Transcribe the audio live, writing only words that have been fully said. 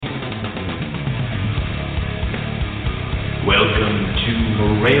Welcome to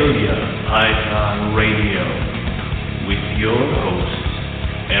Morelia Python Radio with your hosts,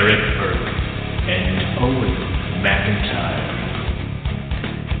 Eric Burke and Owen McIntyre.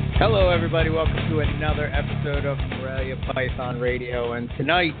 Hello, everybody. Welcome to another episode of Morelia Python Radio. And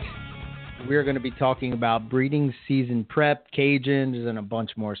tonight, we're going to be talking about breeding season prep, Cajuns, and a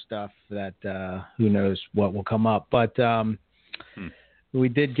bunch more stuff that who knows what will come up. But we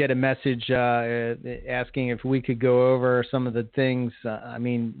did get a message asking if we could go over some of the things. I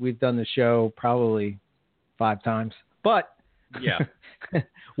mean, we've done the show probably 5 times, but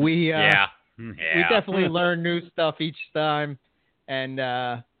we definitely learn new stuff each time, and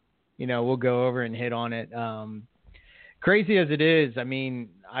we'll go over and hit on it. Crazy as it is, I mean,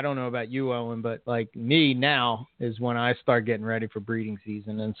 I don't know about you, Owen, but like me now is when I start getting ready for breeding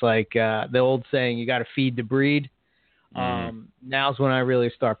season. And it's like the old saying, you got to feed the breed. Now's when I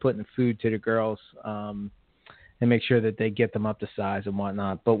really start putting food to the girls and make sure that they get them up to size and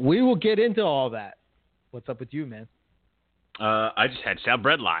whatnot. But we will get into all that. What's up with you, man? I just had sow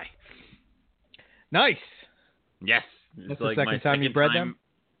bred lie. Nice. Yes. That's like the second time you bred them?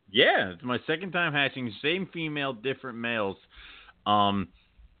 Yeah, it's my second time hatching. Same female, different males. Unlike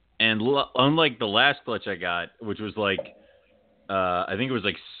the last clutch I got, which was like, I think it was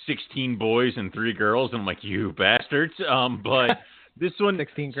like 16 boys and 3 girls, and I'm like, you bastards. But this one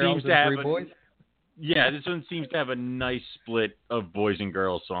 16 girls seems and 3 boys? Yeah, this one seems to have a nice split of boys and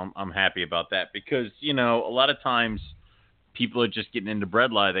girls, so I'm happy about that because, a lot of times people are just getting into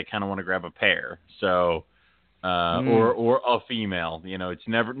bredli, they kind of want to grab a pair. So, or a female, it's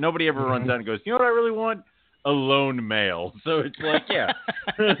nobody ever runs out and goes, you know what I really want? A lone male. So it's like, yeah.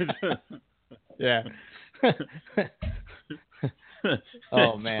 Yeah.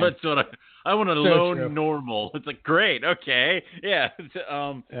 Oh man, that's what I want. A lone normal. It's like great, okay, yeah.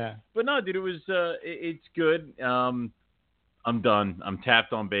 But no, dude, it was it's good. I'm done. I'm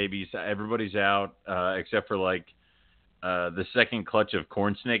tapped on babies. Everybody's out except for like the second clutch of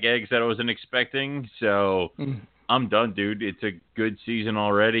corn snake eggs that I wasn't expecting. So I'm done, dude. It's a good season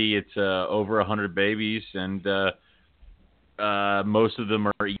already. It's over 100 babies, and most of them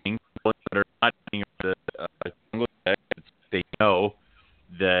are eating. That are not eating the eggs. They know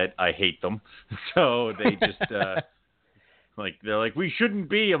that I hate them, so they just they're like, we shouldn't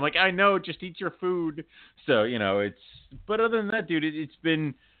be. I'm like, I know, just eat your food. So it's. But other than that, dude, it's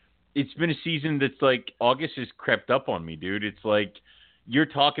been a season that's like August has crept up on me, dude. It's like you're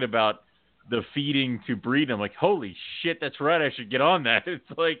talking about the feeding to breed. I'm like, holy shit, that's right. I should get on that. It's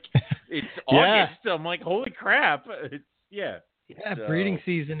like it's August. I'm like, holy crap. Yeah, so, breeding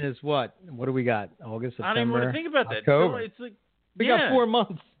season is what? What do we got? August, September, I don't even want to think about that. October. No, it's like we got 4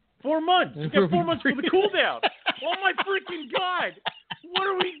 months. 4 months. We got 4 months for the cool down. Oh my freaking god! What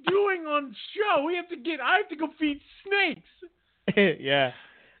are we doing on show? I have to go feed snakes. Yeah,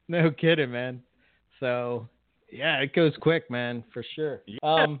 no kidding, man. So yeah, it goes quick, man, for sure.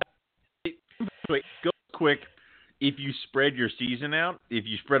 Yeah. Wait, go quick. If you spread your season out, if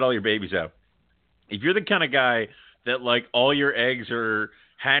you spread all your babies out, if you're the kind of guy that like all your eggs are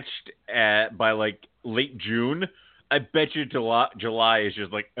hatched by like late June, I bet you July is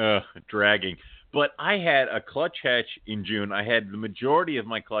just like dragging. But I had a clutch hatch in June. I had the majority of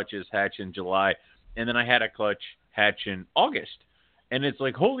my clutches hatch in July, and then I had a clutch hatch in August. And it's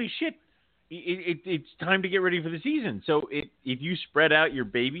like, holy shit, it's time to get ready for the season. So if you spread out your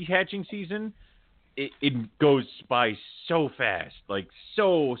baby hatching season, it goes by so fast, like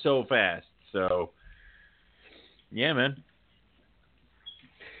so fast. So yeah, man.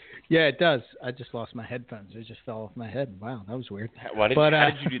 Yeah, it does. I just lost my headphones. They just fell off my head. Wow, that was weird. How did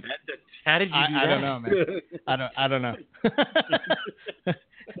you do that? How did you do that? I don't know, man. I don't know.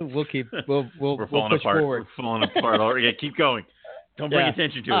 We'll We're falling push apart. forward. We're falling apart. Yeah, keep going. Don't bring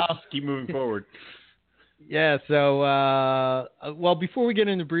attention to it. Just keep moving forward. Yeah. So, well, before we get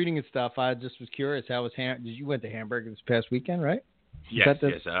into breeding and stuff, I just was curious. How was you went to Hamburg this past weekend, right? Yes.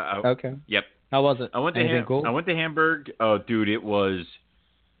 Okay. Yep. How was it? I went to Hamburg. Oh, dude, it was.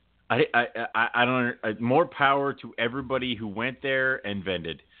 I don't. More power to everybody who went there and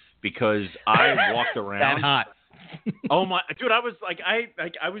vended, because I walked around. That hot. Oh my, dude! I was like, I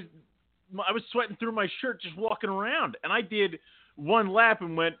was sweating through my shirt just walking around, and I did one lap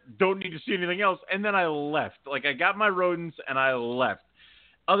and went, don't need to see anything else, and then I left. Like I got my rodents and I left.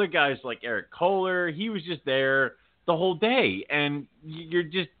 Other guys like Eric Kohler, he was just there the whole day, and you're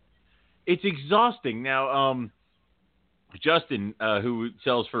just, it's exhausting. Now, Justin, who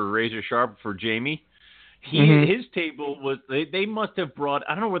sells for Razor Sharp for Jamie, his table was, they must have brought,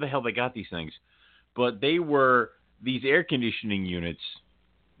 I don't know where the hell they got these things, but they were these air conditioning units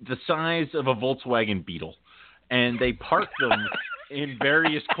the size of a Volkswagen Beetle. and they parked them in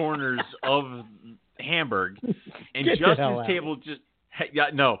various corners of Hamburg. And Justin's table just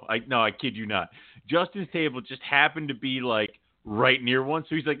I kid you not. Justin's table just happened to be like right near one,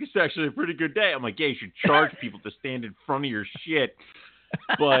 so he's like, "It's actually a pretty good day." I'm like, "Yeah, you should charge people to stand in front of your shit."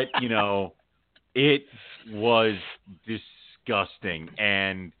 But it was disgusting,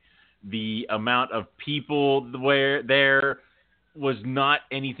 and the amount of people where there was not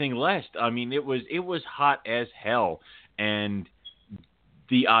anything less. I mean, it was hot as hell, and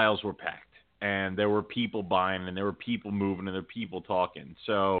the aisles were packed, and there were people buying, and there were people moving, and there were people talking.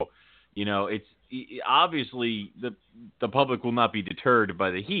 So, it's obviously the public will not be deterred by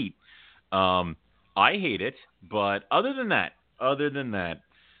the heat. I hate it, but other than that,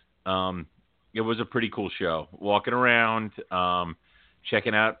 it was a pretty cool show. Walking around,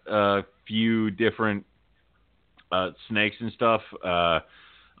 checking out a few different snakes and stuff. I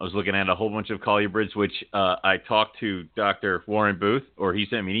was looking at a whole bunch of colubrids, which I talked to Dr. Warren Booth, or he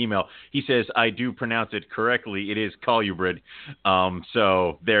sent me an email. He says I do pronounce it correctly. It is colubrid.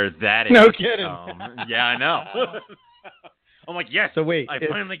 So there's that. No kidding. Yeah, I know. I'm like, yes. So wait, I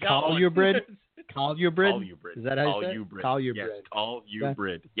finally got colubrid? one. Colubrid? Is that how you say it? Colubrid. Yes,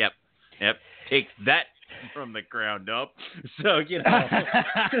 colubrid. Yep. Take that from the ground up. So,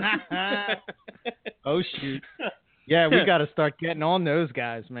 Oh, shoot. Yeah, we got to start getting on those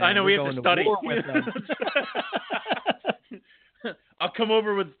guys, man. I know, we have to study. War with them. I'll come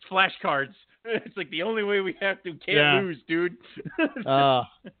over with flashcards. It's like the only way we have to. Can't lose, dude.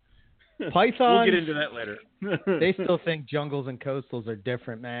 Pythons. We'll get into that later. They still think jungles and coastals are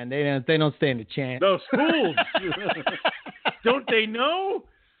different, man. They don't stand a chance. Those fools. Don't they know?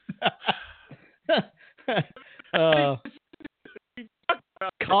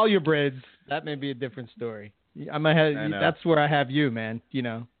 Colubrids, that may be a different story. That's where I have you, man.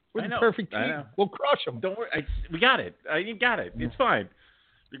 We're the perfect team. We'll crush them. Don't worry. We got it. You got it. It's fine.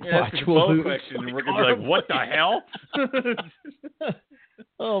 You're going to ask a question, and we're going to be like, what the hell?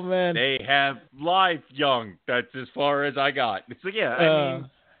 Oh, man. They have live young. That's as far as I got. It's like, I mean,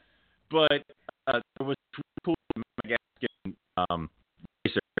 but there was cool Madagascan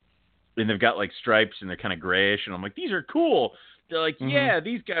racer, and they've got like stripes, and they're kind of grayish, and I'm like, these are cool. They're like,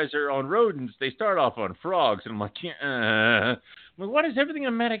 these guys are on rodents. They start off on frogs. And I'm like, I'm like, why does everything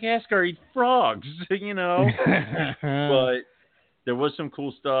in Madagascar eat frogs? But there was some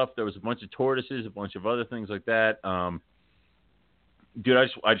cool stuff. There was a bunch of tortoises, a bunch of other things like that. Dude,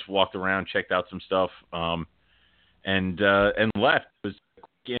 I just walked around, checked out some stuff, and left. It was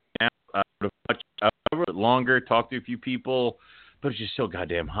I would have watched longer, talked to a few people, but it's just so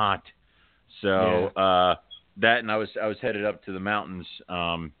goddamn hot. So that, and I was headed up to the mountains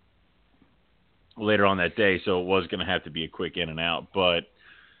later on that day, so it was going to have to be a quick in and out. But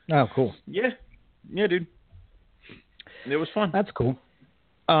cool. Yeah, dude, it was fun. That's cool.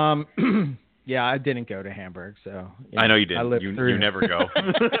 Yeah, I didn't go to Hamburg, so I know you didn't. You never go.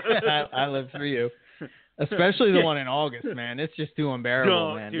 I lived through you, especially the one in August, man. It's just too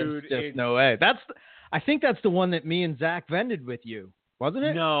unbearable, man. Dude, there's just no way. I think that's the one that me and Zach vended with you, wasn't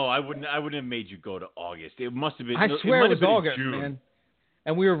it? No, I wouldn't have made you go to August. It must have been. I swear it was August, June. man.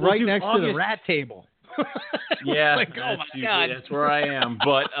 And we were right next to the rat table. Yeah, like, oh my God, that's where I am.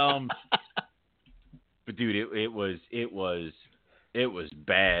 But dude, it was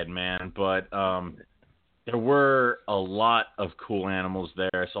bad, man. But there were a lot of cool animals there.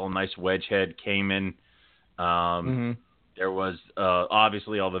 I saw a nice wedgehead caiman. There was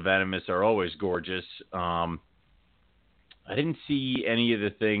obviously all the venomous are always gorgeous. I didn't see any of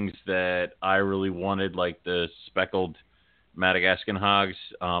the things that I really wanted, like the speckled Madagascan hogs.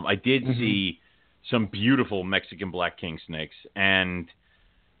 I did see some beautiful Mexican black king snakes, and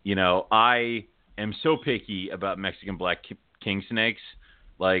I am so picky about Mexican black king snakes.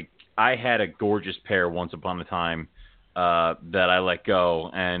 Like, I had a gorgeous pair once upon a time that I let go,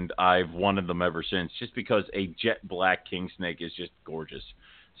 and I've wanted them ever since, just because a jet black king snake is just gorgeous.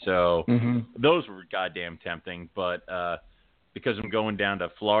 So those were goddamn tempting, but because I'm going down to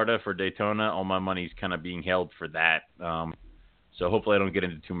Florida for Daytona, all my money's kind of being held for that. So hopefully I don't get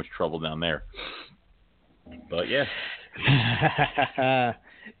into too much trouble down there. But yeah.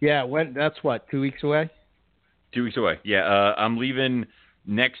 Yeah, that's what, 2 weeks away? 2 weeks away. Yeah, I'm leaving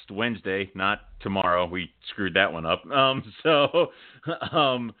next Wednesday, not tomorrow. We screwed that one up. And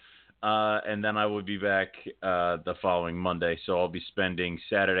then I will be back the following Monday. So I'll be spending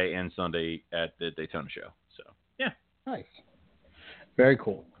Saturday and Sunday at the Daytona show. So yeah, nice, very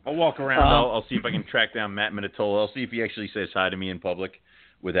cool. I'll walk around. I'll see if I can track down Matt Minatola. I'll see if he actually says hi to me in public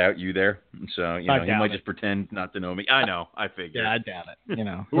without you there. So he might just pretend not to know me. I know. I figured. Yeah, I doubt it.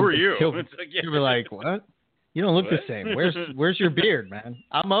 Who are you? You were like, what? You don't look What? the same. Where's your beard, man?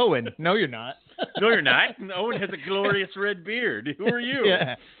 I'm Owen. No, you're not. No, you're not. Owen has a glorious red beard. Who are you?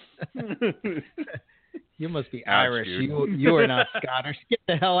 Yeah. You must be Ouch, Irish. dude. You are not Scottish. Get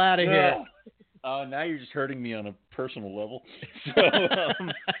the hell out of here. Now you're just hurting me on a personal level. So,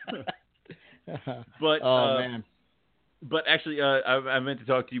 but man. But actually, I meant to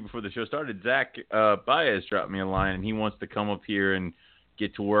talk to you before the show started. Zach Baez dropped me a line, and he wants to come up here and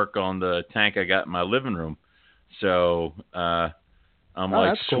get to work on the tank I got in my living room. So I'm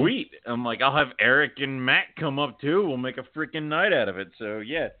like, sweet. Cool. I'm like, I'll have Eric and Matt come up too. We'll make a freaking night out of it. So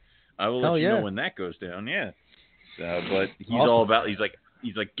yeah, I will let you know when that goes down. Yeah. So, but he's all about. He's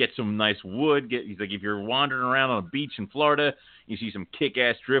like, get some nice wood. He's like, if you're wandering around on a beach in Florida, you see some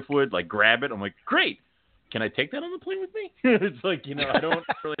kick-ass driftwood, like grab it. I'm like, great. Can I take that on the plane with me? It's like, I don't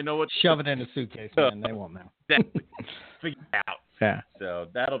really know what. Shove it in a suitcase, man. They won't know. Exactly. Figure it out. Yeah. So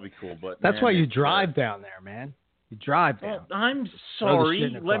that'll be cool. But that's why you drive down there, man. You drive down. Well, I'm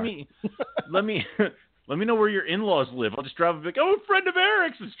sorry. Let me know where your in-laws live. I'll just drive and be like, oh, a friend of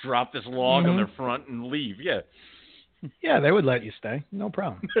Eric's. Just drop this log on their front and leave. Yeah. Yeah, they would let you stay. No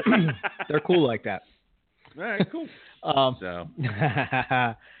problem. They're cool like that. All right, cool. So.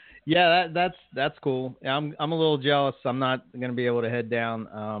 Yeah, that's cool. I'm a little jealous. I'm not going to be able to head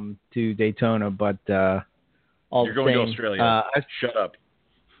down to Daytona, but all you're going to Australia. Shut up.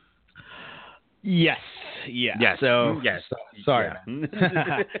 Yes. Yeah. Yes. So yes. Sorry.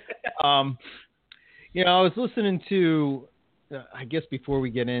 Yeah. I was listening to. I guess before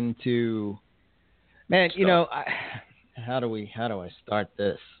we get into, man, how do I start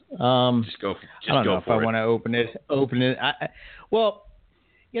this? Just go. I don't know if I want to open it. Well.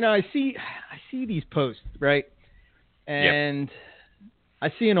 I see these posts, right? And I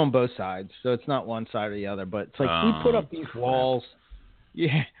see it on both sides. So it's not one side or the other, but it's like we put up these walls.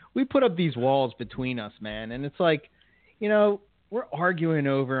 Yeah, we put up these walls between us, man. And it's like, we're arguing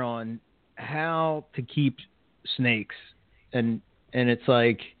over on how to keep snakes. And it's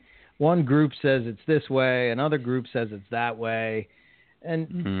like one group says it's this way, another group says it's that way.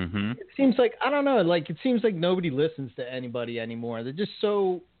 And it seems like, I don't know, it seems like nobody listens to anybody anymore. They're just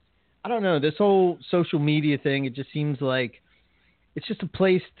so, I don't know, this whole social media thing, it just seems like it's just a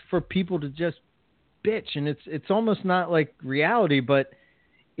place for people to just bitch. And it's almost not like reality, but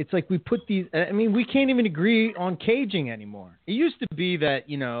it's like we put these, we can't even agree on caging anymore. It used to be that,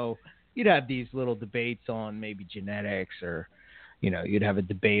 you'd have these little debates on maybe genetics or, you'd have a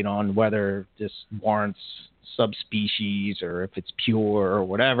debate on whether this warrants subspecies or if it's pure or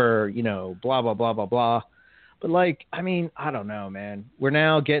whatever, blah, blah, blah, blah, blah. But I don't know, man. We're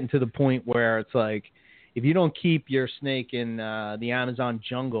now getting to the point where it's like, if you don't keep your snake in the Amazon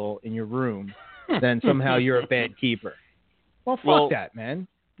jungle in your room, then somehow you're a bad keeper. Well, that, man.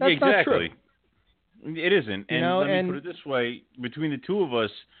 That's exactly. Not true. It isn't. And let me put it this way. Between the two of us,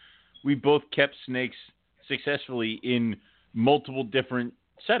 we both kept snakes successfully in multiple different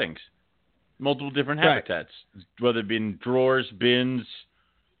settings, multiple different habitats, whether it be in drawers, bins,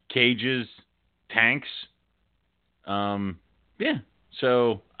 cages, tanks. So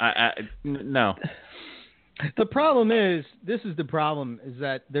no. The problem is, is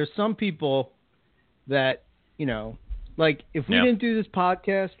that there's some people that, if we didn't do this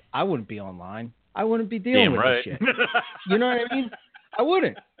podcast, I wouldn't be online. I wouldn't be dealing with this shit. You know what I mean? I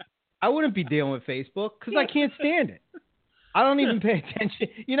wouldn't be dealing with Facebook because I can't stand it. I don't even pay attention.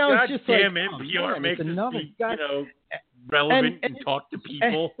 God it's just damn like, it, PR makes us relevant and talk to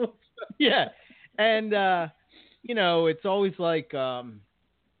people. Yeah. And, it's always like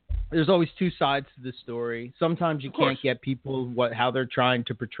there's always two sides to the story. Sometimes you can't get people how they're trying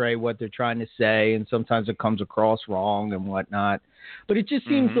to portray what they're trying to say, and sometimes it comes across wrong and whatnot. But it just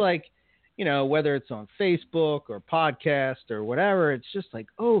seems like, whether it's on Facebook or podcast or whatever, it's just like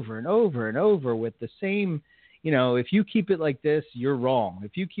over and over and over with the same, if you keep it like this, you're wrong.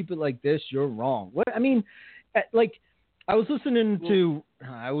 If you keep it like this, you're wrong. I was listening to,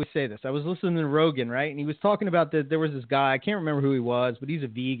 I always say this, I was listening to Rogan, right? And he was talking about there was this guy, I can't remember who he was, but he's a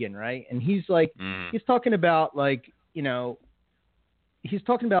vegan, right? And he's like, he's talking about he's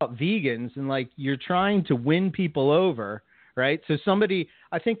talking about vegans and you're trying to win people over, right? So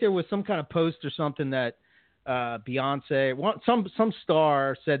I think there was some kind of post or something that Beyonce, some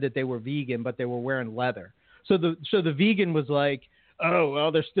star said that they were vegan, but they were wearing leather. So the vegan was like, oh,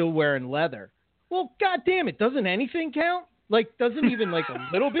 well, they're still wearing leather. Well, God damn it. Doesn't anything count? Doesn't even a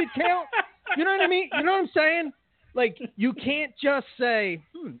little bit count? You know what I mean? You know what I'm saying? You can't just say,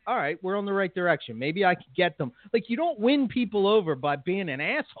 all right, we're on the right direction. Maybe I could get them. You don't win people over by being an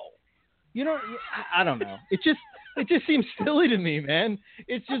asshole. I don't know. It just seems silly to me, man.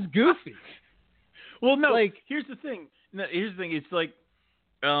 It's just goofy. Well, no. Like, Here's the thing. No, here's the thing. It's like,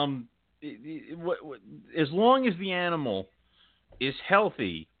 as long as the animal is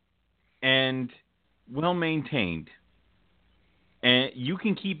healthy and well maintained, and you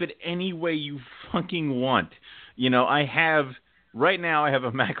can keep it any way you fucking want. Right now I have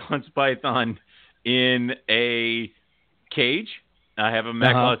a Macklot's python in a cage. I have a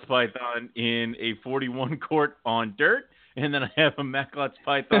Macklot's python in a 41 quart on dirt. And then I have a Macklot's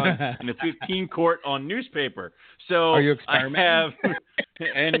python in a 15 quart on newspaper. So are you experimenting?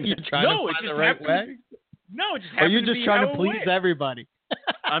 And you're trying to find the right way? No, it just Are happens you to just be trying how to it please went. everybody?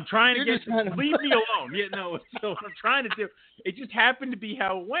 I'm trying to leave me alone. Yeah, no. So what I'm trying to do, it just happened to be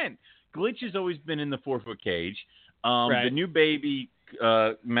how it went. Glitch has always been in the 4-foot cage. Right. The new baby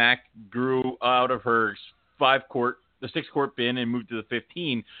Mac grew out of her 6-quart bin and moved to the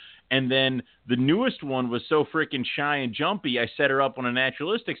 15. And then the newest one was so freaking shy and jumpy, I set her up on a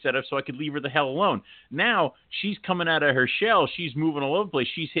naturalistic setup so I could leave her the hell alone. Now she's coming out of her shell. She's moving all over the place.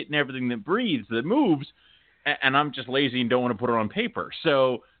 She's hitting everything that breathes, that moves. And I'm just lazy and don't want to put her on paper.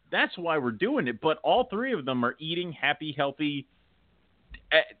 So that's why we're doing it. But all three of them are eating, happy, healthy.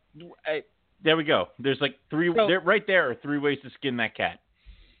 There we go. There's like three. Right there are 3 ways to skin that cat.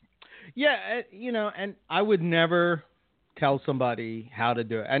 Yeah, and I would never tell somebody how to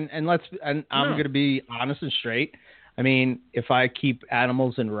do it. And I'm going to be honest and straight. I mean, if I keep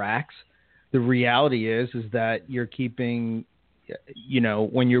animals in racks, the reality is that you're keeping,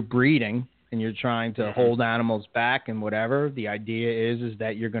 when you're breeding and you're trying to hold animals back and whatever, the idea is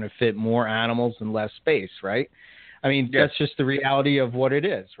that you're going to fit more animals in less space, right? I mean, that's just the reality of what it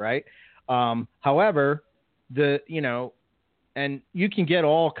is, right? However, and you can get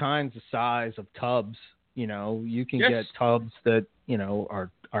all kinds of size of tubs. You can get tubs that,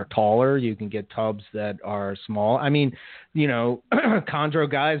 are taller. You can get tubs that are small. I mean, chondro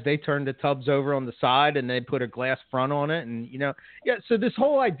guys, they turn the tubs over on the side and they put a glass front on it. And, so this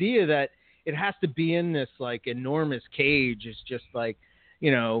whole idea that it has to be in this like enormous cage is just like,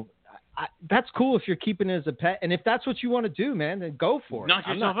 that's cool if you're keeping it as a pet. And if that's what you want to do, man, then go for it. Knock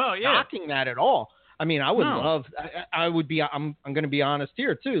yourself out, yeah. I'm not knocking that at all. I mean, I would love, I would be, I'm going to be honest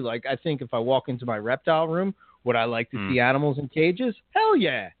here too. Like, I think if I walk into my reptile room, would I like to see animals in cages? Hell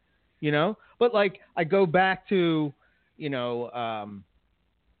yeah. But like, I go back to, the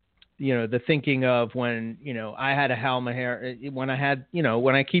thinking of when, I had a Halmahera, when I had,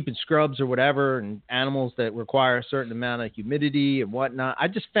 when I keep in scrubs or whatever and animals that require a certain amount of humidity and whatnot, I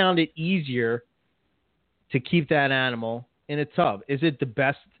just found it easier to keep that animal in a tub. Is it the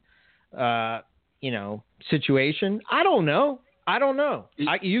best, situation? I don't know.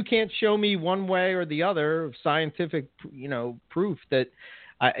 You can't show me one way or the other of scientific, proof that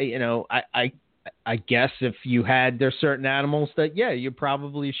I guess if there's certain animals that, you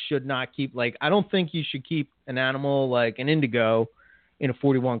probably should not keep. Like, I don't think you should keep an animal like an indigo in a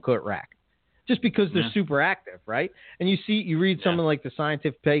 41 quart rack just because they're super active. Right. And you read something like the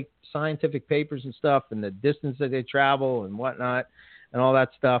scientific papers and stuff and the distance that they travel and whatnot and all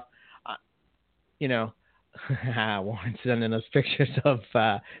that stuff. Warren's sending us pictures of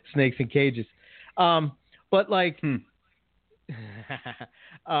snakes in cages. But like,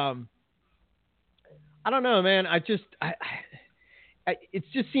 I don't know, man. It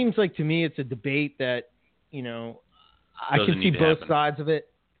just seems like to me it's a debate that, I can see both sides of it.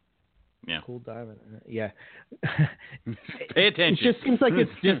 Yeah. Cool diving. Yeah. Pay attention. It just seems like it's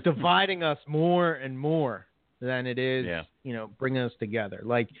just dividing us more and more than it is, bringing us together.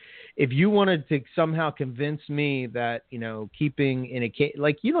 Like, if you wanted to somehow convince me that, keeping in a cage,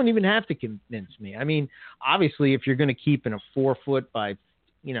 like, you don't even have to convince me. I mean, obviously, if you're going to keep in a 4-foot by,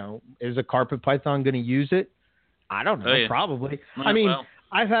 is a carpet python going to use it? I don't know. Probably. I mean,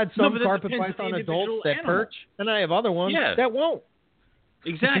 I've had some carpet python adults that perch, and I have other ones that won't.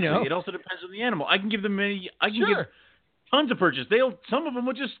 Exactly. It also depends on the animal. I can give them give tons of perches. Some of them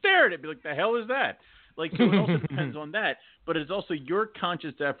will just stare at it, be like, "The hell is that?" Like, so it also depends on that, but it's also your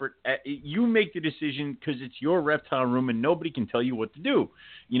conscious effort. You make the decision because it's your reptile room and nobody can tell you what to do.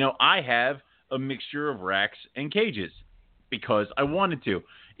 I have a mixture of racks and cages because I wanted to.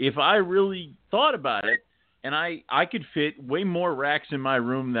 If I really thought about it, and I could fit way more racks in my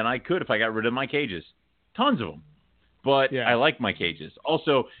room than I could if I got rid of my cages. Tons of them. But I like my cages.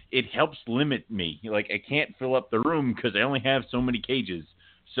 Also, it helps limit me. Like, I can't fill up the room because I only have so many cages.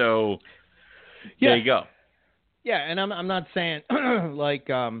 So... there you go. Yeah, and I'm not saying like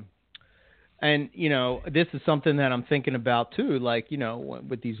and this is something that I'm thinking about too. Like,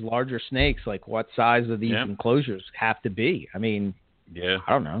 with these larger snakes, like what size of these enclosures have to be? I mean, I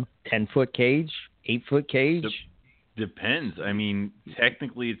don't know, 10-foot cage, 8-foot cage. Depends. I mean,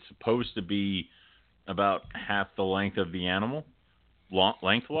 technically, it's supposed to be about half the length of the animal,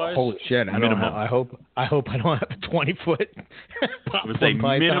 lengthwise. Holy shit! Minimum. I hope I don't have a 20-foot. It was a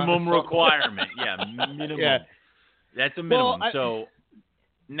minimum requirement. Yeah, minimum. Yeah. That's a minimum. Well, So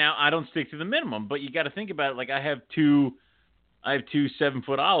now I don't stick to the minimum, but you got to think about it. Like I have two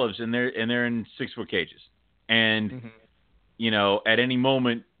 7-foot olives, and they're in 6-foot cages, and at any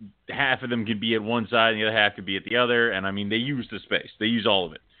moment, half of them could be at one side, and the other half could be at the other. And I mean, they use the space. They use all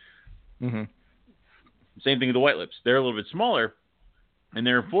of it. Mm-hmm. Same thing with the white lips. They're a little bit smaller. And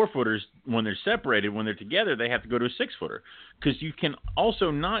they're 4-footers. When they're separated, when they're together, they have to go to a 6-footer. Because you can also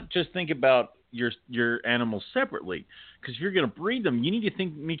not just think about your animals separately. Because if you're going to breed them, you need to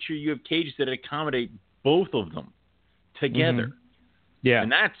make sure you have cages that accommodate both of them together. Mm-hmm. Yeah.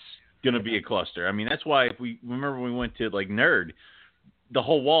 And that's going to be a cluster. I mean, that's why if we remember when we went to like Nerd, the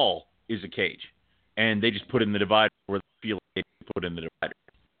whole wall is a cage. And they just put in the divider where they feel like they put in the divider.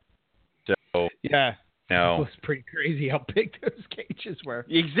 So yeah. No. It was pretty crazy how big those cages were.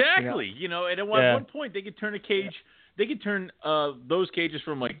 Exactly. And at one point they could turn a cage. They could turn those cages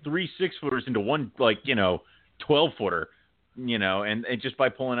from like 3 6-footers into one 12-footer. And just by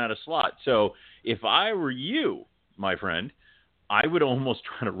pulling out a slot. So if I were you, my friend, I would almost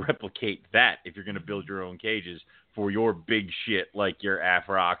try to replicate that if you're going to build your own cages for your big shit like your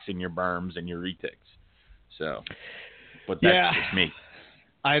Afrox and your Berms and your retics. So, but that's just me.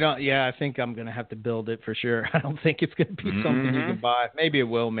 I think I'm going to have to build it for sure. I don't think it's going to be something you can buy. Maybe it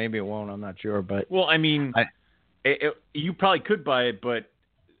will, maybe it won't. I'm not sure. But well, I mean, you probably could buy it, but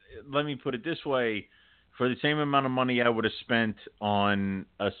let me put it this way. For the same amount of money I would have spent on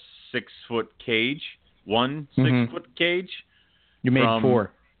a 6-foot cage, 6-foot cage. You made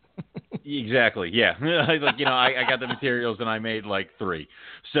 4. Exactly, yeah. I got the materials and I made like 3.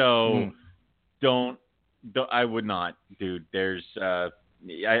 So I would not, dude. There's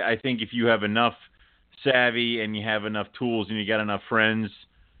I think if you have enough savvy and you have enough tools and you got enough friends,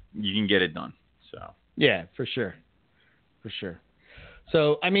 you can get it done. So yeah, for sure.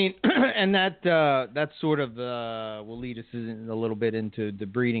 So I mean, and that sort of will lead us a little bit into the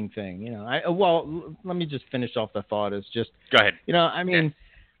breeding thing. Let me just finish off the thought. It's just go ahead. I mean,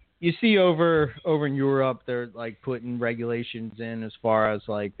 you see over in Europe, they're like putting regulations in as far as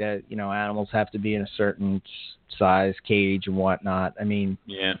like that, animals have to be in a certain size cage and whatnot. I mean,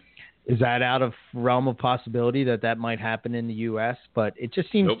 yeah. Is that out of realm of possibility that might happen in the U.S.? But it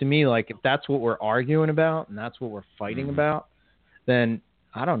just seems to me like if that's what we're arguing about and that's what we're fighting about, then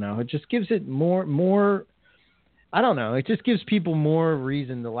I don't know. It just gives it more. I don't know. It just gives people more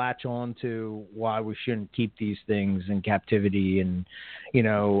reason to latch on to why we shouldn't keep these things in captivity, and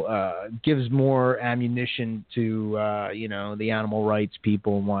gives more ammunition to the animal rights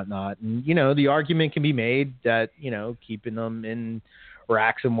people and whatnot. And the argument can be made that keeping them in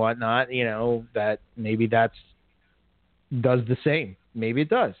racks and whatnot, that maybe does the same. Maybe it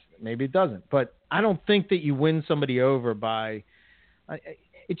does. Maybe it doesn't. But I don't think that you win somebody over by.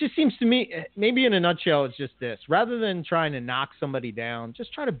 It just seems to me, maybe in a nutshell, it's just this: rather than trying to knock somebody down,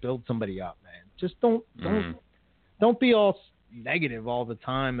 just try to build somebody up, man. Just don't be all negative all the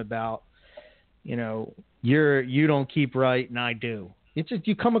time about, you don't keep right and I do. It's just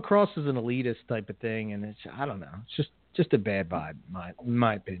you come across as an elitist type of thing, and I don't know. It's just a bad vibe, in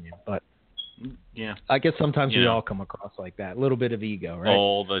my opinion. But yeah, I guess sometimes we all come across like that, a little bit of ego, right?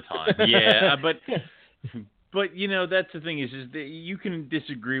 All the time, yeah. But that's the thing is that you can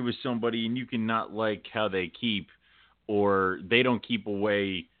disagree with somebody and you can not like how they keep, or they don't keep a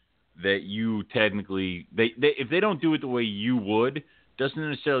way that you technically if they don't do it the way you would, doesn't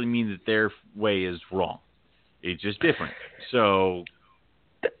necessarily mean that their way is wrong. It's just different. So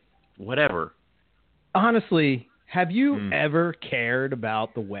whatever. Honestly, have you ever cared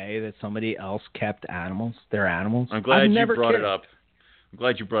about the way that somebody else kept their animals? I'm glad you brought it up.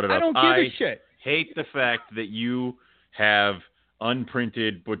 I don't give a shit. Hate the fact that you have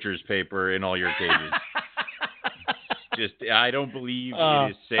unprinted butcher's paper in all your cages. I don't believe it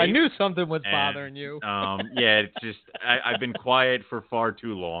is safe. I knew something was bothering you. Yeah, it's just I've been quiet for far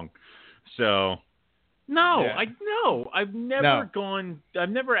too long. So I've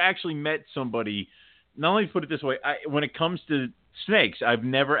never actually met somebody. Not only put it this way, when it comes to snakes, I've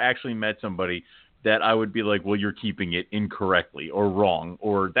never actually met somebody that I would be like, well, you're keeping it incorrectly or wrong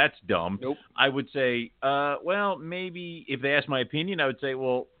or that's dumb. Nope. I would say, well, maybe if they ask my opinion, I would say,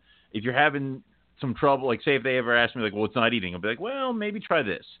 well, if you're having some trouble, like say if they ever ask me like, well, it's not eating, I'll be like, well, maybe try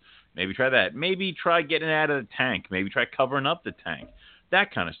this, maybe try that, maybe try getting it out of the tank, maybe try covering up the tank,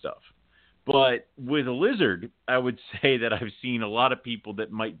 that kind of stuff. But with a lizard, I would say that I've seen a lot of people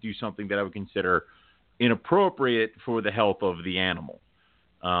that might do something that I would consider inappropriate for the health of the animal.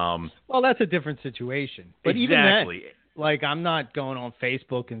 Well, that's a different situation. But exactly. even then, like, I'm not going on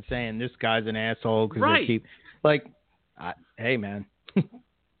Facebook and saying this guy's an asshole because Right. they keep, like, hey, man,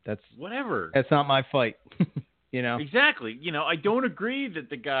 that's whatever. That's not my fight. You know? Exactly. You know, I don't agree that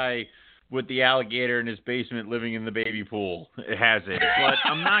the guy with the alligator in his basement living in the baby pool has it, but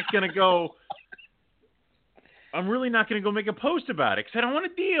I'm not going to go. I'm really not going to go make a post about it because I don't want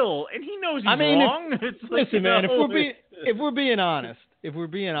to deal. And he knows he's wrong. It's like, listen, man, if we're being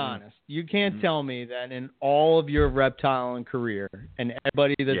honest, you can't tell me that in all of your reptiling career and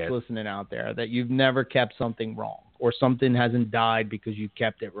everybody that's listening out there that you've never kept something wrong or something hasn't died because you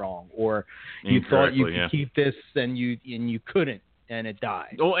kept it wrong or you thought you could keep this and you couldn't and it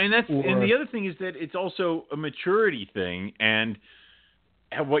died. Oh, and and the other thing is that it's also a maturity thing and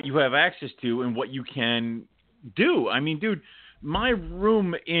what you have access to and what you can do. I mean, dude, my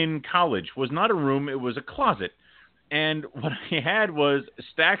room in college was not a room, it was a closet. And what I had was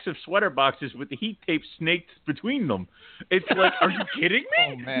stacks of sweater boxes with the heat tape snaked between them. It's like, are you kidding me?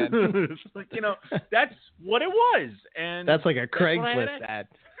 Oh, man. It's like, you know, that's what it was. And that's like a Craigslist ad.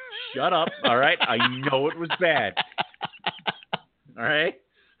 Shut up. All right. I know it was bad. All right.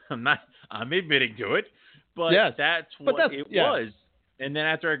 I'm admitting to it. But that's what it was. And then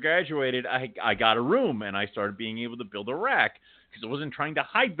after I graduated, I got a room and I started being able to build a rack because I wasn't trying to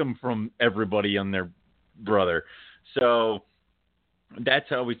hide them from everybody and their brother. So that's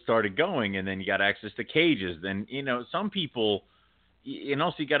how we started going. And then you got access to cages. Then, you know, some people, and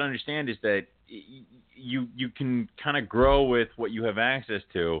also you got to understand is that you can kind of grow with what you have access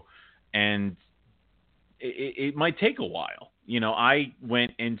to. And it might take a while. You know, I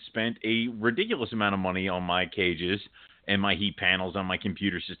went and spent a ridiculous amount of money on my cages and my heat panels on my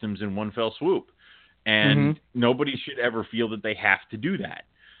computer systems in one fell swoop. And nobody should ever feel that they have to do that.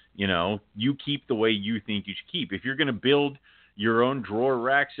 You know, you keep the way you think you should keep. If you're going to build your own drawer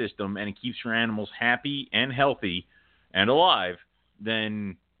rack system and it keeps your animals happy and healthy and alive,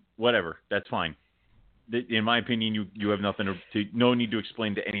 then whatever, that's fine. In my opinion, you have nothing no need to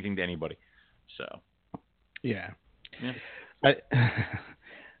explain to anything to anybody. So, yeah.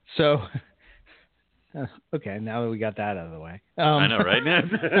 Okay, now that we got that out of the way. I know, right?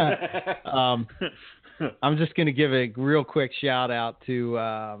 I'm just going to give a real quick shout out to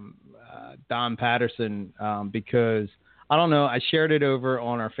Don Patterson because, I don't know, I shared it over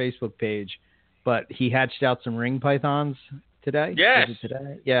on our Facebook page, but he hatched out some ring pythons today. Yes. Was it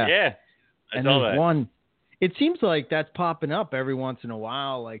today? Yeah. Yeah. And there's one. It seems like that's popping up every once in a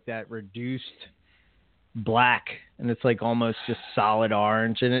while, like that reduced black, and it's like almost just solid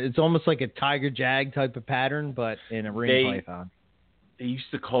orange, and it's almost like a tiger jag type of pattern, but in a ring python. They used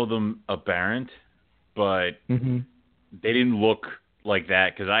to call them aberrant, but they didn't look like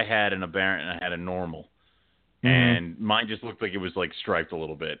that because I had an aberrant and I had a normal, and mine just looked like it was like striped a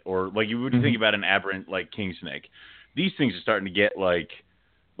little bit, or like you would think about an aberrant like king snake. These things are starting to get like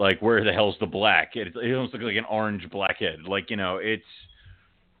where the hell's the black? It almost looks like an orange blackhead. Like, you know,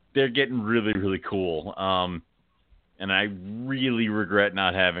 they're getting really, really cool. And I really regret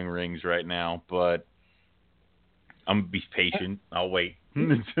not having rings right now, but I'm going to be patient. I'll wait.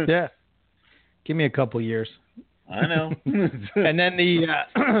 Yeah. Give me a couple years. I know. And then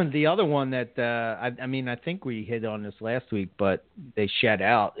the other one that, I mean, I think we hit on this last week, but they shed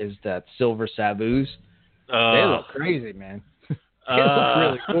out is that silver savus. They look crazy, man. They look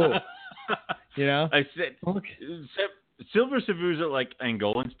really cool. You know? I said, silver savus are like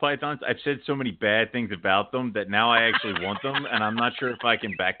Angolan's pythons. I've said so many bad things about them that now I actually want them, and I'm not sure if I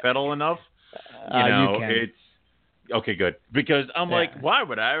can backpedal enough. You know, it's okay, good, because I'm like, why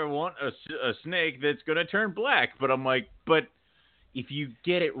would I ever want a snake that's going to turn black? But I'm like, but if you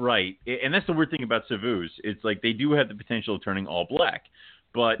get it right, and that's the weird thing about savus, it's like they do have the potential of turning all black,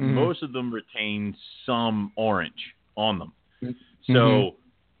 but most of them retain some orange on them. So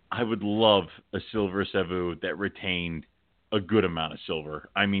I would love a silver savu that retained a good amount of silver.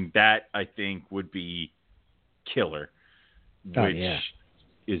 I mean, that I think would be killer, which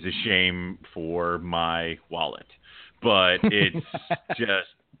is a shame for my wallet. But it's just,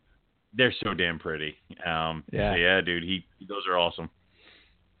 they're so damn pretty. So yeah, dude, those are awesome.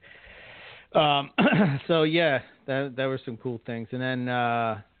 So yeah, that were some cool things. And then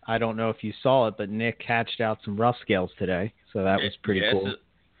I don't know if you saw it, but Nick hatched out some rough scales today. So that was pretty cool.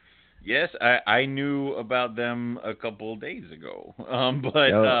 Yes, I knew about them a couple of days ago.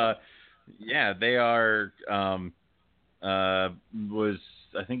 Yeah, they are, I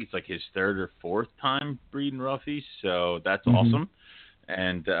think it's like his third or fourth time breeding roughies. So that's awesome.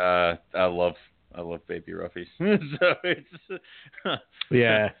 And I love baby roughies. So it's,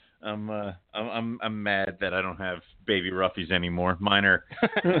 I'm mad that I don't have baby roughies anymore. Mine are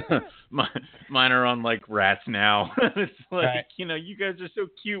mine are on like rats now. It's like, Right. you guys are so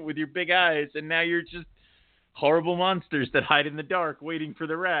cute with your big eyes, and now you're just horrible monsters that hide in the dark waiting for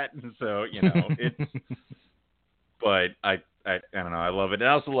the rat. And so, it's but I don't know, I love it. And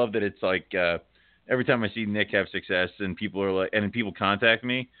I also love that it's like every time I see Nick have success and people are like, and people contact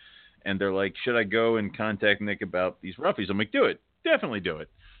me and they're like, should I go and contact Nick about these roughies? I'm like, do it. Definitely do it.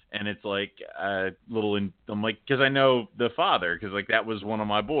 And it's like I'm like, because I know the father, because like that was one of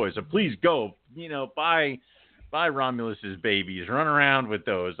my boys. So please go, buy Romulus's babies, run around with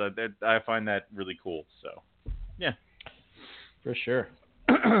those. I find that really cool. So, yeah, for sure.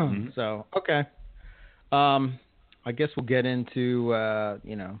 So, okay. I guess we'll get into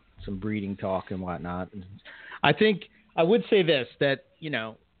some breeding talk and whatnot. I think I would say this, that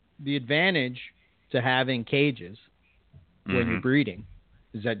the advantage to having cages when you're breeding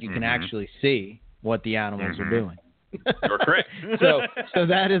is that you can actually see what the animals are doing. You're correct. so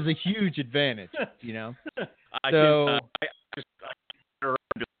that is a huge advantage, You're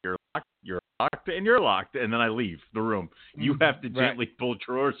locked, and you're locked, and then I leave the room. You have to gently pull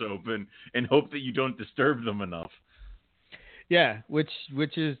drawers open and hope that you don't disturb them enough. Yeah, which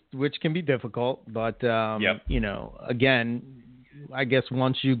can be difficult, but again, I guess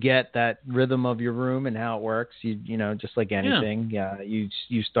once you get that rhythm of your room and how it works, you just like anything,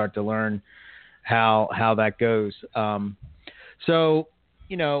 you start to learn how that goes. So,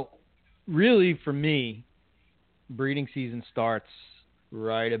 really for me, breeding season starts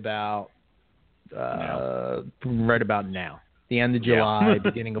right about now, the end of July,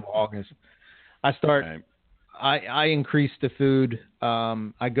 beginning of August. I start. Right. I increase the food.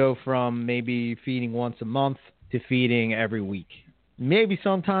 I go from maybe feeding once a month to feeding every week. Maybe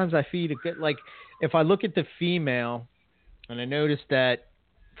sometimes I feed if I look at the female and I notice that,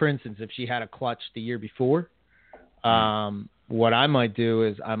 for instance, if she had a clutch the year before, what I might do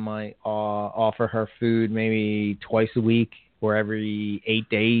is I might offer her food maybe twice a week or every 8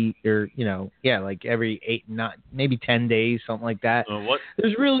 days, or every 8, not maybe 10 days, something like that.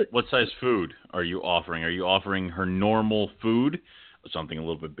 What size food are you offering? Are you offering her normal food, something a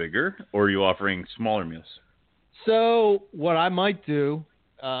little bit bigger, or are you offering smaller meals? So what I might do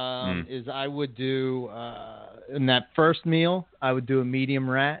is I would do in that first meal I would do a medium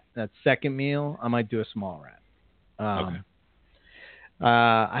rat. That second meal I might do a small rat. Okay.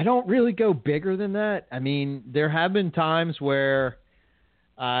 I don't really go bigger than that. I mean, there have been times where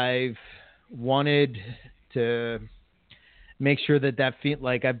I've wanted to make sure that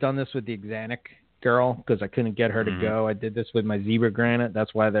like I've done this with the Xanic girl because I couldn't get her to go. I did this with my zebra granite.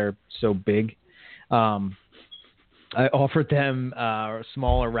 That's why they're so big. I offered them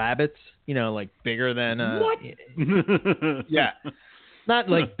smaller rabbits, like bigger than what? Yeah. Not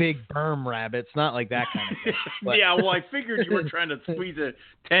like big berm rabbits, not like that kind of thing. But... Yeah, well, I figured you were trying to squeeze a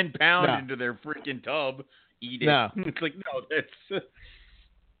 10-pound into their freaking tub, eat it. No. It's like, no, that's...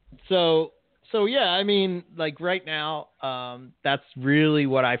 So yeah, I mean, like right now, that's really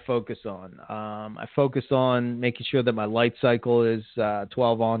what I focus on. I focus on making sure that my light cycle is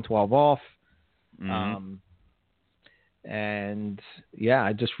 12 on, 12 off. And yeah,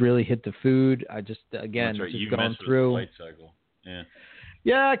 I just really hit the food. I just, again, right. just you going mess through with the light cycle. Yeah.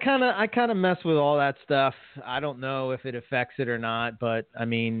 Yeah, I kind of mess with all that stuff. I don't know if it affects it or not, but I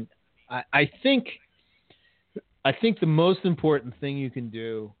mean, I think the most important thing you can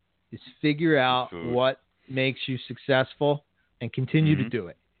do is figure out what makes you successful and continue to do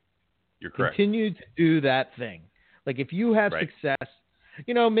it. You're correct. Continue to do that thing. Like if you have success,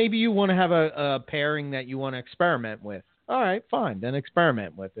 maybe you want to have a pairing that you want to experiment with. All right, fine, then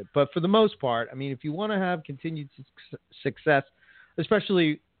experiment with it. But for the most part, I mean, if you want to have continued success,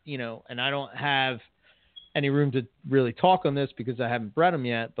 especially, and I don't have any room to really talk on this because I haven't bred them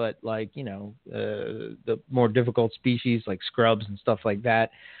yet, but like, the more difficult species like scrubs and stuff like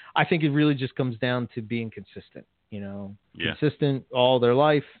that, I think it really just comes down to being consistent, consistent all their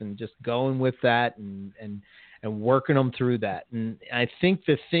life and just going with that and working them through that. And I think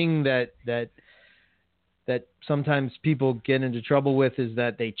the thing that sometimes people get into trouble with is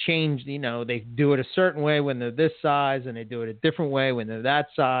that they change, they do it a certain way when they're this size and they do it a different way when they're that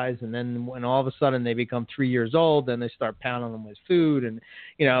size. And then when all of a sudden they become 3 years old, then they start pounding them with food. And,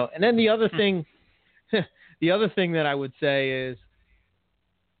 and then the other thing that I would say is,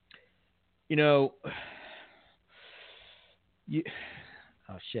 oh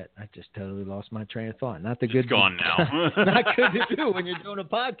shit, I just totally lost my train of thought. Not the good. It's gone now. Not good to do when you're doing a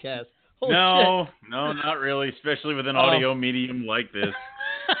podcast. Holy no, shit. No, not really, especially with an audio medium like this.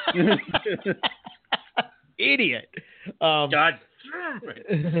 Idiot. God damn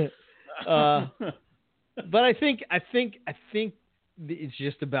it. But I think it's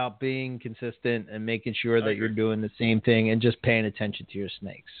just about being consistent and making sure that you're doing the same thing and just paying attention to your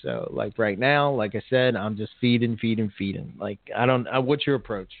snakes. So like right now, like I said, I'm just feeding. Like what's your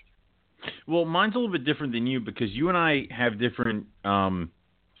approach? Well, mine's a little bit different than you because you and I have different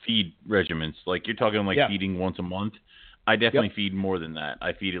feed regimens. Like you're talking feeding once a month. I definitely feed more than that.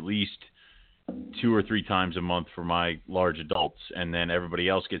 I feed at least 2 or 3 times a month for my large adults, and then everybody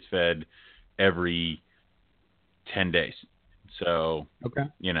else gets fed every 10 days. So,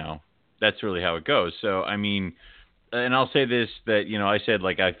 that's really how it goes. So, I mean, and I'll say this, that, I said,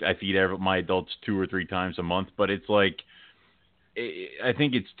 I feed my adults 2 or 3 times a month, but it's I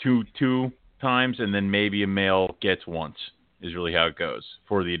think it's two times, and then maybe a male gets once is really how it goes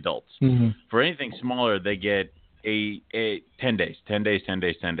for the adults. Mm-hmm. For anything smaller, they get 10 days, and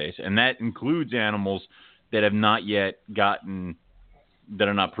that includes animals that have not yet gotten, that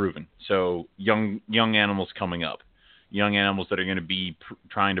are not proven. So young animals coming up, young animals that are going to be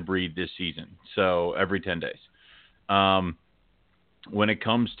trying to breed this season. So every 10 days. When it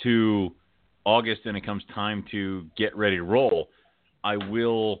comes to August and it comes time to get ready to roll, I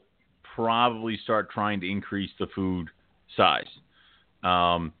will probably start trying to increase the food size.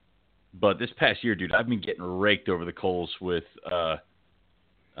 But this past year, dude, I've been getting raked over the coals with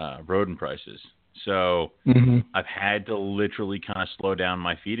rodent prices. So I've had to literally kind of slow down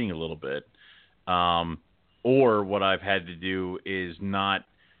my feeding a little bit. Or what I've had to do is not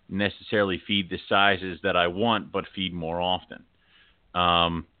necessarily feed the sizes that I want, but feed more often.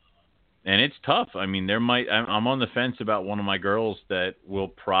 And it's tough. I mean, I'm on the fence about one of my girls that will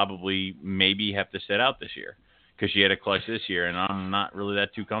probably maybe have to sit out this year because she had a clutch this year, and I'm not really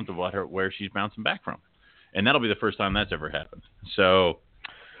that too comfortable at her where she's bouncing back from. And that'll be the first time that's ever happened. So,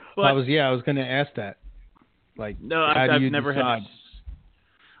 but, I was going to ask that. No, I've never had.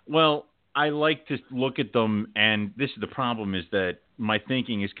 Well, I like to look at them, and this is the problem: is that my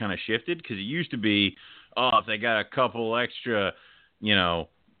thinking is kind of shifted because it used to be, if they got a couple extra,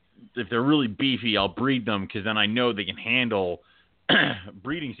 if they're really beefy, I'll breed them because then I know they can handle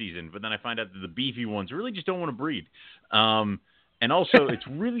breeding season. But then I find out that the beefy ones really just don't want to breed. And also, it's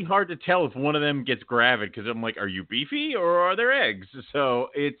really hard to tell if one of them gets gravid because I'm like, are you beefy or are there eggs? So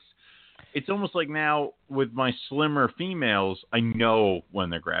it's almost like now with my slimmer females, I know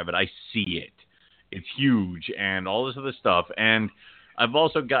when they're gravid. I see it. It's huge and all this other stuff. And I've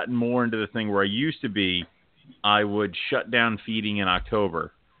also gotten more into the thing where I used to be, I would shut down feeding in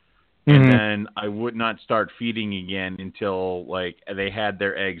October. And then I would not start feeding again until they had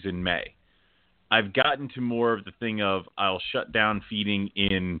their eggs in May. I've gotten to more of the thing of I'll shut down feeding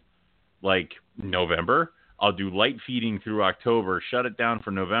in November. I'll do light feeding through October, shut it down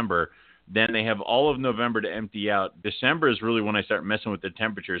for November. Then they have all of November to empty out. December is really when I start messing with the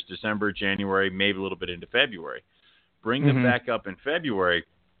temperatures. December, January, maybe a little bit into February. Bring them back up in February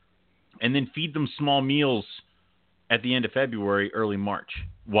and then feed them small meals at the end of February, early March,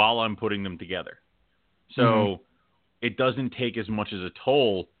 while I'm putting them together. So it doesn't take as much as a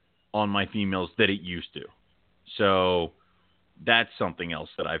toll on my females that it used to. So that's something else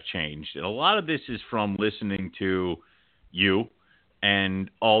that I've changed. And a lot of this is from listening to you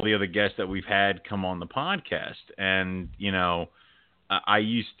and all the other guests that we've had come on the podcast. And, I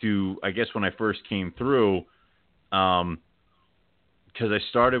used to, I guess when I first came through, because I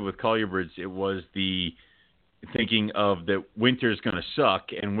started with Colubrids, it was the thinking of that winter's going to suck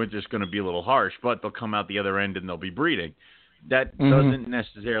and winter's going to be a little harsh, but they'll come out the other end and they'll be breeding. That doesn't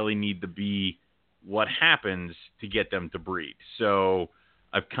necessarily need to be what happens to get them to breed. So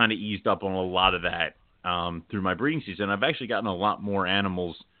I've kind of eased up on a lot of that through my breeding season. I've actually gotten a lot more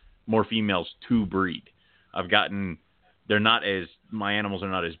animals, more females to breed. My animals are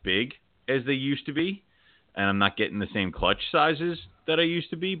not as big as they used to be, and I'm not getting the same clutch sizes that I used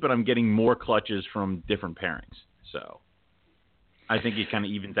to be, but I'm getting more clutches from different pairings. So I think it kind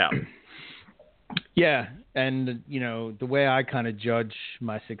of evens out. Yeah. And, the way I kind of judge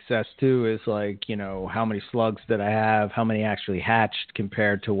my success too is how many slugs did I have, how many actually hatched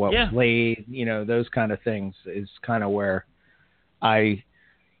compared to what was laid, those kind of things is kind of where I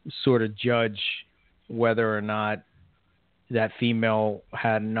sort of judge whether or not that female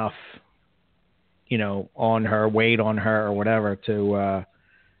had enough on her, weight on her or whatever to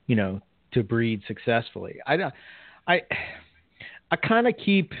breed successfully. I kind of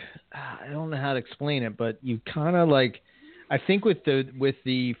keep, I don't know how to explain it, but you kind of I think with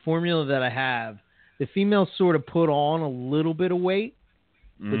the formula that I have, the females sort of put on a little bit of weight,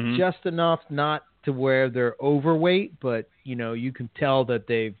 but just enough not to where they're overweight, but you can tell that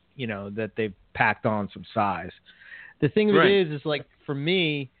they've packed on some size. The thing of it is for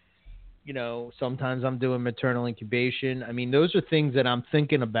me, sometimes I'm doing maternal incubation. I mean, those are things that I'm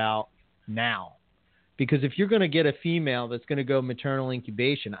thinking about now. Because if you're going to get a female that's going to go maternal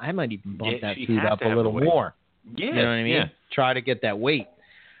incubation, I might even bump that food up a little more. Yeah, you know what I mean? Yeah. Try to get that weight.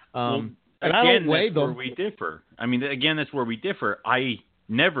 And I don't weigh them. Where we differ. I mean, again, that's where we differ. I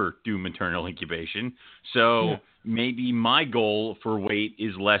never do maternal incubation, so maybe my goal for weight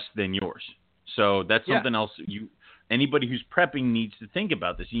is less than yours. So that's something else. Anybody who's prepping needs to think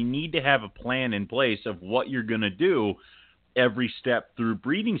about this. You need to have a plan in place of what you're going to do every step through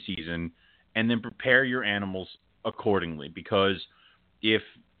breeding season, and then prepare your animals accordingly. Because if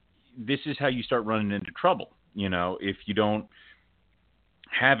this is how you start running into trouble, if you don't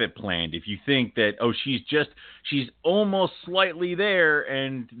have it planned, if you think that, she's almost slightly there,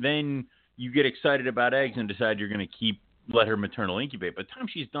 and then you get excited about eggs and decide you're going to let her maternal incubate. By the time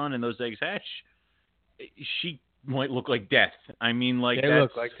she's done and those eggs hatch, she might look like death. I mean, they that's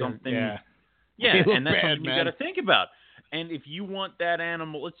look like something. Yeah, and that's bad, something you got to think about. And if you want that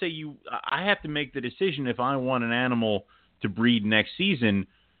animal, let's say I have to make the decision if I want an animal to breed next season,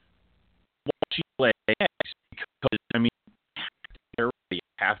 what she lay eggs, because I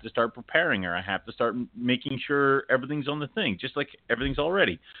have to start preparing her. I have to start making sure everything's on the thing, just like everything's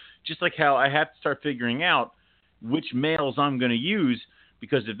already. Just like how I have to start figuring out which males I'm going to use,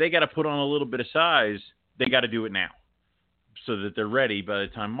 because if they got to put on a little bit of size, they got to do it now, so that they're ready by the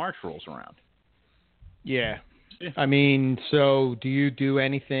time March rolls around. Yeah. I mean, so do you do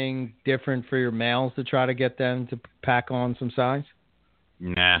anything different for your males to try to get them to pack on some size?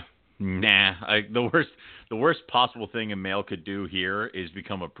 Nah. The worst possible thing a male could do here is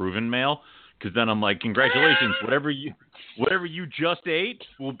become a proven male, because then I'm like, congratulations, whatever you just ate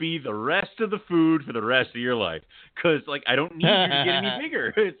will be the rest of the food for the rest of your life. Because I don't need you to get any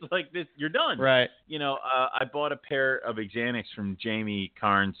bigger. It's like this, you're done. Right. I bought a pair of Exanics from Jamie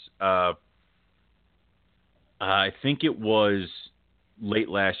Carnes. I think it was late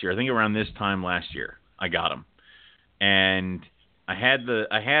last year. I think around this time last year I got them, and I had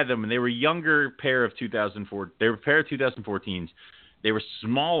them, and they were a younger pair of 2004. They were a pair of 2014s. They were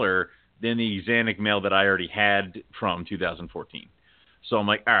smaller than the Exanic male that I already had from 2014. So I'm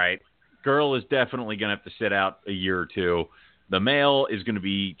like, all right, girl is definitely gonna have to sit out a year or two. The male is gonna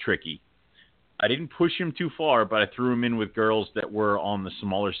be tricky. I didn't push him too far, but I threw him in with girls that were on the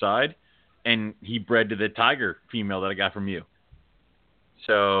smaller side. And he bred to the tiger female that I got from you.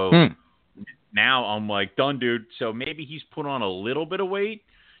 So now I'm like, done, dude. So maybe he's put on a little bit of weight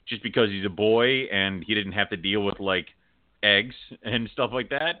just because he's a boy and he didn't have to deal with eggs and stuff like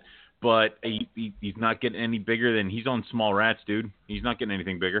that. But he's not getting any bigger than he's on small rats, dude. He's not getting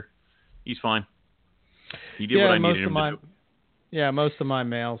anything bigger. He's fine. He did what I needed him to do. Yeah, most of my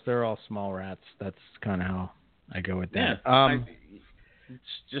males, they're all small rats. That's kind of how I go with that.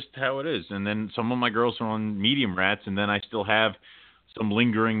 It's just how it is. And then some of my girls are on medium rats, and then I still have some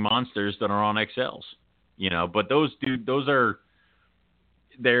lingering monsters that are on XLs. But those are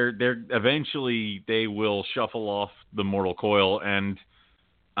they're eventually they will shuffle off the mortal coil, and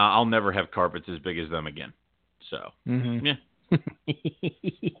I'll never have carpets as big as them again. So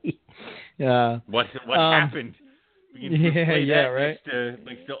yeah. What happened? Right.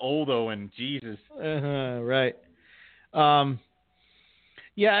 Next to Oldo and Jesus. Right.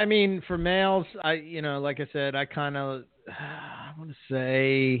 Yeah, I mean, for males, like I said, I want to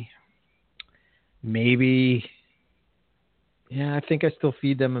say maybe, I think I still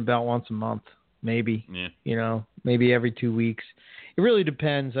feed them about once a month, maybe, maybe every 2 weeks. It really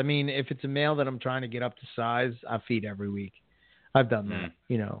depends. I mean, if it's a male that I'm trying to get up to size, I feed every week. I've done that,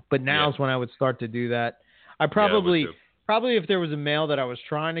 but now's when I would start to do that. I probably if there was a male that I was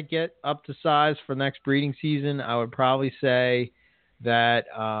trying to get up to size for next breeding season, I would probably say that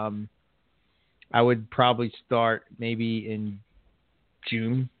I would probably start maybe in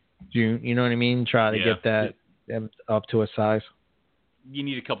June, you know what I mean? Try to get that up to a size. You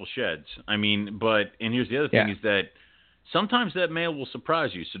need a couple sheds. I mean, and here's the other thing is that sometimes that male will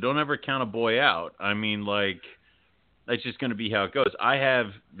surprise you, so don't ever count a boy out. I mean, that's just going to be how it goes. I have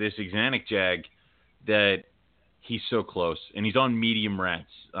this Exanic Jag that he's so close, and he's on medium rats.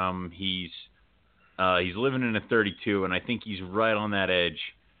 He's living in a 32, and I think he's right on that edge.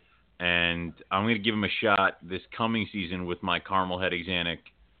 And I'm going to give him a shot this coming season with my Caramel Head Exanic.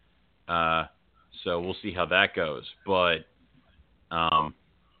 So we'll see how that goes. But,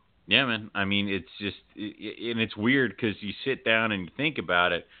 man, I mean, it's just and it's weird because you sit down and you think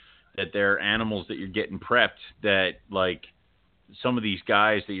about it, that there are animals that you're getting prepped that, some of these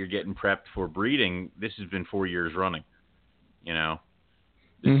guys that you're getting prepped for breeding, this has been 4 years running,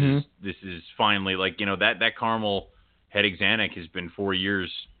 This is finally that Caramel Head Exanic has been 4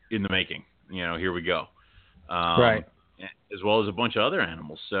 years in the making. Here we go. Right. As well as a bunch of other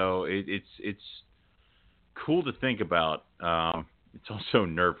animals. So it's cool to think about. It's also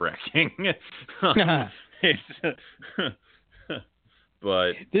nerve-wracking.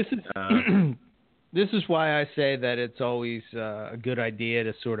 But this is this is why I say that it's always a good idea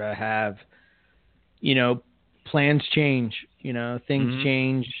to sort of have, plans change, things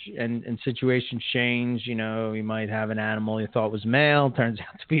change and situations change. You might have an animal you thought was male, turns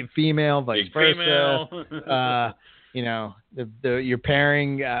out to be a female, vice versa. You're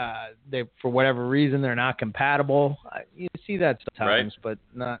pairing, they, for whatever reason, they're not compatible. You see that sometimes, but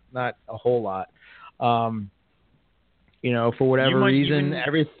not a whole lot. For whatever reason,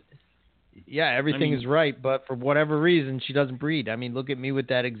 everything is right, but for whatever reason, she doesn't breed. I mean, look at me with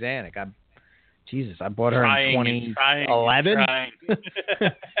that Xanac. I bought her in 2011.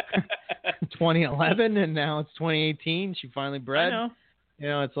 2011, and now it's 2018. She finally bred. I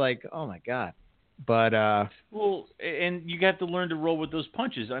know. It's like, oh my God. But well, and you got to learn to roll with those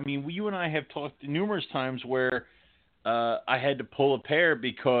punches. I mean, you and I have talked numerous times where I had to pull a pair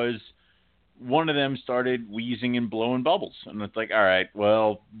because one of them started wheezing and blowing bubbles. And it's like, all right,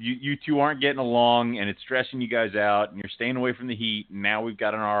 well, you two aren't getting along, and it's stressing you guys out, and you're staying away from the heat, and now we've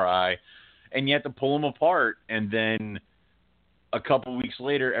got an RI. And you have to pull them apart, and then a couple weeks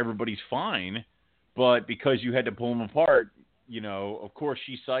later, everybody's fine. But because you had to pull them apart, of course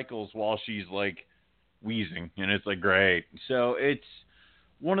she cycles while she's, like, wheezing. And it's like, great. So it's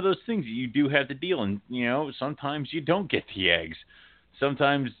one of those things that you do have to deal. And, sometimes you don't get the eggs.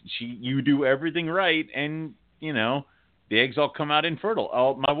 Sometimes you do everything right, and, the eggs all come out infertile.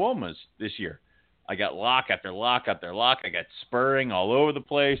 Oh, my womas this year. I got lock after lock after lock. I got spurring all over the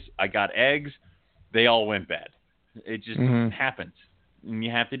place. I got eggs. They all went bad. It just happens, and you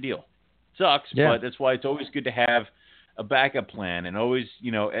have to deal. Sucks, but that's why it's always good to have a backup plan. And always,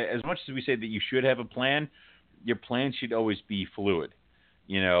 as much as we say that you should have a plan, your plan should always be fluid.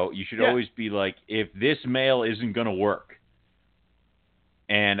 You should always be like, if this male isn't going to work,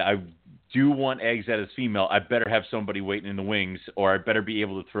 and I do want eggs out of this female, I better have somebody waiting in the wings, or I better be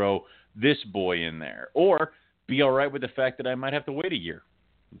able to throw this boy in there, or be all right with the fact that I might have to wait a year.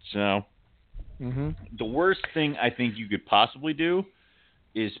 So the worst thing I think you could possibly do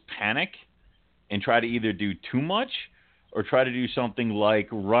is panic and try to either do too much or try to do something like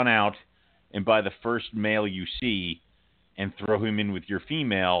run out and buy the first male you see and throw him in with your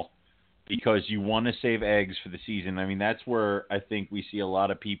female because you want to save eggs for the season. I mean, that's where I think we see a lot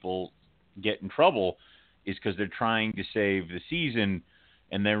of people get in trouble, is because they're trying to save the season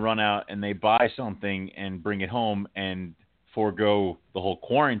and they run out and they buy something and bring it home and forego the whole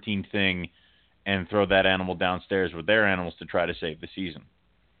quarantine thing and throw that animal downstairs with their animals to try to save the season.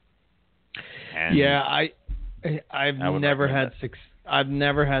 And I've never had I've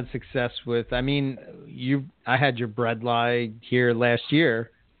never had success with. I mean, I had your bredli here last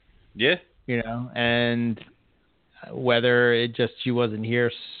year. Yeah. And whether it just she wasn't here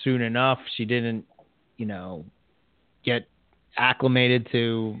soon enough, she didn't, get acclimated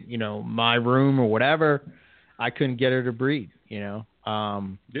to, my room or whatever, I couldn't get her to breed, Yeah.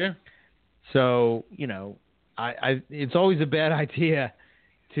 So, I it's always a bad idea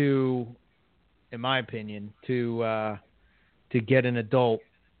to, in my opinion, to get an adult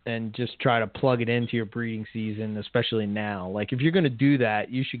and just try to plug it into your breeding season, especially now. Like, if you're going to do that,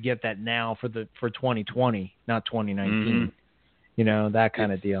 you should get that now for 2020, not 2019. That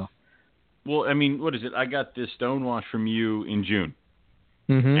kind of deal. Well, I mean, what is it? I got this stonewash from you in June.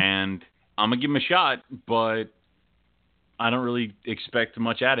 Mm-hmm. And I'm going to give him a shot, but I don't really expect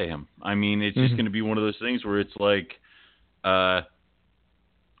much out of him. I mean, it's just going to be one of those things where it's like I've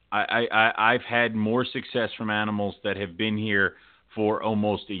had more success from animals that have been here for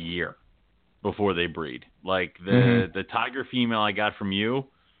almost a year before they breed. Like the tiger female I got from you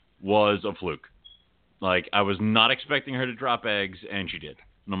was a fluke. Like, I was not expecting her to drop eggs, and she did.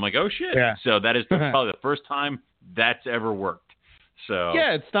 And I'm like, oh, shit. Yeah. So that is probably the first time that's ever worked. So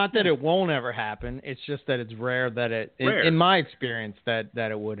yeah, it's not that it won't ever happen. It's just that it's rare that in my experience, that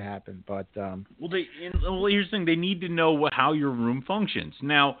it would happen. But well, here's the thing: they need to know how your room functions.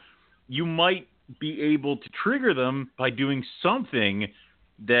 Now, you might be able to trigger them by doing something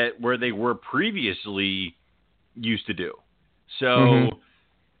where they were previously used to do. So,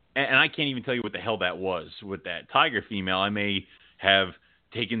 and I can't even tell you what the hell that was with that tiger female. I may have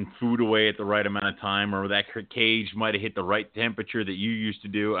taken food away at the right amount of time, or that cage might have hit the right temperature that you used to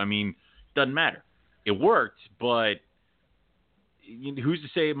do. I mean, doesn't matter. It worked, but who's to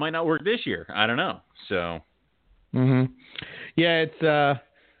say it might not work this year? I don't know. So, yeah,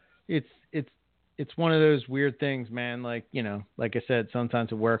 it's it's one of those weird things, man. Like, like I said,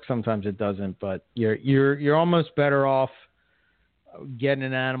 sometimes it works, sometimes it doesn't. But you're almost better off getting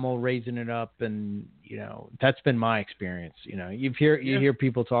an animal, raising it up, and that's been my experience. You hear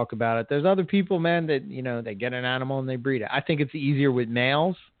people talk about it. There's other people, man, that they get an animal and they breed it. I think it's easier with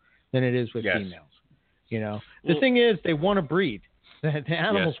males than it is with females. The thing is, they want to breed. The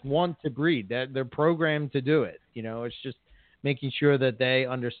animals want to breed. They're programmed to do it. It's just making sure that they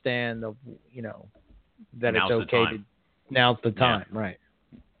understand that now's it's okay. Now's the time, right?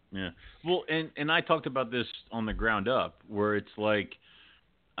 Yeah. Well, and I talked about this on the ground up, where it's like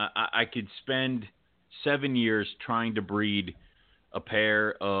I could spend 7 years trying to breed a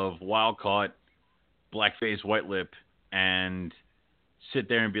pair of wild-caught black-faced white-lip and sit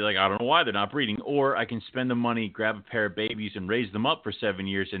there and be like, I don't know why they're not breeding. Or I can spend the money, grab a pair of babies, and raise them up for 7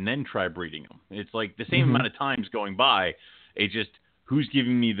 years and then try breeding them. It's like the same amount of time's going by. It's just who's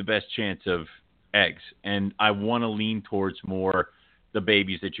giving me the best chance of eggs. And I want to lean towards more the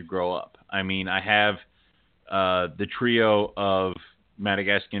babies that you grow up. I mean, I have the trio of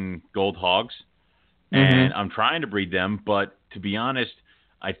Madagascan gold hogs, and I'm trying to breed them. But to be honest,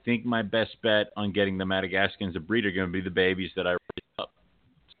 I think my best bet on getting the Madagascans to breed are going to be the babies that I raise up.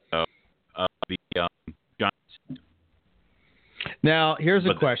 So, the giants. Now, here's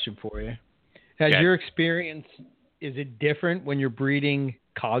a question for you. Has your experience, is it different when you're breeding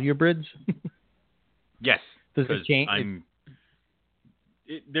colubrids? Yes. Does it change?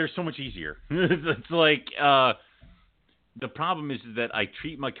 They're so much easier. It's like the problem is that I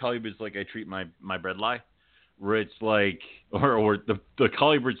treat my colubrids like I treat my bredli, where it's like, or the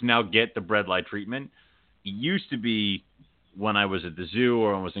colubrids now get the bredli treatment. It used to be when I was at the zoo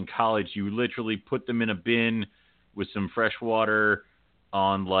or when I was in college, you literally put them in a bin with some fresh water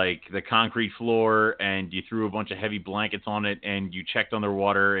on like the concrete floor, and you threw a bunch of heavy blankets on it, and you checked on their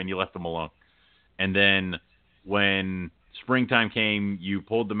water, and you left them alone. And then when springtime came, you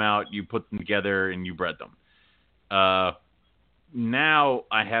pulled them out, you put them together, and you bred them. Now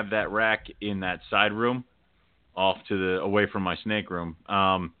I have that rack in that side room off to away from my snake room.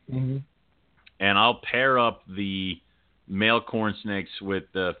 And I'll pair up the male corn snakes with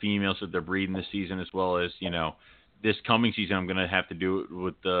the females that they're breeding this season, as well as, this coming season I'm going to have to do it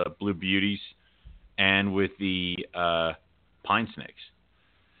with the blue beauties and with the pine snakes.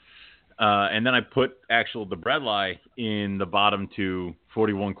 And then I put the bredli in the bottom two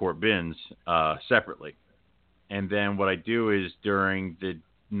 41 quart bins separately. And then what I do is during the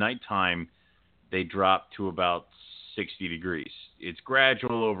nighttime, they drop to about 60 degrees. It's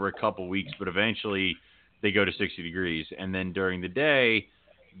gradual over a couple weeks, but eventually they go to 60 degrees. And then during the day,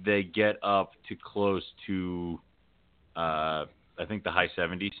 they get up to close to, I think the high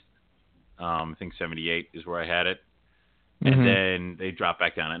 70s. I think 78 is where I had it. And then they drop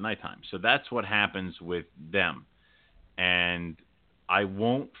back down at nighttime. So that's what happens with them. And I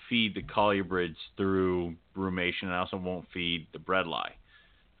won't feed the colubrids through brumation. I also won't feed the bredli.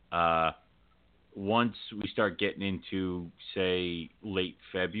 Once we start getting into, say, late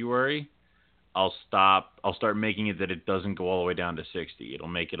February, I'll start making it that it doesn't go all the way down to 60. It'll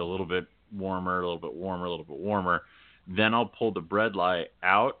make it a little bit warmer, a little bit warmer, a little bit warmer. Then I'll pull the bredli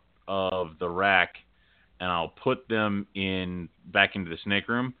out of the rack, and I'll put them back into the snake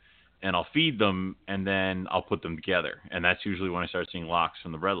room, and I'll feed them, and then I'll put them together. And that's usually when I start seeing locks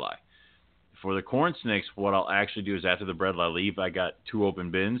from the bredli. For the corn snakes, what I'll actually do is after the bredli leave, I got 2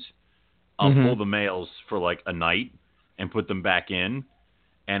 open bins. I'll pull the males for like a night and put them back in.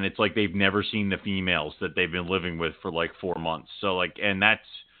 And it's like they've never seen the females that they've been living with for like 4 months. So and that's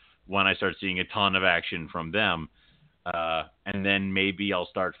when I start seeing a ton of action from them. And then maybe I'll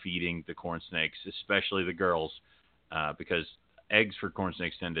start feeding the corn snakes, especially the girls, because eggs for corn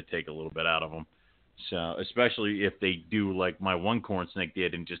snakes tend to take a little bit out of them. So especially if they do like my one corn snake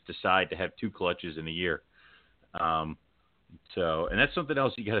did and just decide to have 2 clutches in a year. And that's something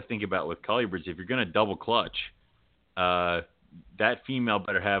else you got to think about with colubrids. If you're going to double clutch, that female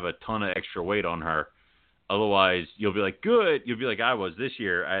better have a ton of extra weight on her. Otherwise, you'll be like, good. You'll be like I was this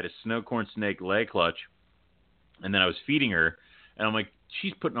year. I had a snow corn snake leg clutch, and then I was feeding her, and I'm like,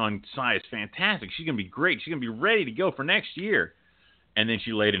 she's putting on size fantastic. She's going to be great. She's going to be ready to go for next year. And then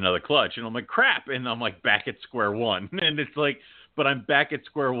she laid another clutch, and I'm like, crap. And I'm like back at square one. And it's like, but I'm back at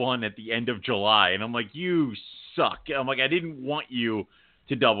square one at the end of July. And I'm like, you suck. I'm like, I didn't want you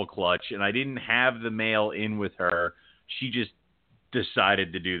to double clutch, and I didn't have the male in with her. She just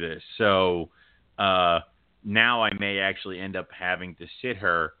decided to do this. So now I may actually end up having to sit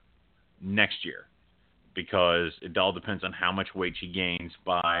her next year, because it all depends on how much weight she gains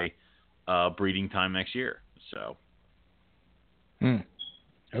by breeding time next year. So,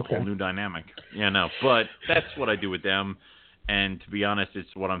 a whole new dynamic. Yeah, no, but that's what I do with them. And to be honest,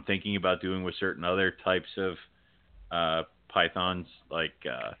 it's what I'm thinking about doing with certain other types of pythons. Like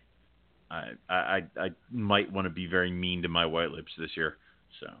I might want to be very mean to my white lips this year.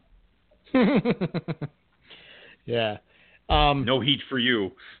 So yeah, no heat for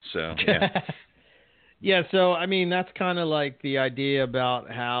you. So yeah. Yeah. So I mean, that's kind of like the idea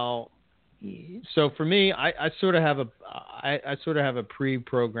about how. So for me, I sort of have a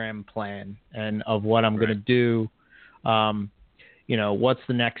pre-programmed plan and of what I'm going to do. What's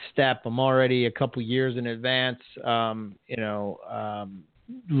the next step? I'm already a couple years in advance,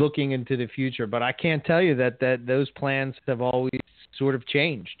 looking into the future, but I can't tell you that those plans have always sort of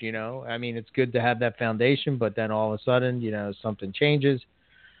changed. I mean, it's good to have that foundation, but then all of a sudden, something changes.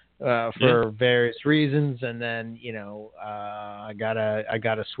 For various reasons, and then I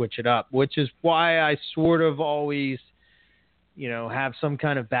gotta switch it up, which is why I sort of always have some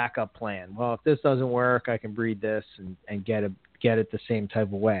kind of backup plan. Well, if this doesn't work, I can breed this and get it the same type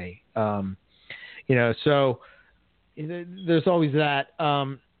of way. So there's always that.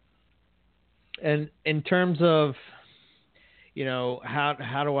 And in terms of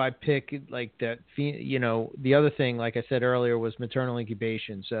how do I pick like that? The other thing, like I said earlier, was maternal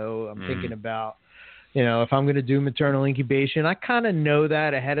incubation. So I'm thinking about, if I'm going to do maternal incubation, I kind of know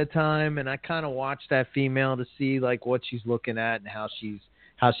that ahead of time, and I kind of watch that female to see like what she's looking at and how she's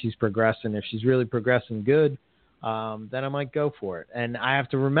progressing. If she's really progressing good, then I might go for it. And I have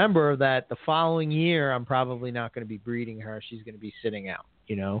to remember that the following year, I'm probably not going to be breeding her. She's going to be sitting out.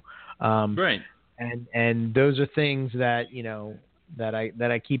 Right. And those are things that that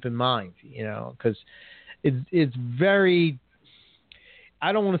I keep in mind, because it's very.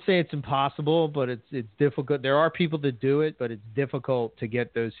 I don't want to say it's impossible, but it's difficult. There are people that do it, but it's difficult to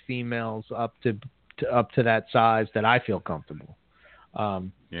get those females up to that size that I feel comfortable.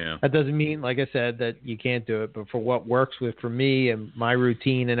 That doesn't mean, like I said, that you can't do it, but for what works for me and my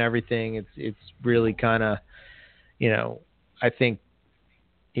routine and everything, it's really kind of, I think.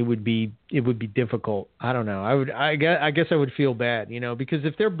 It would be difficult. I don't know. I guess I would feel bad, because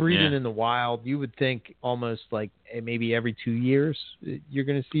if they're breeding in the wild, you would think almost like maybe every 2 years you're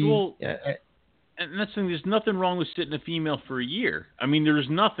going to see. Well, and that's the thing. There's nothing wrong with sitting a female for a year. I mean, there's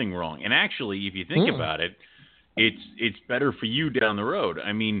nothing wrong. And actually, if you think about it, it's better for you down the road.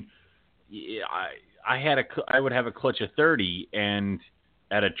 I mean, I would have a clutch of 30 and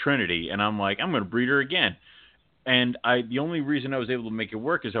at a Trinity, and I'm like, I'm going to breed her again. And the only reason I was able to make it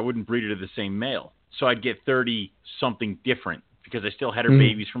work is I wouldn't breed her to the same male. So I'd get 30 something different because I still had her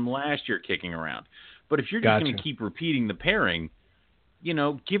babies from last year kicking around. But if you're just going to keep repeating the pairing,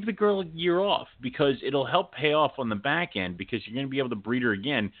 give the girl a year off, because it'll help pay off on the back end, because you're going to be able to breed her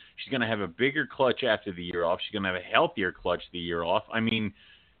again. She's going to have a bigger clutch after the year off. She's going to have a healthier clutch the year off. I mean,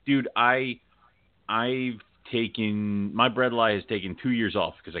 dude, my bred-lie has taken 2 years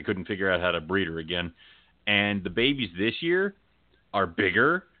off because I couldn't figure out how to breed her again. And the babies this year are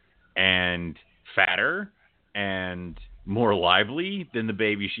bigger and fatter and more lively than the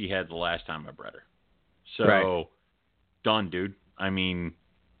baby she had the last time I bred her. So, done, dude. I mean,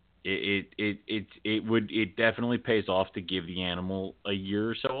 it definitely pays off to give the animal a year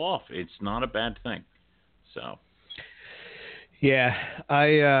or so off. It's not a bad thing. So, yeah,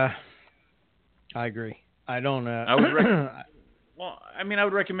 I agree. I don't. I would Well, I mean, I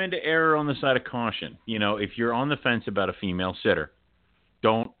would recommend to err on the side of caution. If you're on the fence about a female sitter,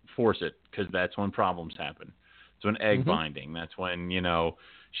 don't force it, because that's when problems happen. That's when egg binding. That's when,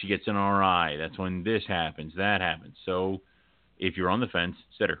 she gets an RI. That's when this happens, that happens. So if you're on the fence,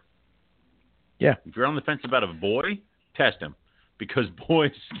 sitter. Yeah. If you're on the fence about a boy, test him, because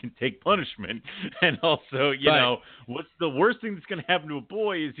boys can take punishment. And also, what's the worst thing that's going to happen to a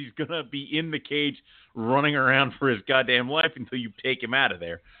boy is he's going to be in the cage running around for his goddamn life until you take him out of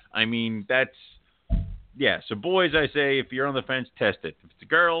there. I mean, so boys, I say, if you're on the fence, test it. If it's a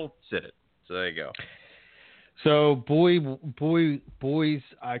girl, sit it. So there you go. So boys,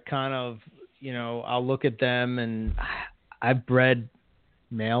 I kind of, I'll look at them, and I've bred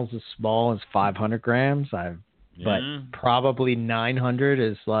males as small as 500 grams. But probably 900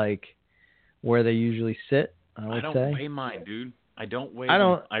 is like where they usually sit, I don't weigh mine, dude. I don't weigh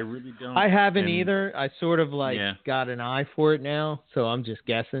them. I really don't. I haven't either. I sort of got an eye for it now, so I'm just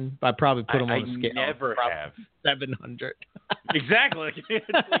guessing. I probably put them on the scale. I never have. 700. Exactly. It's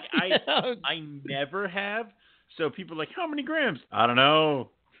like I never have. So people are like, how many grams? I don't know.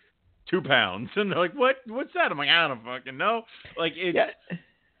 2 pounds. And they're like, what's that? I'm like, I don't fucking know. Like,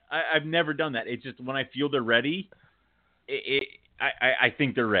 I've never done that. It's just when I feel they're ready, I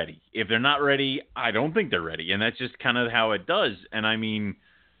think they're ready. If they're not ready, I don't think they're ready. And that's just kind of how it does. And I mean,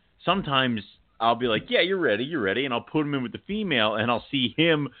 sometimes I'll be like, yeah, you're ready, and I'll put him in with the female, and I'll see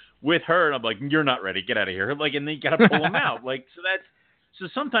him with her, and I'm like, you're not ready, get out of here. Like, and then you got to pull him out. Like, so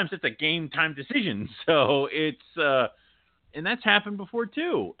sometimes it's a game time decision. So it's and that's happened before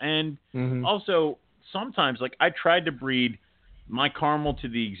too. And also sometimes, like, I tried to breed my caramel to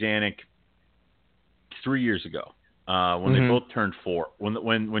the Xanic 3 years ago when they both turned 4.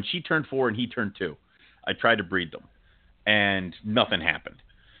 When she turned 4 and he turned 2, I tried to breed them, and nothing happened.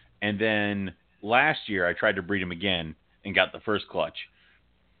 And then last year I tried to breed him again and got the first clutch.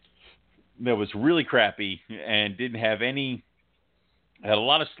 That was really crappy and didn't have any. Had a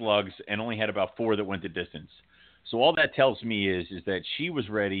lot of slugs and only had about 4 that went the distance. So all that tells me is that she was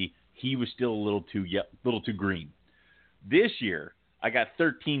ready. He was still a little too green. This year, I got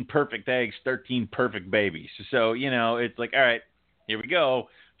 13 perfect eggs, 13 perfect babies. So, it's like, all right, here we go.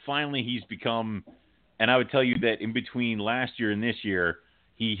 Finally, he's become, and I would tell you that in between last year and this year,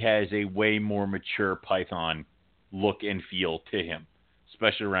 he has a way more mature python look and feel to him,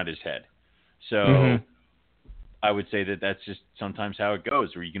 especially around his head. So I would say that that's just sometimes how it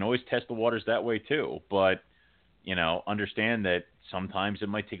goes, where you can always test the waters that way too. But, understand that sometimes it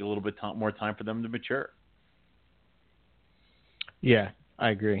might take a little bit more time for them to mature. Yeah,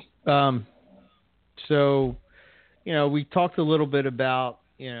 I agree. So, we talked a little bit about,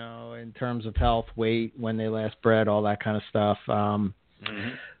 in terms of health, weight, when they last bred, all that kind of stuff.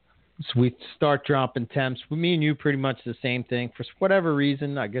 So we start dropping temps. Me and you pretty much the same thing. For whatever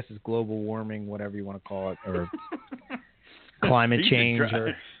reason, I guess it's global warming, whatever you want to call it, or climate change.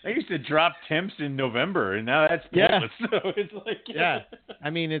 I used to drop temps in November, and now that's pointless. So it's like,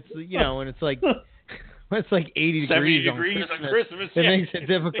 I mean, it's and it's like it's like 80 70 degrees on Christmas. It makes it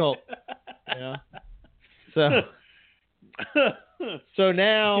difficult. So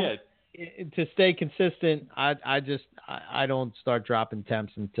now. To stay consistent, I don't start dropping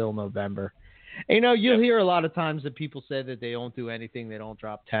temps until November. And, you'll hear a lot of times that people say that they don't do anything, they don't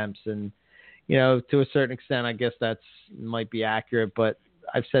drop temps, and to a certain extent, I guess that's might be accurate. But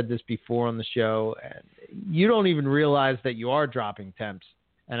I've said this before on the show, and you don't even realize that you are dropping temps,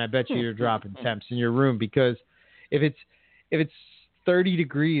 and I bet you're dropping temps in your room, because if it's 30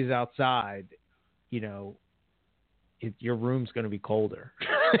 degrees outside, your room's going to be colder.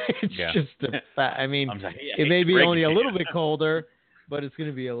 It's just it may be only a little bit colder, but it's going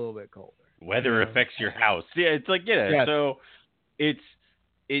to be a little bit colder. Weather affects your house. Yeah, it's like, so it's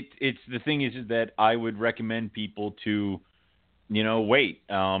the thing is that I would recommend people to, wait.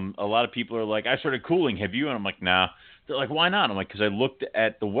 A lot of people are like, I started cooling. Have you? And I'm like, nah. They're like, why not? I'm like, because I looked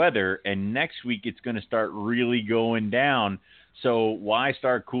at the weather, and next week it's going to start really going down. So why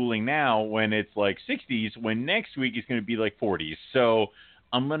start cooling now when it's like 60s, when next week it's going to be like 40s? So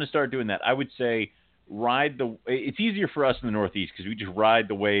I'm going to start doing that. I would say it's easier for us in the Northeast because we just ride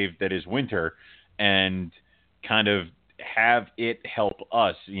the wave that is winter and kind of have it help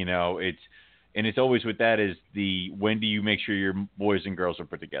us. It's always with that is when do you make sure your boys and girls are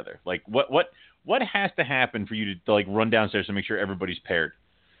put together? Like what has to happen for you to like run downstairs and make sure everybody's paired?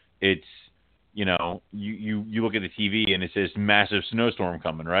 It's, you look at the TV and it says massive snowstorm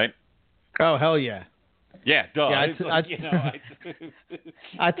coming, right? Oh, hell yeah. Yeah, duh. Yeah,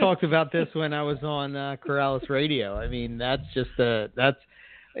 I talked about this when I was on Corrales Radio. I mean, that's just a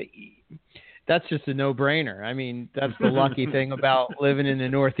no-brainer. I mean, that's the lucky thing about living in the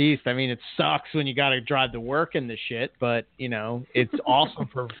Northeast. I mean, it sucks when you got to drive to work in this shit, but it's awesome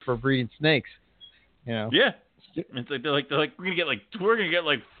for breeding snakes. Yeah. It's like they're like we're gonna get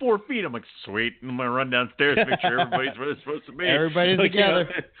like 4 feet. I'm like, sweet. I'm gonna run downstairs, make sure everybody's where they're supposed to be. Everybody's together.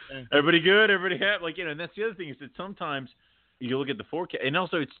 Everybody good. Everybody happy. And that's the other thing is that sometimes you look at the forecast, and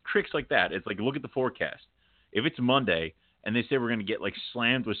also it's tricks like that. It's like look at the forecast. If it's Monday and they say we're gonna get like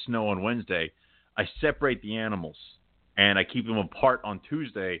slammed with snow on Wednesday, I separate the animals and I keep them apart on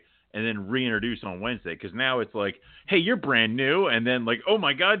Tuesday. And then reintroduce on Wednesday, because now it's like, hey, you're brand new, and then like, oh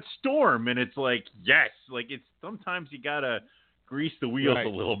my God, storm, and it's like, yes, like it's sometimes you gotta grease the wheels a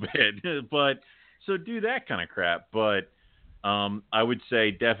little bit, but so do that kind of crap. But I would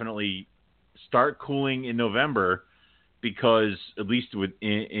say definitely start cooling in November, because at least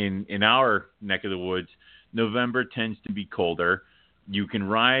in our neck of the woods, November tends to be colder. You can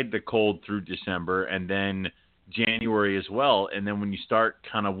ride the cold through December, and then January as well, and then when you start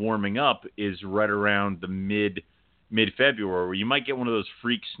kind of warming up is right around the mid-February, where you might get one of those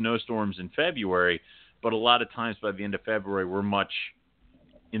freak snowstorms in February, but a lot of times by the end of February we're much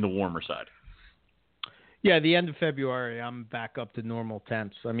in the warmer side. Yeah, the end of February I'm back up to normal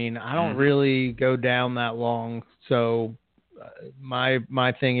temps. I mean, I don't really go down that long, so my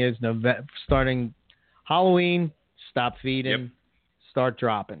thing is starting Halloween, stop feeding, start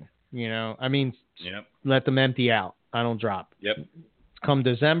dropping. I mean, Yep. let them empty out. I don't drop. Yep. Come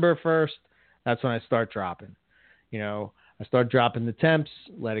December 1st, that's when I start dropping. I start dropping the temps,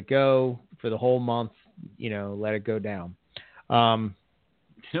 let it go for the whole month, let it go down.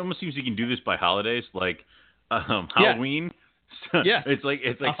 It almost seems you can do this by holidays, like Halloween. Yeah. It's like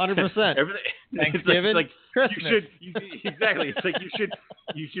 100%. Everything. Thanksgiving, It's like Christmas. Exactly. It's like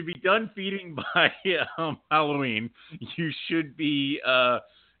you should be done feeding by Halloween. You should be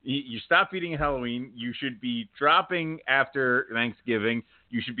you stop feeding at Halloween. You should be dropping after Thanksgiving.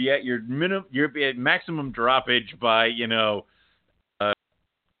 You should be at your at maximum droppage by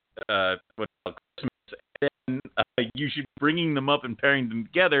Christmas. And you should be bringing them up and pairing them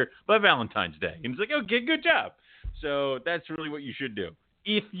together by Valentine's Day. And it's like, okay, good job. So that's really what you should do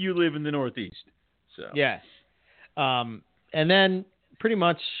if you live in the Northeast. So yes, and then pretty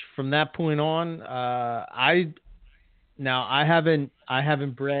much from that point on, I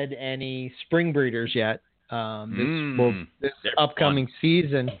haven't bred any spring breeders yet. This upcoming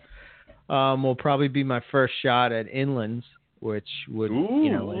season will probably be my first shot at inlands, which would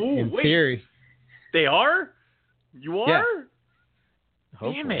in theory. They are? You are? Yeah.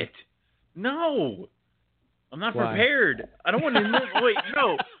 Damn Hopefully. it. No. I'm not Why? prepared. I don't want inlands. Wait,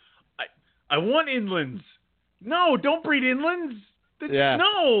 no. I want inlands. No, don't breed inlands. Yeah.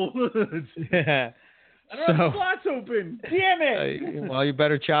 No. Yeah. I don't have slots open. Damn it. Well, you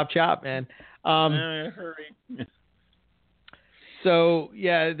better chop, man. Hurry. So,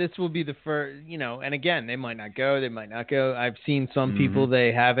 yeah, this will be the first, and again, they might not go. I've seen some people,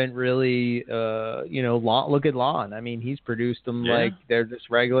 they haven't really, look at Lon. I mean, he's produced them like they're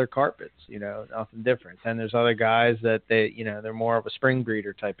just regular carpets, nothing different. And there's other guys that they're more of a spring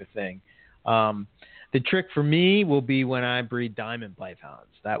breeder type of thing. The trick for me will be when I breed diamond pythons.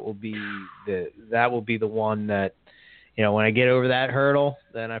 That will be the one that, when I get over that hurdle,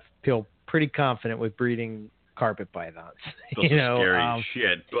 then I feel pretty confident with breeding carpet pythons. Those are scary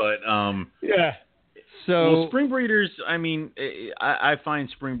shit, but yeah. So spring breeders. I mean, I find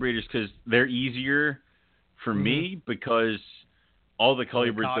spring breeders because they're easier for me because all the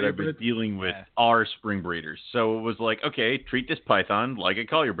colubrids that I've been dealing with are spring breeders. So it was like, okay, treat this python like a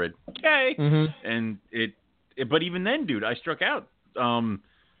colubrid. Okay, and but even then, dude, I struck out.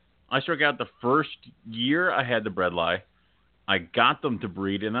 I struck out the first year I had the bredli. I got them to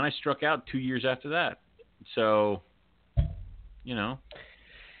breed, and then I struck out 2 years after that. So,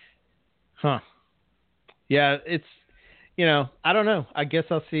 Huh. Yeah, it's, I don't know. I guess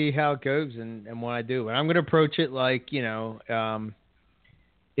I'll see how it goes and what I do. But I'm going to approach it like,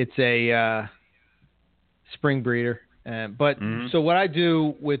 it's a spring breeder. But so what I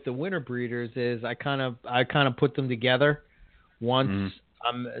do with the winter breeders is I kind of put them together once.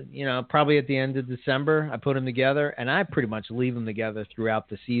 Probably at the end of December, I put them together, and I pretty much leave them together throughout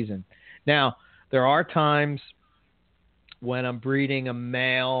the season. Now, there are times when I'm breeding a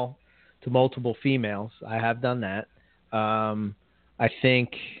male to multiple females. I have done that. I think,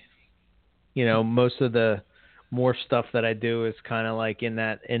 most of the more stuff that I do is kind of like in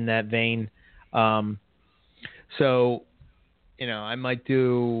that vein. So, I might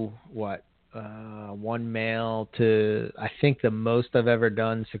do one male to, I think the most I've ever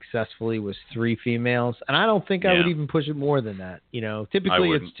done successfully was 3 females. And I don't think I would even push it more than that.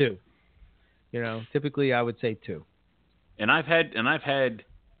 Typically it's 2. Typically I would say 2. And I've had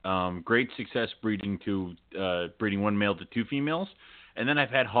great success breeding one male to 2 females, and then I've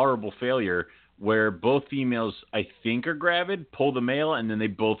had horrible failure where both females I think are gravid, pull the male, and then they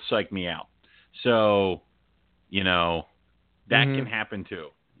both psych me out. So, that can happen too.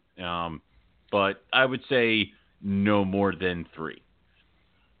 But I would say no more than 3.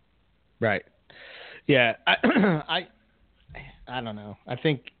 Right. Yeah. I don't know. I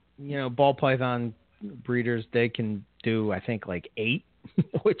think, ball python breeders, they can do, I think, like 8,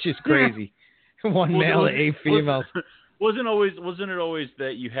 which is crazy. One male to 8 females. Wasn't it always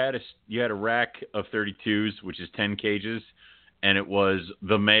that you had a rack of 32s, which is 10 cages, and it was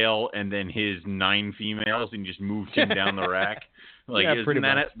the male and then his 9 females, and you just moved him down the rack? Like, wasn't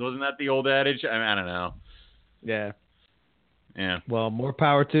that the old adage? I don't know. Yeah. Yeah. Well, more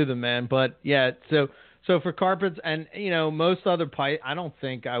power to them, man. But yeah, so for carpets and most other I don't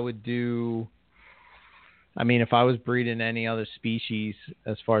think I would do. I mean, if I was breeding any other species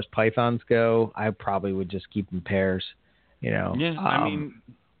as far as pythons go, I probably would just keep them pairs. Yeah. I mean,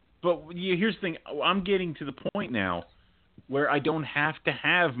 but here's the thing: I'm getting to the point now where I don't have to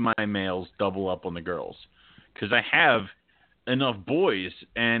have my males double up on the girls because I have enough boys,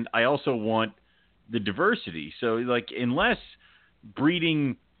 and I also want the diversity. So, like, unless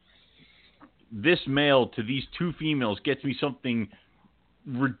breeding this male to these 2 females gets me something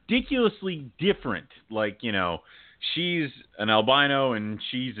ridiculously different. Like, you know, she's an albino and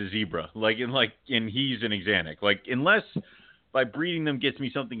she's a zebra. And he's an axanthic. Like, unless by breeding them gets me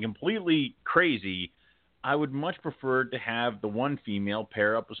something completely crazy, I would much prefer to have the one female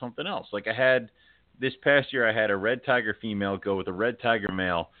pair up with something else. Like this past year, I had a red tiger female go with a red tiger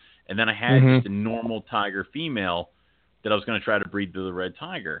male, and then I had just a normal tiger female that I was going to try to breed to the red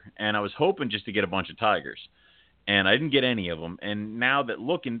tiger. And I was hoping just to get a bunch of tigers. And I didn't get any of them. And now that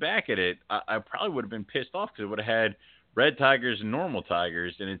looking back at it, I probably would have been pissed off because I would have had red tigers and normal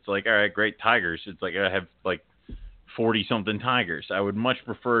tigers. And it's like, all right, great tigers. It's like I have like 40-something tigers. I would much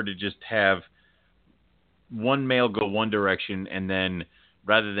prefer to just have one male go one direction, and then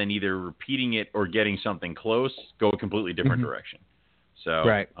rather than either repeating it or getting something close, go a completely different direction. So,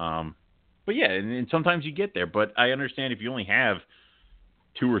 right. But yeah, and sometimes you get there. But I understand if you only have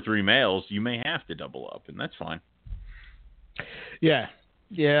 2 or 3 males, you may have to double up, and that's fine. Yeah.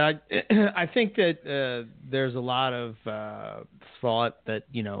 I think that there's a lot of thought that,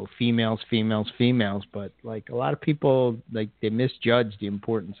 you know, females, but like a lot of people, like, they misjudge the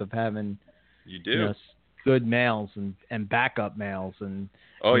importance of having you know, good males and backup males, and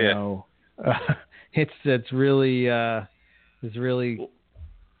you know, it's really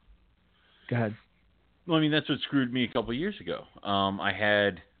go ahead. Well, I mean, that's what screwed me a couple of years ago. I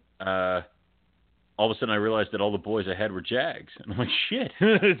had all of a sudden I realized that all the boys I had were Jags, and I'm like, shit.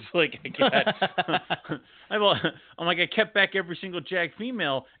 It's like I kept back every single Jag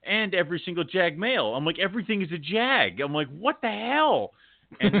female and every single Jag male. I'm like, everything is a Jag. I'm like, what the hell?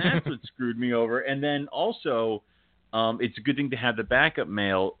 And that's what screwed me over. And then also, it's a good thing to have the backup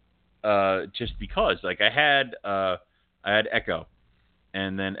male, just because. Like I had Echo,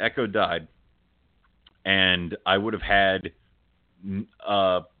 and then Echo died, and I would have had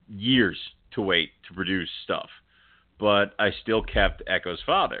years to wait to produce stuff, but I still kept Echo's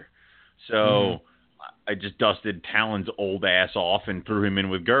father. So I just dusted Talon's old ass off and threw him in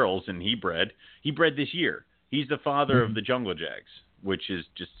with girls, and he bred. He bred this year. He's the father of the Jungle Jags, which is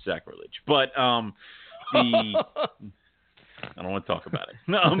just sacrilege. But I don't want to talk about it.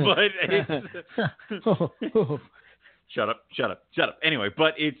 No, but it's, shut up. Anyway,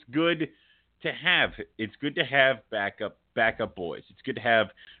 but it's good to have backup boys. It's good to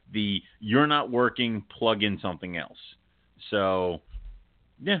have you're not working, plug in something else. So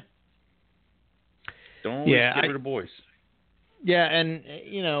yeah. Don't get rid of boys. Yeah, and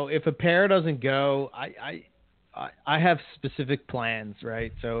you know, if a pair doesn't go, I have specific plans,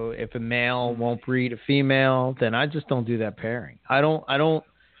 right? So if a male won't breed a female, then I just don't do that pairing. I don't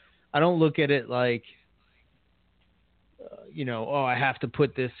look at it like, you know, oh, I have to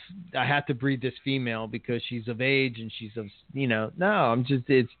breed this female because she's of age and she's of, you know, no,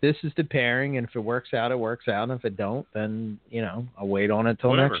 this is the pairing, and if it works out, it works out, and if it don't, then, you know, I'll wait on it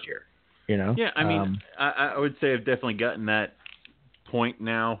till next year, you know? Yeah, I mean, I would say I've definitely gotten that point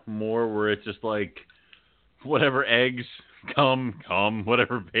now more where it's just like, whatever eggs come,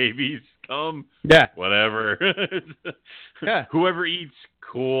 whatever babies come, whatever. Whoever eats,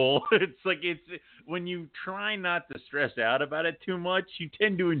 cool. It's like, when you try not to stress out about it too much, you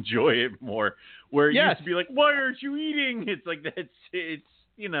tend to enjoy it more. Where it used to be like, why aren't you eating? It's like,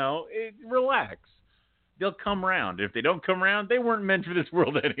 you know, relax. They'll come around. If they don't come around, they weren't meant for this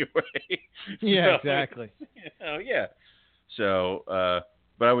world anyway. Yeah, exactly. You know, yeah. So,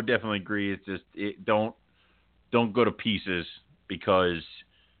 but I would definitely agree. It's just, don't go to pieces because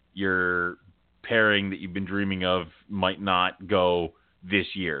your pairing that you've been dreaming of might not go this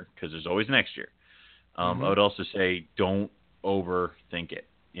year, because there's always next year. I would also say don't overthink it.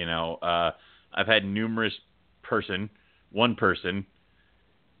 You know, I've had one person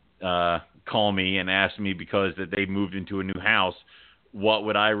call me and ask me because that they moved into a new house, what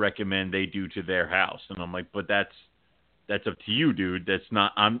would I recommend they do to their house? And I'm like, but that's up to you, dude. That's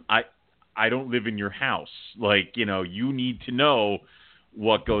not, I don't live in your house. Like, you know, you need to know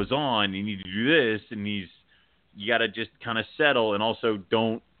what goes on. You need to do this, and you got to just kind of settle, and also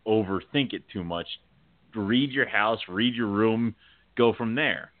don't overthink it too much. Read your house, read your room, go from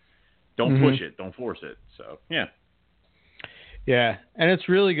there. Don't push it, don't force it. So, yeah. Yeah, and it's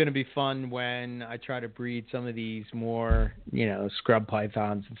really going to be fun when I try to breed some of these more, you know, scrub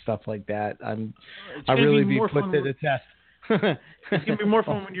pythons and stuff like that. I'll really be put to the test. It's going to be more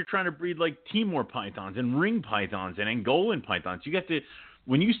fun when you're trying to breed like Timor pythons and ring pythons and Angolan pythons. You got to,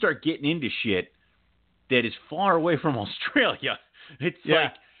 when you start getting into shit that is far away from Australia, it's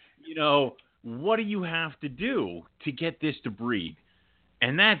like, you know, what do you have to do to get this to breed?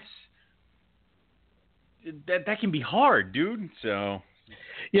 And that can be hard, dude. So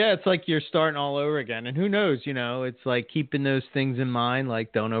Yeah, it's like you're starting all over again. And who knows, it's like keeping those things in mind,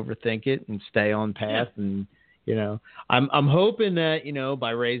 like don't overthink it and stay on path. Yeah. And, I'm hoping that,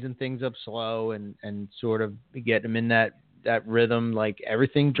 by raising things up slow and sort of get them in that rhythm, like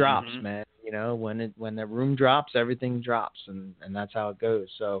everything drops, man. When the room drops, everything drops, and that's how it goes.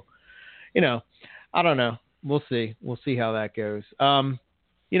 So, I don't know. We'll see. We'll see how that goes.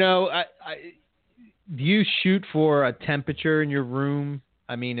 Do you shoot for a temperature in your room?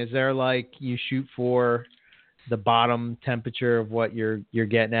 I mean, is there like you shoot for the bottom temperature of what you're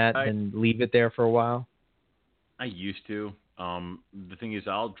getting at and leave it there for a while? I used to. The thing is,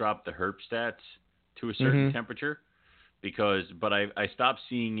 I'll drop the herp stats to a certain temperature but I stopped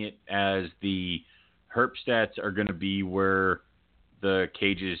seeing it as the herp stats are going to be where the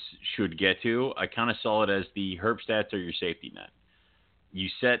cages should get to. I kind of saw it as the herp stats are your safety net. You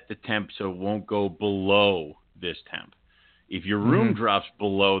set the temp so it won't go below this temp. If your room drops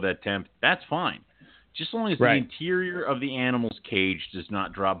below that temp, that's fine. Just as long as the interior of the animal's cage does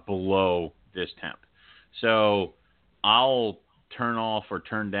not drop below this temp. So I'll turn off or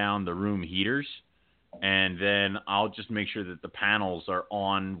turn down the room heaters, and then I'll just make sure that the panels are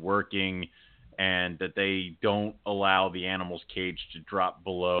on, working, and that they don't allow the animal's cage to drop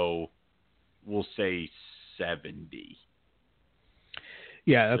below, we'll say, 70.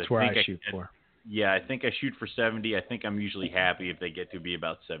 Yeah, that's where I shoot for. Yeah, I think I shoot for 70. I think I'm usually happy if they get to be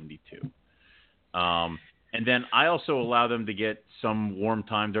about 72. And then I also allow them to get some warm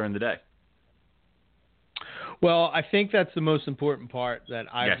time during the day. Well, I think that's the most important part that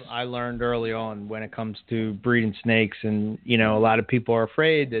I learned early on when it comes to breeding snakes. And, a lot of people are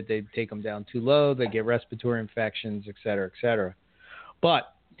afraid that they take them down too low, they get respiratory infections, et cetera, et cetera.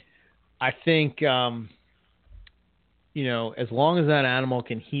 But I think, as long as that animal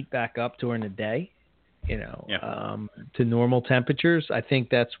can heat back up during the day, to normal temperatures, I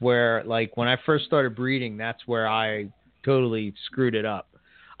think that's where, like, when I first started breeding, that's where I totally screwed it up.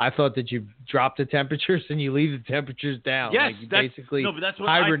 I thought that you drop the temperatures and you leave the temperatures down. Yes, like you basically but that's what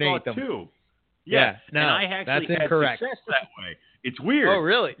hibernate I thought them. Too. Yeah, no, and I actually that's incorrect. had success that way. It's weird. Oh,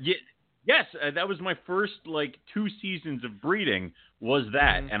 really? Yeah, yes, that was my first 2 seasons of breeding was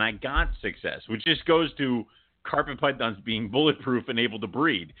that, and I got success, which just goes to carpet pythons being bulletproof and able to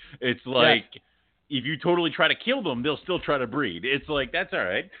breed. It's like if you totally try to kill them, they'll still try to breed. It's like that's all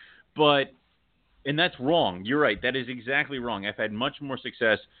right, and that's wrong. You're right. That is exactly wrong. I've had much more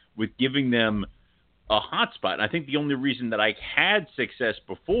success with giving them a hot spot. And I think the only reason that I had success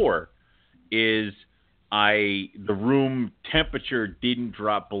before is the room temperature didn't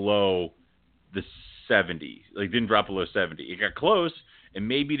drop below the 70s. Didn't drop below 70. It got close and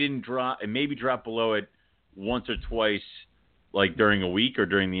maybe dropped below it once or twice, during a week or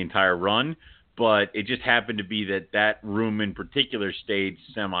during the entire run. But it just happened to be that room in particular stayed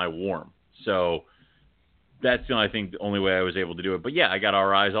semi-warm. So that's the only way I was able to do it. But yeah, I got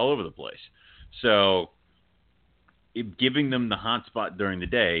RIs all over the place. So giving them the hot spot during the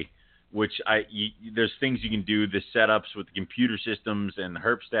day, which there's things you can do, the setups with the computer systems and the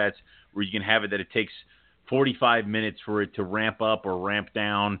herp stats, where you can have it that it takes 45 minutes for it to ramp up or ramp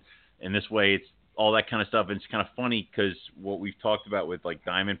down. And this way it's all that kind of stuff. And it's kind of funny because what we've talked about with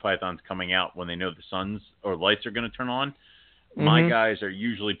diamond pythons coming out when they know the suns or lights are going to turn on, my guys are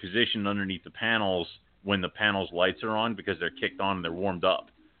usually positioned underneath the panels when the panels' lights are on because they're kicked on and they're warmed up.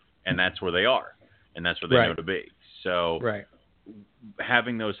 And that's where they are. And that's where they know to be. So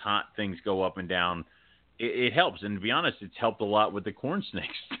having those hot things go up and down, it helps. And to be honest, it's helped a lot with the corn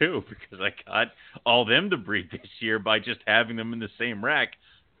snakes too, because I got all them to breed this year by just having them in the same rack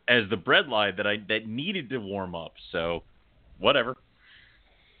as the bredli that needed to warm up. So whatever.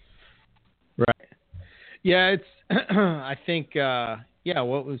 Right. Yeah, it's I think it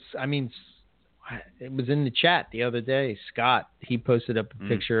was in the chat the other day. Scott, he posted up a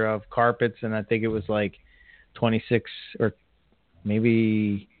picture of carpets, and I think it was 26 or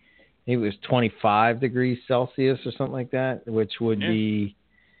maybe it was 25 degrees Celsius or something like that, which would be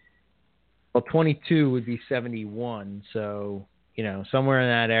 22 would be 71. So, somewhere in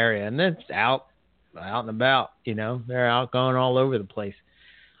that area, and that's out and about, they're out going all over the place.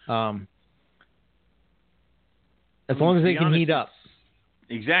 As long as they can heat up.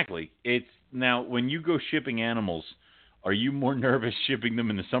 Exactly. It's now when you go shipping animals, are you more nervous shipping them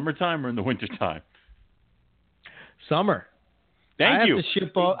in the summertime or in the wintertime? Summer. Thank you.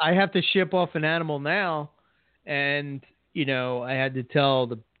 I have to ship off an animal now, and I had to tell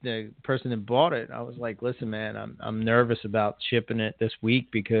the person that bought it. I was like, "Listen, man, I'm nervous about shipping it this week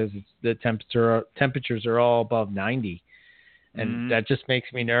because the temperatures are all above 90, and that just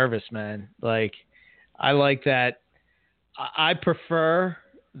makes me nervous, man. I like that. I prefer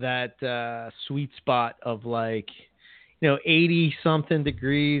that sweet spot of like, 80 something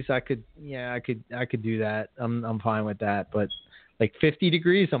degrees. I could do that. I'm fine with that. But like 50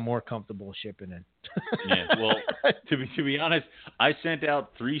 degrees, I'm more comfortable shipping in. Yeah. Well, to be honest, I sent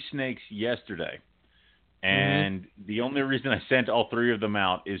out 3 snakes yesterday, and the only reason I sent all 3 of them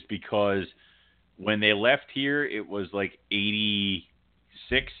out is because when they left here, it was like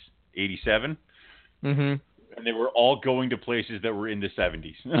 86, 87. Mm-hmm. And they were all going to places that were in the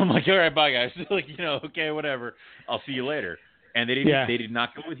 70s. And I'm like, all right, bye, guys. Like, okay, whatever. I'll see you later. And they did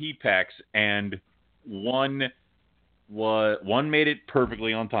not go with heat packs. And one made it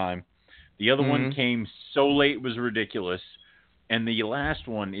perfectly on time. The other one came so late it was ridiculous. And the last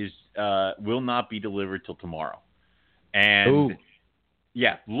one will not be delivered till tomorrow. And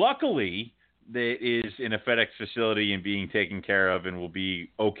yeah, luckily it is in a FedEx facility and being taken care of and will be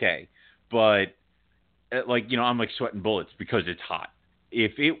okay. But I'm like sweating bullets because it's hot.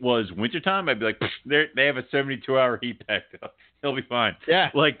 If it was wintertime, I'd be like, they have a 72-hour heat pack. They'll be fine.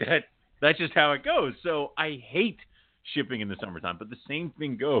 Yeah. Like that. That's just how it goes. So I hate shipping in the summertime, but the same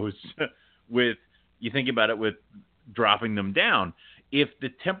thing goes with, you think about it, with dropping them down. If the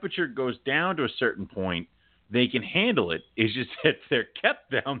temperature goes down to a certain point, they can handle it. It's just that they're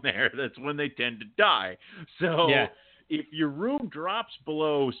kept down there. That's when they tend to die. So if your room drops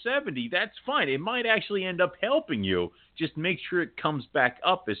below 70, that's fine. It might actually end up helping you. Just make sure it comes back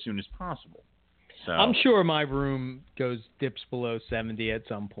up as soon as possible. So I'm sure my room dips below 70 at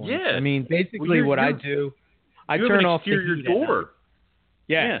some point. Yeah. I mean, basically what I do, I turn off the exterior heat door.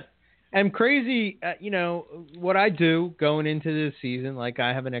 Yeah. And crazy, what I do going into this season, like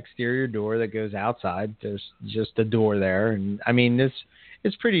I have an exterior door that goes outside. There's just a door there. And I mean,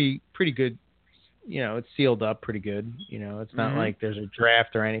 it's pretty good. It's sealed up pretty good. It's not like there's a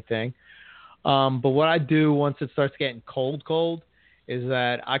draft or anything. But what I do once it starts getting cold is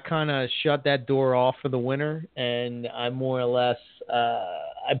that I kind of shut that door off for the winter, and I more or less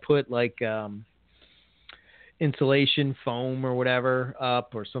I put like insulation foam or whatever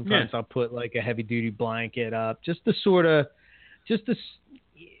up, or sometimes I'll put like a heavy duty blanket up just to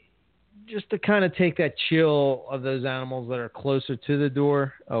kind of take that chill of those animals that are closer to the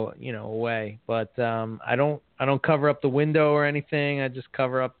door, away. But I don't cover up the window or anything. I just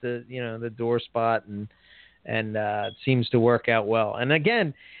cover up the door spot, and it seems to work out well. And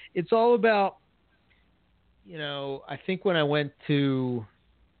again, it's all about, I think when I went to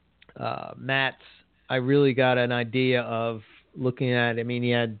Matt's, I really got an idea of looking at, he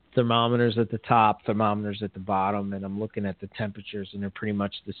had thermometers at the top, thermometers at the bottom, and I'm looking at the temperatures, and they're pretty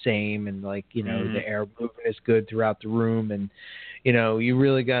much the same. And the air movement is good throughout the room. And, you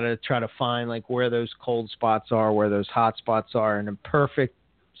really got to try to find like where those cold spots are, where those hot spots are. In a perfect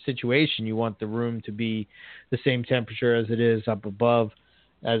situation, you want the room to be the same temperature as it is up above,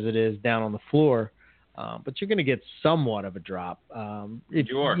 as it is down on the floor. But you're going to get somewhat of a drop. Putting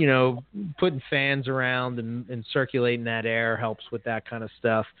fans around and circulating that air helps with that kind of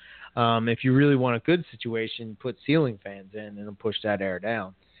stuff. If you really want a good situation, put ceiling fans in and it'll push that air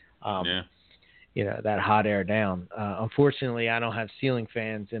down. That hot air down. Unfortunately, I don't have ceiling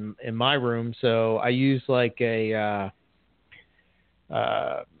fans in my room, so I use like a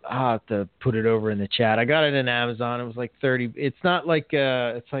I'll have to put it over in the chat. I got it in Amazon. It was like 30. It's not like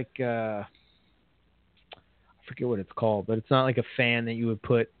it's like I forget what it's called, but it's not like a fan that you would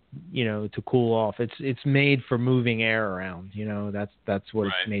put, to cool off. It's made for moving air around. That's what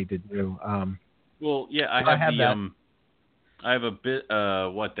it's made to do. Well, yeah, I have a bit.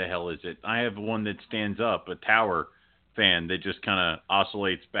 What the hell is it? I have one that stands up, a tower fan that just kind of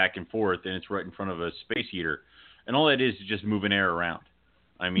oscillates back and forth, and it's right in front of a space heater, and all that is just moving air around.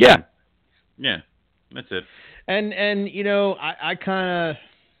 Yeah, that's it. And I kind of.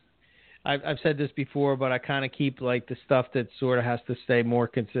 I've said this before, but I kind of keep like the stuff that sort of has to stay more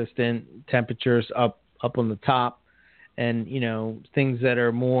consistent, temperatures up on the top, and things that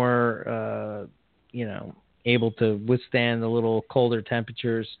are more able to withstand the little colder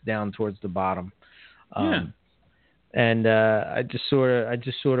temperatures down towards the bottom. And I just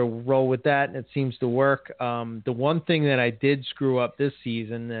sort of roll with that, and it seems to work. The one thing that I did screw up this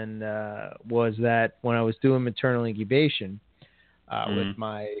season was that when I was doing maternal incubation. With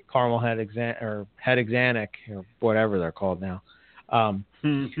my caramel head exanic, or whatever they're called now. Stop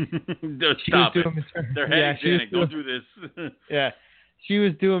it. They're head exanic. Don't do this. Yeah. She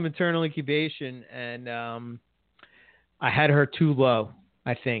was doing maternal incubation, and I had her too low,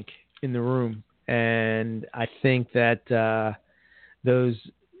 I think, in the room. And I think that the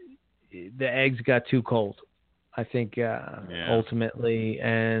eggs got too cold. I think ultimately,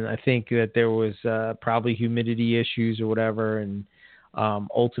 and I think that there was probably humidity issues or whatever, and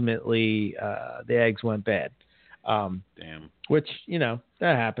ultimately the eggs went bad. Damn. Which, that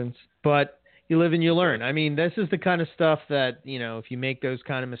happens. But you live and you learn. I mean, this is the kind of stuff that, if you make those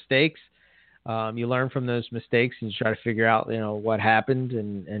kind of mistakes, you learn from those mistakes and you try to figure out, what happened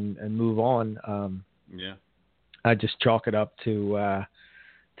and move on. Yeah. I just chalk it up to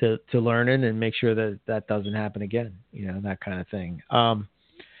learning and make sure that doesn't happen again, that kind of thing.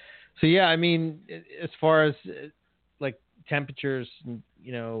 So yeah, I mean, as far as like temperatures,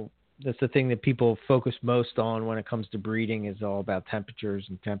 that's the thing that people focus most on when it comes to breeding is all about temperatures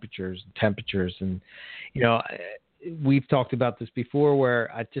and temperatures and temperatures. And, we've talked about this before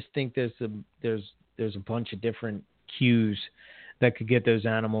where I just think there's a bunch of different cues that could get those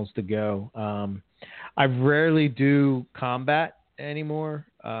animals to go. I rarely do combat anymore.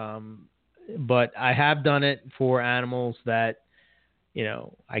 But I have done it for animals that,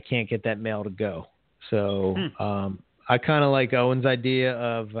 I can't get that male to go. So, I kind of like Owen's idea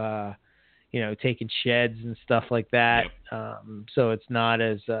of, taking sheds and stuff like that. Yep. So it's not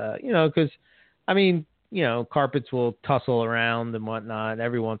as, because, I mean, carpets will tussle around and whatnot.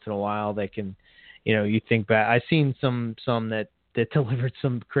 Every once in a while they can, you think back. I've seen some that delivered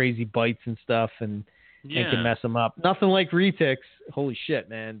some crazy bites and stuff and can mess them up. Nothing like retics. Holy shit,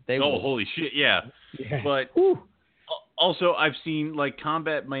 man. Holy shit, yeah. But whew. Also, I've seen like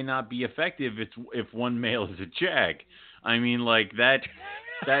combat may not be effective if one male is a jag. I mean, like that's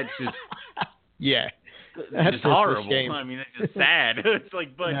just yeah, that's just horrible. I mean, it's just sad. It's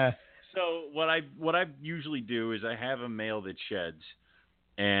like, but yeah. So what I usually do is I have a male that sheds,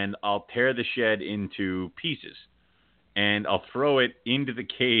 and I'll tear the shed into pieces, and I'll throw it into the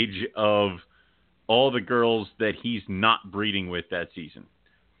cage of all the girls that he's not breeding with that season.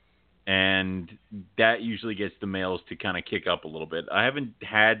 And that usually gets the males to kind of kick up a little bit. I haven't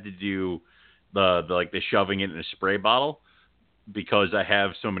had to do the shoving it in a spray bottle because I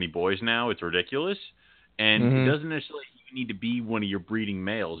have so many boys now. It's ridiculous. And it doesn't necessarily even need to be one of your breeding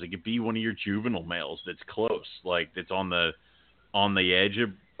males. It could be one of your juvenile males that's close, like that's on the edge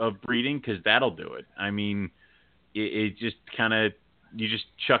of breeding, because that'll do it. I mean, it just kind of, you just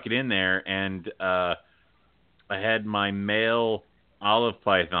chuck it in there. And I had my male olive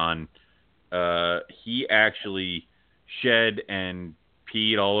python, he actually shed and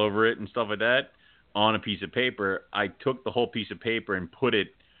peed all over it and stuff like that on a piece of paper. I took the whole piece of paper and put it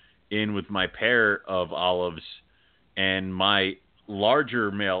in with my pair of olives, and my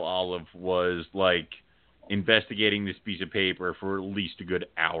larger male olive was like investigating this piece of paper for at least a good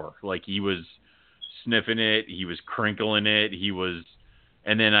hour. Like he was sniffing it, he was crinkling it,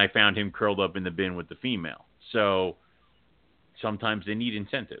 and then I found him curled up in the bin with the female. So sometimes they need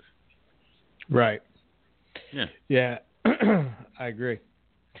incentive. Right. Yeah. Yeah. I agree.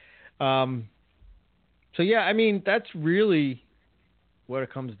 So yeah, I mean, that's really what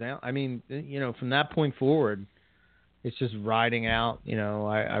it comes down. I mean, from that point forward, it's just riding out.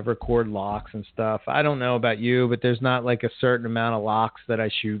 I record locks and stuff. I don't know about you, but there's not like a certain amount of locks that I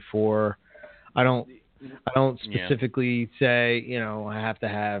shoot for. I don't specifically say, I have to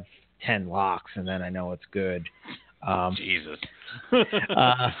have 10 locks and then I know it's good. Jesus.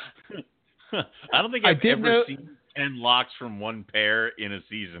 I don't think I've ever seen 10 locks from one pair in a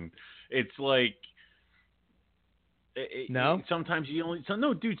season. It's like, no. Sometimes you only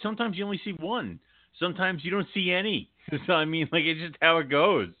see one. Sometimes you don't see any. So I mean, like, it's just how it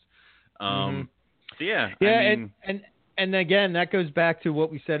goes. So yeah. Yeah, I mean, and again, that goes back to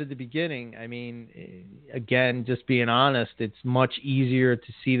what we said at the beginning. I mean, again, just being honest, it's much easier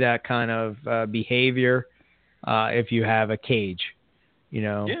to see that kind of behavior if you have a cage.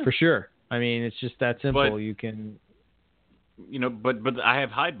 For sure. I mean, it's just that simple. But you can. But I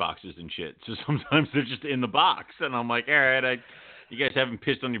have hide boxes and shit, so sometimes they're just in the box, and I'm like, all right, you guys haven't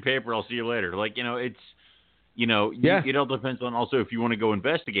pissed on your paper, I'll see you later. Like, it's, it all depends on also if you want to go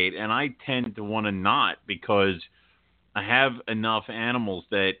investigate, and I tend to want to not, because I have enough animals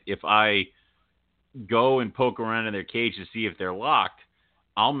that if I go and poke around in their cage to see if they're locked,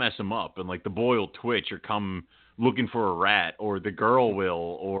 I'll mess them up, and like the boy will twitch or come looking for a rat, or the girl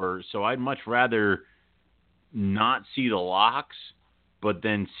will, so I'd much rather not see the locks, but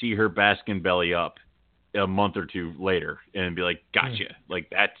then see her basking belly up a month or two later and be like, gotcha. Like,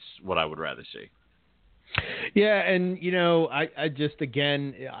 that's what I would rather see. Yeah. And, I just,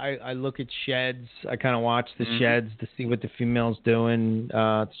 again, I look at sheds. I kind of watch the sheds to see what the female's doing,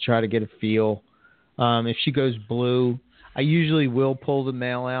 to try to get a feel. If she goes blue, I usually will pull the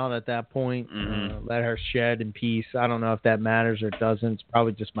male out at that point, let her shed in peace. I don't know if that matters or it doesn't. It's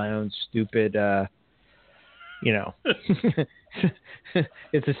probably just my own stupid,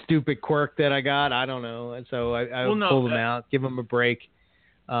 it's a stupid quirk that I got. I don't know. And so I pull them out, give them a break.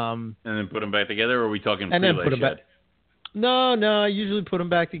 And then put them back together, or are we talking and then put them pre-lay back. No, I usually put them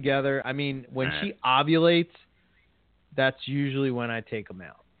back together. I mean, when she ovulates, that's usually when I take them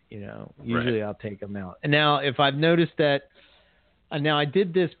out. Usually I'll take them out. And now if I've noticed that, now I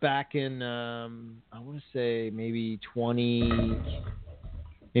did this back in, I want to say maybe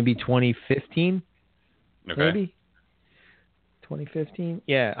 2015. Okay. Maybe 2015.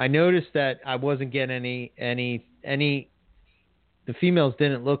 Yeah, I noticed that I wasn't getting any. The females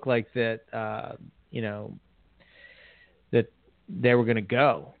didn't look like that. That they were going to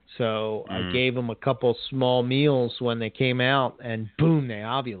go. So I gave them a couple small meals when they came out, and boom, they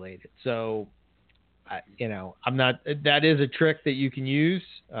ovulated. So, I'm not. That is a trick that you can use.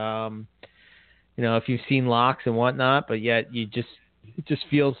 If you've seen locks and whatnot, but yet it just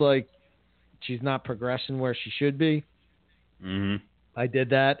feels like she's not progressing where she should be. Mm-hmm. I did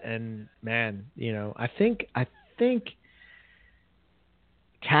that, and man, I think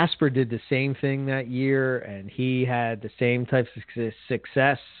Casper did the same thing that year, and he had the same type of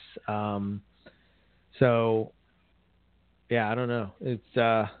success. So, yeah, I don't know. It's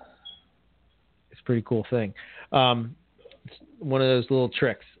a pretty cool thing. It's one of those little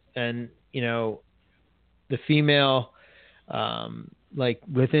tricks, and the female, like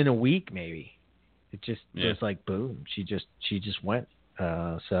within a week, maybe it just was like boom. She just went.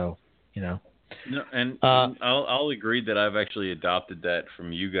 So. No, and I'll agree that I've actually adopted that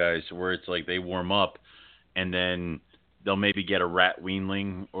from you guys, where it's like they warm up, and then they'll maybe get a rat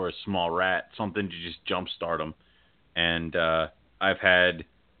weanling or a small rat, something to just jumpstart them. And I've had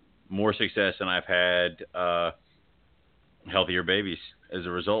more success, and I've had healthier babies as a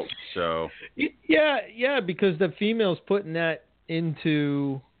result. So yeah, because the female's putting that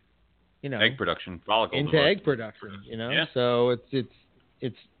into egg production, follicles into egg production. Yeah. So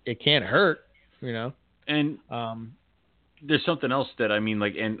it can't hurt. And there's something else that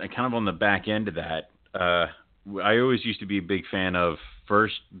and kind of on the back end of that, I always used to be a big fan of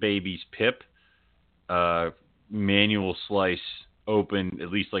first baby's pip, manual slice, open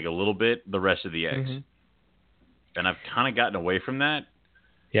at least like a little bit, the rest of the eggs. Mm-hmm. And I've kind of gotten away from that.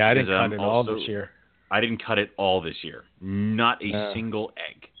 Yeah, I didn't cut it all this year. I didn't cut it all this year. Not a single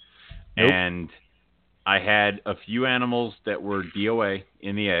egg. Nope. And I had a few animals that were DOA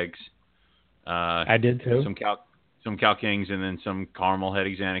in the eggs. I did too. Some Cal Kings and then some caramel head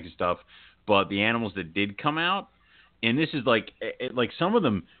Xanax and stuff. But the animals that did come out, and this is like some of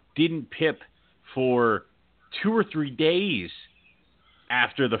them didn't pip for 2 or 3 days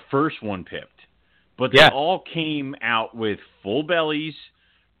after the first one pipped. But they all came out with full bellies,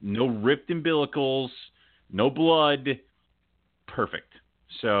 no ripped umbilicals, no blood. Perfect.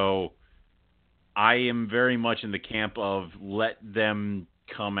 So I am very much in the camp of let them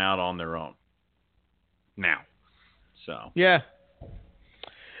come out on their own now. So yeah,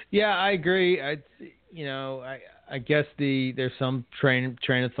 I agree. I guess there's some train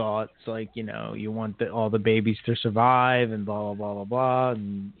of thought. It's like you want all the babies to survive and blah blah blah blah blah,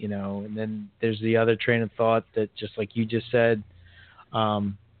 and and then there's the other train of thought that just like you just said. I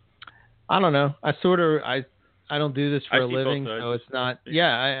don't know. I don't do this for a living, so it's not.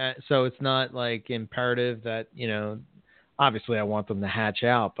 Yeah, so it's not like imperative that Obviously, I want them to hatch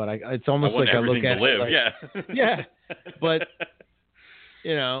out, but it's almost like I look at it like, yeah, but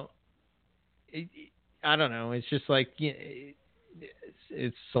I don't know. It's just like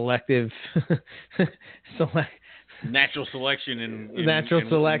it's selective, natural selection and natural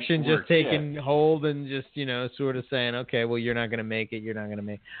selection just taking hold and just sort of saying, okay, well, you're not going to make it. You're not going to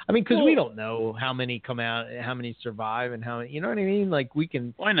make. I mean, because we don't know how many come out, how many survive, and how many. You know what I mean? Like we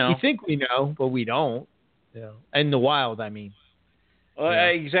can. Well, I know. We think we know, but we don't. Yeah. In the wild, I mean.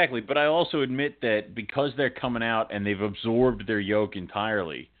 Exactly, but I also admit that because they're coming out and they've absorbed their yolk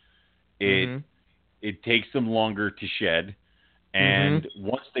entirely, it takes them longer to shed, and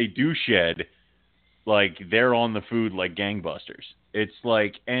once they do shed, like they're on the food like gangbusters. It's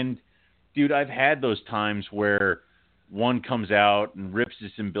like, and dude, I've had those times where one comes out and rips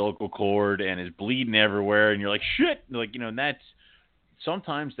this umbilical cord and is bleeding everywhere, and you're like, shit, like and that's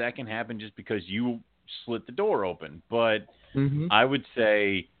sometimes that can happen just because you slit the door open, but I would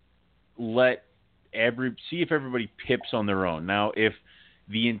say see if everybody pips on their own. Now, if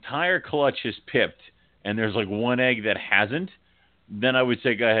the entire clutch has pipped and there's like one egg that hasn't, then I would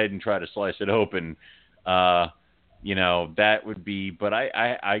say go ahead and try to slice it open. That would be. But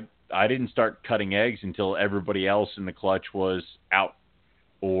I didn't start cutting eggs until everybody else in the clutch was out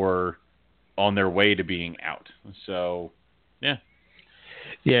or on their way to being out. So, yeah.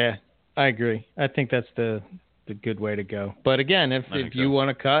 Yeah. I agree. I think that's the the good way to go. But again, if you want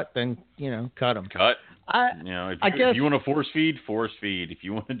to cut, then cut them. Cut. If you want to force feed. If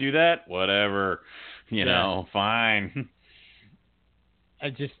you want to do that, whatever. You know, fine. I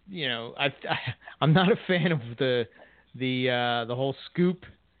just, I'm not a fan of the whole scoop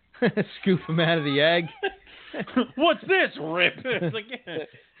them out of the egg. What's this, Rip? It's like,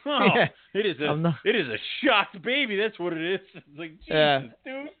 it is a shocked baby. That's what it is. It's like, Jesus,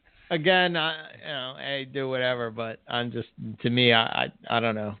 dude. Again, I do whatever, but to me, I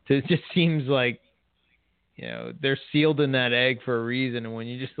don't know. It just seems like, they're sealed in that egg for a reason, and when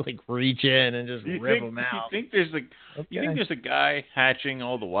you just like reach in and just rip them out. You think there's a guy hatching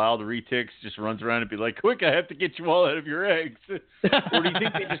all the wild retics, just runs around and be like, "Quick, I have to get you all out of your eggs," or do you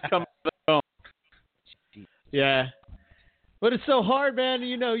think they just come home? Yeah. But it's so hard, man.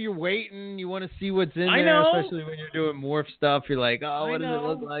 You're waiting. You want to see what's in there, know. Especially when you're doing morph stuff. You're like, oh, what does it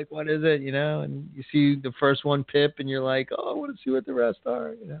look like? What is it? And you see the first one pip, and you're like, oh, I want to see what the rest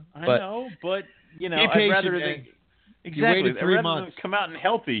are. I know, but I'd rather they exactly. I'd rather them come out and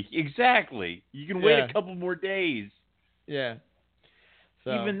healthy. Exactly. You can wait a couple more days. Yeah.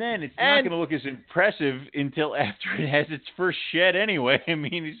 So, even then, it's not going to look as impressive until after it has its first shed anyway. I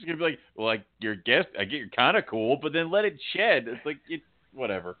mean, it's going to be like, well, I get you're kind of cool, but then let it shed. It's like,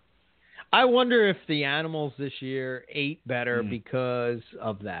 whatever. I wonder if the animals this year ate better because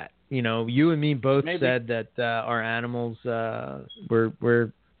of that. You and me both said that our animals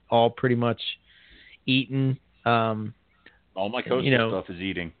were all pretty much eaten. All my coastal stuff is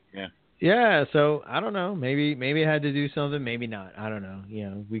eating. Yeah. Yeah, so I don't know. Maybe it had to do something. Maybe not. I don't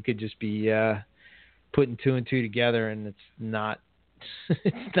know. We could just be putting two and two together, and it's not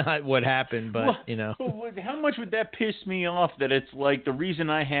what happened. But how much would that piss me off? That it's like the reason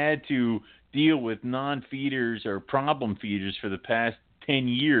I had to deal with non-feeders or problem feeders for the past 10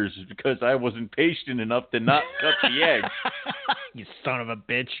 years is because I wasn't patient enough to not cut the eggs. You son of a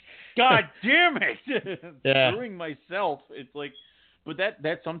bitch! God damn it! Yeah. Screwing myself. It's like. But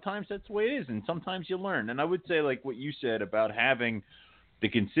that sometimes that's the way it is, and sometimes you learn. And I would say, like what you said about having the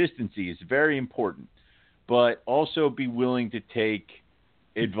consistency is very important, but also be willing to take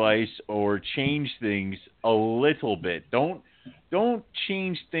advice or change things a little bit. Don't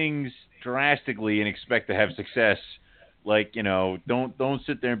change things drastically and expect to have success. Like, don't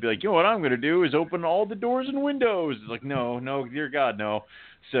sit there and be like, what I'm going to do is open all the doors and windows. It's like, no, dear God, no.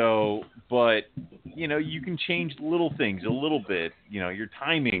 So, but, you can change little things a little bit, your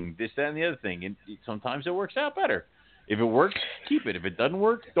timing, this, that, and the other thing. And sometimes it works out better. If it works, keep it. If it doesn't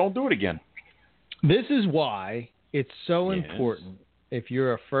work, don't do it again. This is why it's so important, if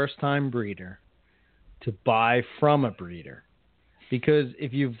you're a first-time breeder, to buy from a breeder. Because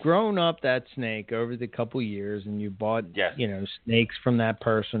if you've grown up that snake over the couple years and you bought, snakes from that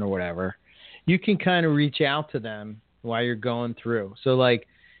person or whatever, you can kind of reach out to them while you're going through. So, like,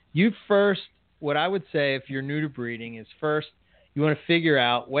 what I would say if you're new to breeding is first, you want to figure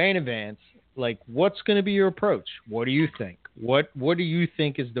out way in advance, like, what's going to be your approach? What do you think? What do you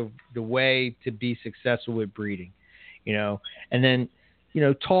think is the way to be successful with breeding? And then,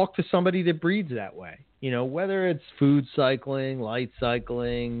 talk to somebody that breeds that way. Whether it's food cycling, light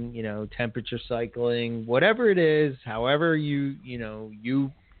cycling, temperature cycling, whatever it is, however you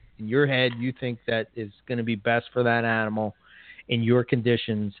in your head you think that is going to be best for that animal in your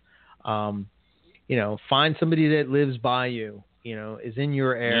conditions. Find somebody that lives by you, is in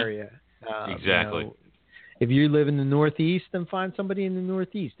your area. Exactly. If you live in the Northeast, then find somebody in the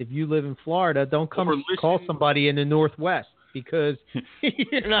Northeast. If you live in Florida, don't call somebody in the Northwest, because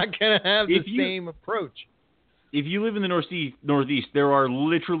you're not going to have the same approach. If you live in the Northeast, there are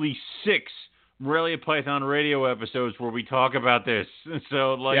literally 6 Morelia Python radio episodes where we talk about this.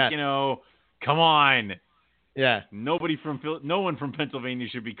 So, come on. Yeah. No one from Pennsylvania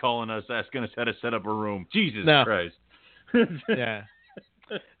should be calling us asking us how to set up a room. Jesus Christ. Yeah.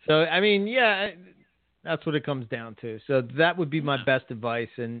 So, I mean, that's what it comes down to. So that would be my best advice.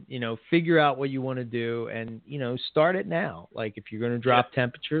 And, figure out what you want to do and, start it now. Like, if you're going to drop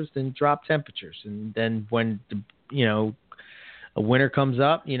temperatures, then drop temperatures. And then when, a winter comes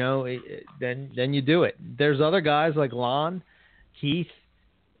up, then you do it. There's other guys like Lon, Keith,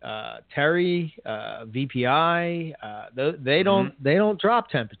 Terry, VPI. They don't drop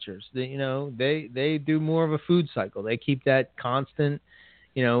temperatures. They do more of a food cycle. They keep that constant,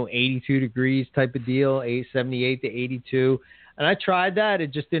 82 degrees type of deal, 78 to 82. And I tried that.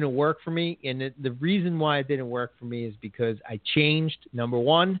 It just didn't work for me. And the reason why it didn't work for me is because I changed, number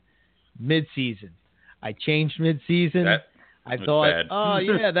one, mid-season. I changed mid-season. I thought, bad. Oh,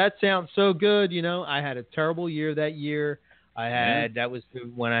 yeah, that sounds so good. I had a terrible year that year. That was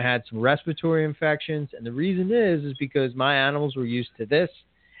when I had some respiratory infections, and the reason is because my animals were used to this,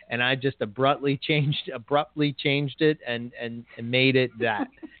 and I just abruptly changed it and made it that,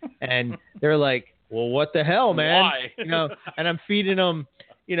 and they're like, well, what the hell, man? Why? And I'm feeding them.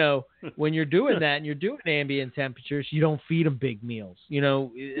 When you're doing that and you're doing ambient temperatures, you don't feed them big meals,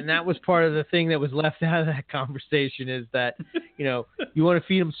 and that was part of the thing that was left out of that conversation is that, you want to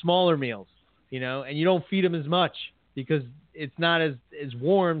feed them smaller meals, and you don't feed them as much because it's not as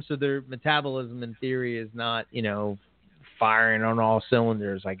warm. So their metabolism in theory is not, firing on all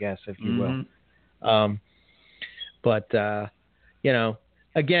cylinders, I guess, if you will.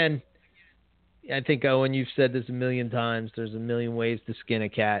 Again, I think, Owen, you've said this a million times. There's a million ways to skin a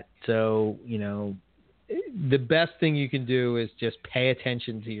cat. So, the best thing you can do is just pay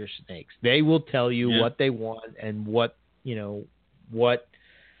attention to your snakes. They will tell you what they want and what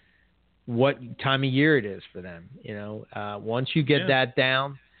time of year it is for them. Once you get that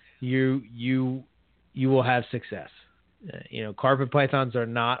down, you will have success. Carpet pythons are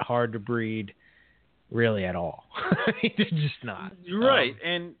not hard to breed really at all. They're just not. Right.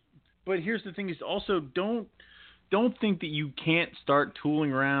 But here's the thing is also don't think that you can't start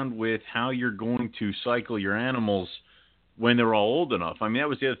tooling around with how you're going to cycle your animals when they're all old enough. I mean, that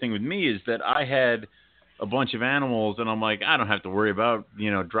was the other thing with me is that I had a bunch of animals and I'm like, I don't have to worry about,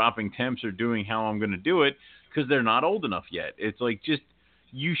 dropping temps or doing how I'm going to do it because they're not old enough yet. It's like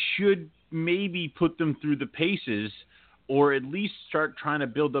you should maybe put them through the paces or at least start trying to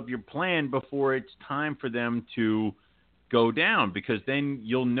build up your plan before it's time for them to go down, because then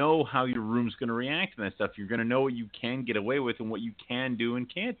you'll know how your room's going to react to that stuff. You're going to know what you can get away with and what you can do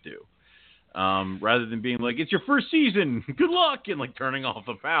and can't do. Rather than being like, it's your first season, good luck, and like turning off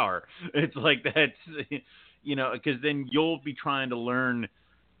the power. It's like that's, because then you'll be trying to learn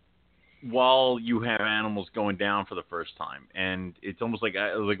while you have animals going down for the first time. And it's almost like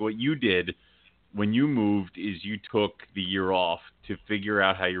what you did when you moved is you took the year off to figure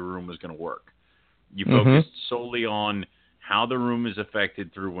out how your room was going to work. You focused solely on how the room is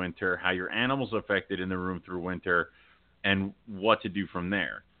affected through winter, how your animals are affected in the room through winter, and what to do from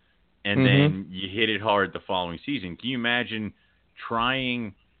there. And then you hit it hard the following season. Can you imagine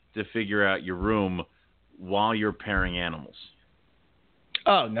trying to figure out your room while you're pairing animals?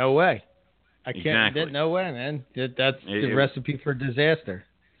 Oh, no way. I can't. Exactly. No way, man. That's the recipe for disaster.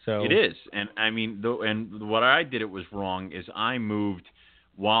 So it is. And I mean, and what I did it was wrong is I moved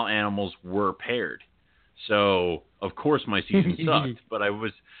while animals were paired. So of course my season sucked, but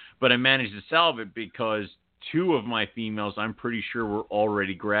I managed to salve it because two of my females I'm pretty sure were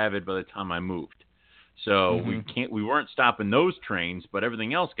already gravid by the time I moved. So we weren't stopping those trains, but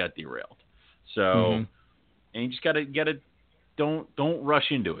everything else got derailed. So and you just gotta don't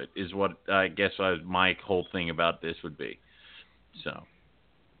rush into it is what I guess my whole thing about this would be. So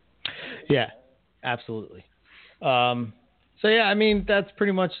yeah, absolutely. So, yeah, I mean, that's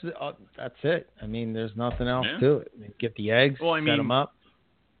pretty much that's it. I mean, there's nothing else to it. I mean, get the eggs, set them up.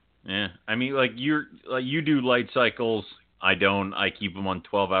 Yeah. I mean, you do light cycles. I don't. I keep them on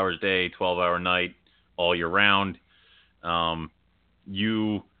 12 hours a day, 12-hour night, all year round.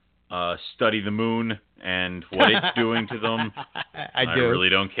 You study the moon and what it's doing to them. I do. I really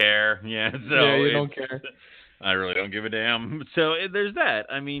don't care. Yeah. So yeah, you don't care. I really don't give a damn. So there's that.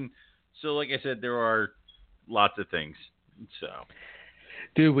 I mean, so like I said, there are lots of things. So,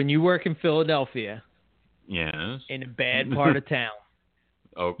 dude, when you work in Philadelphia, yes, in a bad part of town,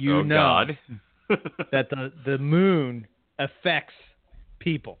 know God, that the moon affects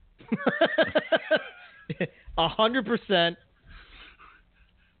people. 100%.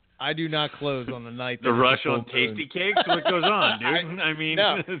 I do not close on the night. The rush on tasty cakes. What goes on, dude? I mean,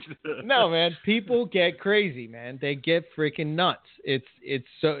 no, man. People get crazy, man. They get freaking nuts. It's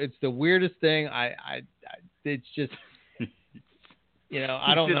the weirdest thing. It's just.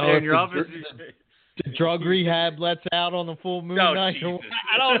 I don't know if the drug rehab lets out on the full moon night.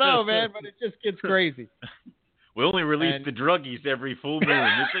 I don't know, man, but it just gets crazy. We only release the druggies every full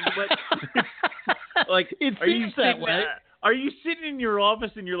moon. Like, it seems that way. Are you sitting in your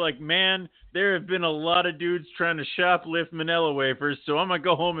office and you're like, man, there have been a lot of dudes trying to shoplift Manila wafers, so I'm going to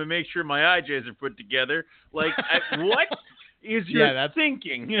go home and make sure my IJs are put together. Like, what is your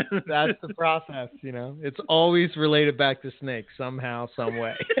thinking? That's the process, It's always related back to snakes somehow, some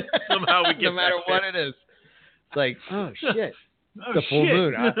way. Somehow we get no matter what it is. It's like, oh, shit. The full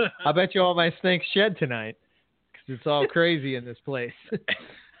moon. I bet you all my snakes shed tonight because it's all crazy in this place.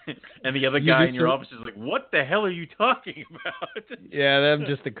 And the other guy in your office is like, what the hell are you talking about? Yeah, I'm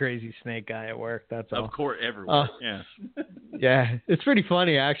just a crazy snake guy at work. That's all. Of course, everywhere. Yeah. It's pretty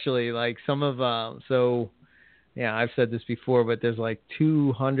funny, actually. Like some of, yeah, I've said this before, but there's like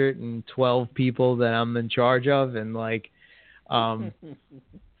 212 people that I'm in charge of, and like, the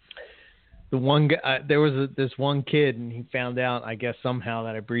one guy, this one kid, and he found out, I guess somehow,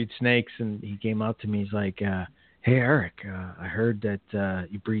 that I breed snakes, and he came up to me. He's like, "Hey Eric, I heard that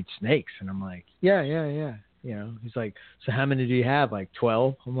you breed snakes," and I'm like, "Yeah. You know." He's like, "So how many do you have? Like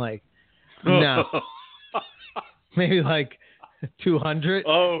 12?" I'm like, "No, maybe like 200."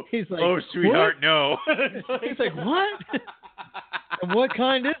 Oh, he's like, sweetheart, "What?" no. He's like, "What?" And what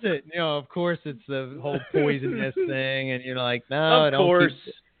kind is it? You know, of course, it's the whole poisonous thing, and you're like, "No, I Of don't course.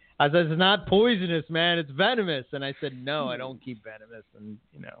 keep." I said, "It's not poisonous, man. It's venomous." And I said, "No, I don't keep venomous." And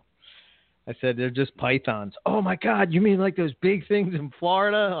I said, "They're just pythons." "Oh my God, you mean like those big things in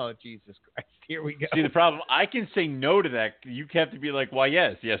Florida?" Oh, Jesus Christ! Here we go. See, the problem, I can say no to that. You have to be like, "Why,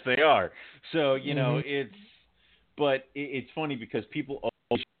 yes, they are." So it's funny because people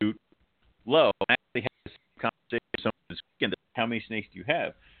always shoot low. I actually had this conversation with someone this weekend. How many snakes do you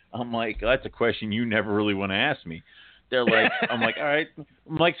have? I'm like, that's a question you never really want to ask me. They're like, I'm like, all right.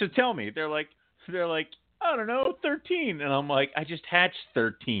 I'm like, so tell me. They're like, I don't know, 13. And I'm like, I just hatched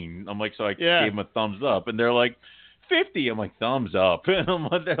 13. I'm like, so I gave them a thumbs up. And they're like, 50. I'm like, thumbs up. And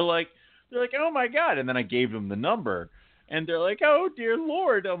they're like, oh my God. And then I gave them the number. And they're like, oh dear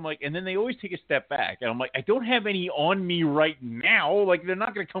Lord. I'm like, and then they always take a step back. And I'm like, I don't have any on me right now. Like, they're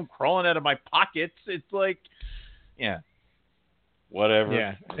not going to come crawling out of my pockets. It's like, yeah, whatever.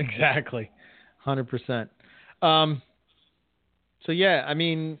 Yeah, exactly. 100%. So yeah, I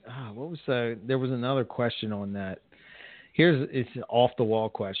mean, what was there was another question on that. It's an off the wall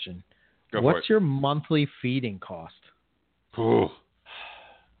question. What's your monthly feeding cost? Ooh.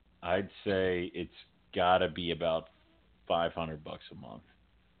 I'd say it's gotta be about $500 a month.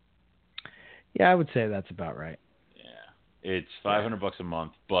 Yeah, I would say that's about right. Yeah, it's $500 a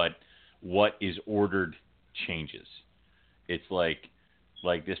month, but what is ordered changes. It's like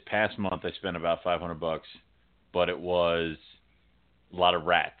this past month I spent about $500, but it was a lot of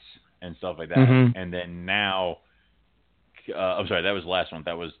rats and stuff like that. Mm-hmm. And then now, I'm sorry, that was last month.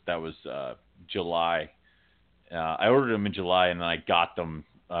 That was July. I ordered them in July, and then I got them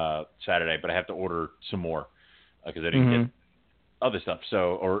Saturday, but I have to order some more because I didn't get other stuff.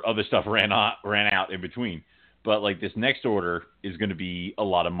 Or other stuff ran out in between. But like this next order is going to be a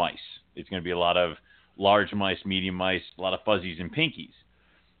lot of mice. It's going to be a lot of large mice, medium mice, a lot of fuzzies and pinkies,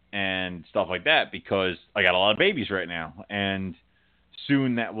 and stuff like that because I got a lot of babies right now, and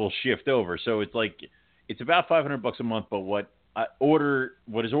soon that will shift over. So it's about $500 a month, but what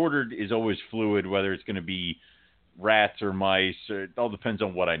is ordered is always fluid, whether it's going to be rats or mice, or it all depends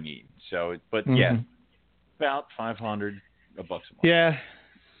on what I need. So, yeah, about $500 a month. Yeah,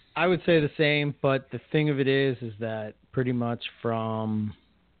 I would say the same, but the thing of it is that pretty much from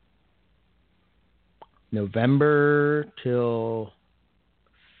November till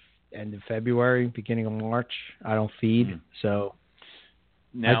end of February, beginning of March, I don't feed. So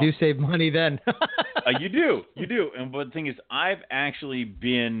now, I do save money then. You do. But the thing is, I've actually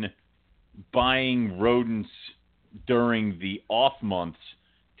been buying rodents during the off months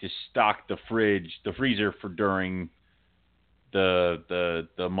to stock the freezer for during the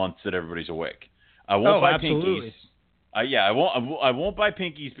months that everybody's awake. I won't buy absolutely. Pinkies. I won't buy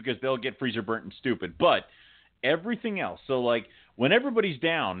pinkies because they'll get freezer burnt and stupid. But everything else, so like when everybody's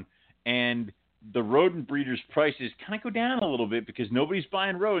down and the rodent breeders' prices kind of go down a little bit because nobody's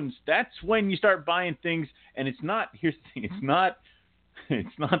buying rodents, that's when you start buying things. And it's not. Here's the thing: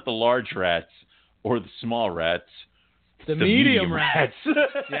 it's not the large rats or the small rats. The medium rats.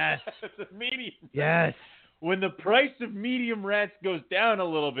 Yes. The medium. Yes. When the price of medium rats goes down a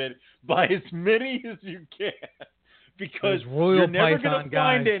little bit, buy as many as you can. Because you're never going to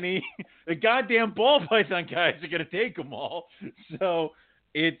find any. The goddamn ball python guys are going to take them all. So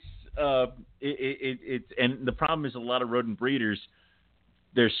it's and the problem is a lot of rodent breeders,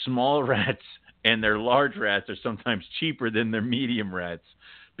 their small rats and their large rats are sometimes cheaper than their medium rats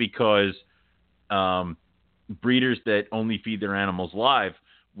because breeders that only feed their animals live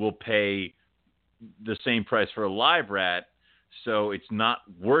will pay the same price for a live rat, so it's not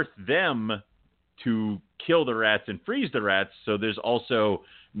worth them to kill the rats and freeze the rats. So there's also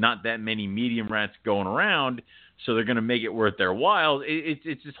not that many medium rats going around, so they're going to make it worth their while.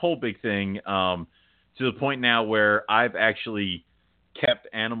 It's this whole big thing to the point now where I've actually kept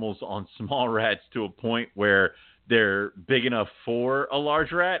animals on small rats to a point where they're big enough for a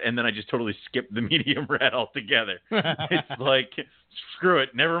large rat, and then I just totally skip the medium rat altogether. It's like, screw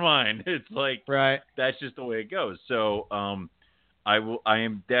it, never mind. It's like, right. That's just the way it goes. So I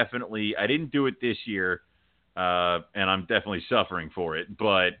didn't do it this year, and I'm definitely suffering for it,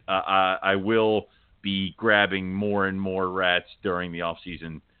 but I will be grabbing more and more rats during the off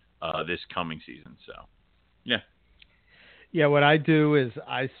season this coming season. So, yeah. Yeah, what I do is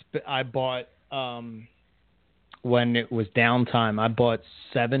I bought when it was downtime, I bought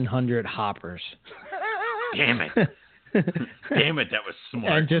 700 hoppers. Damn it. Damn it, that was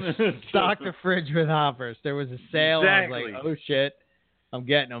smart. And just stocked the fridge with hoppers. There was a sale. Exactly. I was like, oh, shit, I'm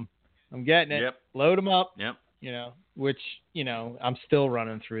getting them. I'm getting it. Yep. Load them up. Yep. You know, which, you know, I'm still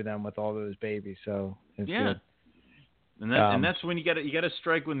running through them with all those babies. So it's good. And that's when you got to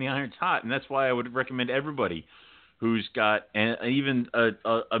strike when the iron's hot. And that's why I would recommend everybody who's got even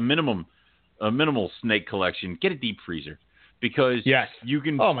a minimal snake collection, get a deep freezer. Because you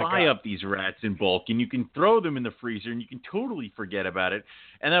can buy up these rats in bulk and you can throw them in the freezer and you can totally forget about it.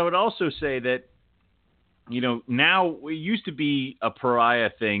 And I would also say that, you know, now it used to be a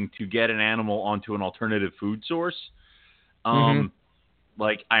pariah thing to get an animal onto an alternative food source.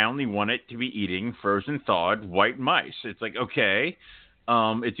 Like, I only want it to be eating frozen thawed white mice. It's like, okay,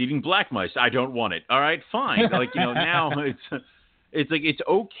 it's eating black mice. I don't want it. All right, fine. Like, you know, now it's like it's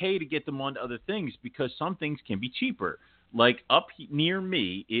okay to get them onto other things because some things can be cheaper. Like up near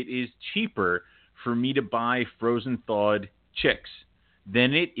me, it is cheaper for me to buy frozen thawed chicks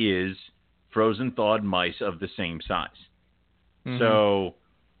than it is frozen thawed mice of the same size. So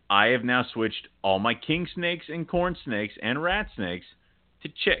I have now switched all my king snakes and corn snakes and rat snakes to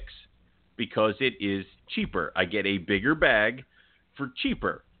chicks because it is cheaper. I get a bigger bag for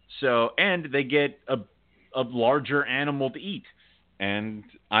cheaper. So, and they get a larger animal to eat. And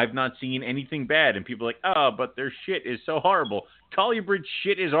I've not seen anything bad. And people are like, oh, but their shit is so horrible. Collier Bridge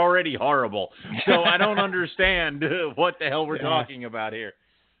shit is already horrible. So I don't understand what the hell we're talking about here.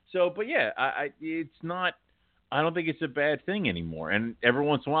 So, but yeah, it's not, I don't think it's a bad thing anymore. And every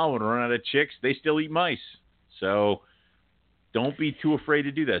once in a while when we run out of chicks, they still eat mice. So don't be too afraid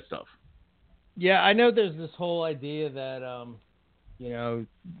to do that stuff. Yeah, I know there's this whole idea that, you know,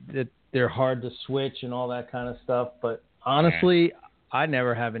 that they're hard to switch and all that kind of stuff. But honestly, I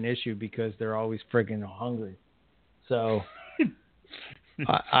never have an issue because they're always friggin' hungry. So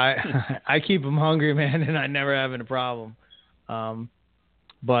I keep them hungry, man, and I never have a problem.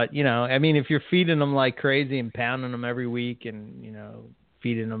 But, you know, I mean, if you're feeding them like crazy and pounding them every week and, you know,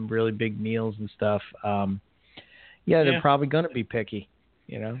 feeding them really big meals and stuff, they're probably going to be picky,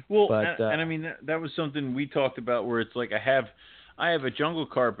 you know. Well, but, and I mean, that was something we talked about where it's like I have a jungle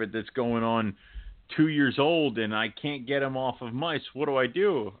carpet that's going on 2 years old and I can't get him off of mice. What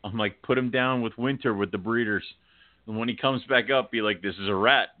do? I'm like, put him down with Winter with the breeders. And when he comes back up, be like, this is a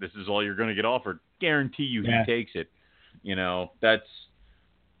rat. This is all you're going to get offered. Guarantee you he takes it. You know, that's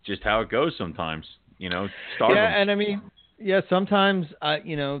just how it goes sometimes. You know, starve him. And I mean, sometimes,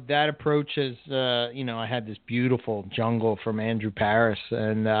 you know, that approach is, you know, I had this beautiful jungle from Andrew Paris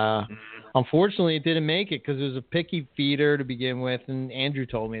and unfortunately, it didn't make it because it was a picky feeder to begin with, and Andrew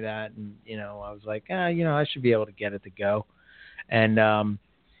told me that, and you know, I was like, you know, I should be able to get it to go, and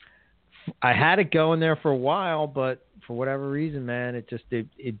I had it going there for a while, but for whatever reason, man, it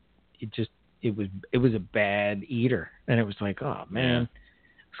was a bad eater, and it was like, oh man,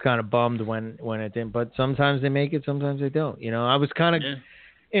 I was kind of bummed when it didn't, but sometimes they make it, sometimes they don't. You know, I was kind of,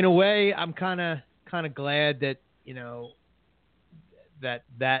 in a way, I'm kind of glad that, you know, that.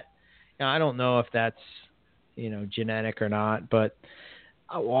 I don't know if that's, you know, genetic or not, but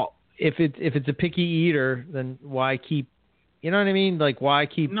if it's a picky eater, then why keep, you know what I mean? Like why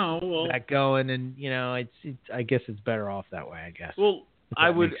keep that going? And you know, it's I guess it's better off that way. I guess. Well, I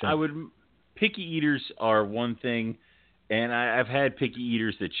would picky eaters are one thing, and I've had picky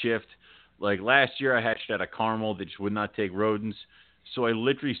eaters that shift. Like last year, I hatched out a caramel that just would not take rodents, so I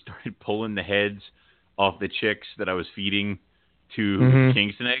literally started pulling the heads off the chicks that I was feeding to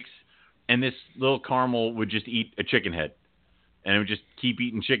king snakes. And this little caramel would just eat a chicken head. And it would just keep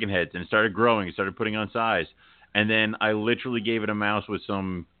eating chicken heads. And it started growing. It started putting on size. And then I literally gave it a mouse with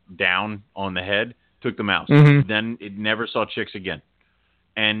some down on the head. Took the mouse. Then it never saw chicks again.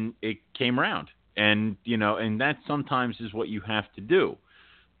 And it came around. And, you know, and that sometimes is what you have to do.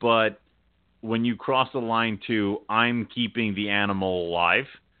 But when you cross the line to I'm keeping the animal alive,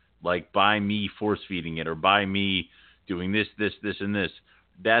 like by me force feeding it or by me doing this, and this,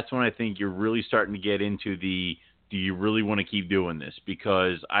 that's when I think you're really starting to get into do you really want to keep doing this?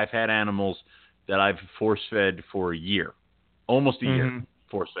 Because I've had animals that I've force-fed for a year, almost a year,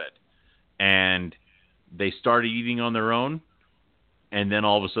 force-fed. And they started eating on their own, and then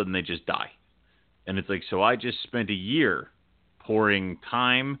all of a sudden they just die. And it's like, so I just spent a year pouring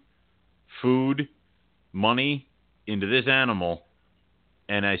time, food, money into this animal,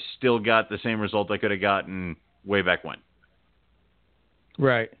 and I still got the same result I could have gotten way back when.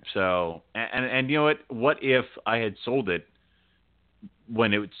 Right. So, and you know what? What if I had sold it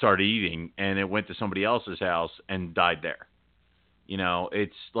when it started eating and it went to somebody else's house and died there? You know,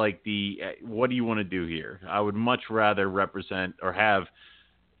 it's like what do you want to do here? I would much rather represent or have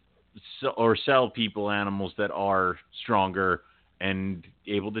or sell people animals that are stronger and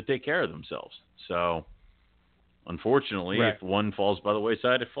able to take care of themselves. So, unfortunately, Right. if one falls by the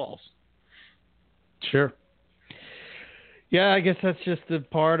wayside, it falls. Sure. Yeah, I guess that's just the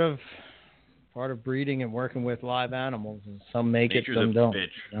part of breeding and working with live animals. And some make Nature's it, some a don't. bitch.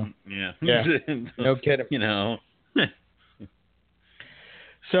 You know? Yeah. Yeah. No kidding. You know.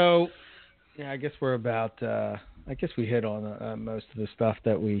 So, yeah, I guess we're about. I guess we hit on most of the stuff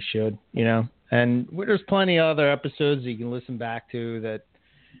that we should, you know. And there's plenty of other episodes that you can listen back to that,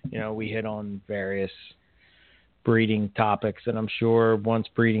 you know, we hit on various breeding topics. And I'm sure once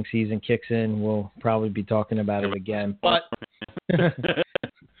breeding season kicks in, we'll probably be talking about it again. But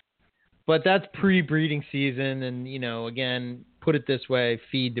but that's pre-breeding season, and you know, again, put it this way: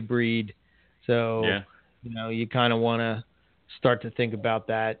 feed to breed. So, you know, you kind of want to start to think about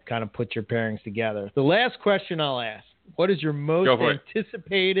that, kind of put your pairings together. The last question I'll ask, what is your most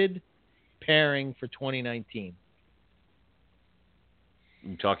anticipated pairing for 2019?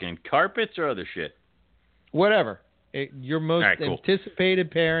 You talking carpets or other shit? Whatever. Your most cool.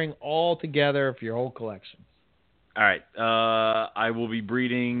 anticipated pairing all together for your whole collection. All right. I will be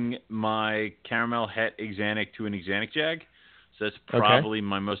breeding my Caramel Het Axanthic to an Axanthic Jag. So that's probably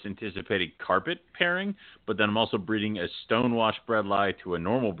my most anticipated carpet pairing. But then I'm also breeding a Stonewash Bredli to a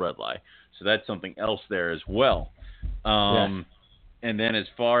normal Bredli. So that's something else there as well. And then as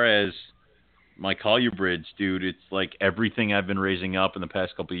far as my Collier Brids, dude, it's like everything I've been raising up in the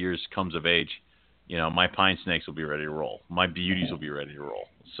past couple of years comes of age. You know, my Pine Snakes will be ready to roll. My Beauties will be ready to roll.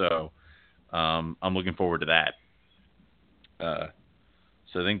 So I'm looking forward to that.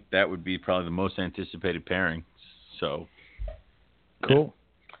 So I think that would be probably the most anticipated pairing. So cool.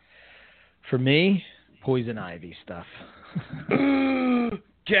 For me, Poison Ivy stuff.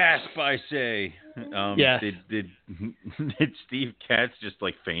 Gasp! I say. Yes. Did Steve Katz just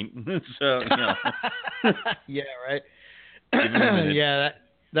like faint? So you know. Yeah. Right. Give him a minute. Yeah.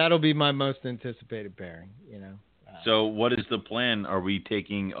 That'll be my most anticipated pairing. You know. So what is the plan? Are we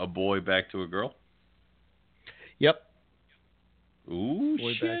taking a boy back to a girl? Yep. Ooh,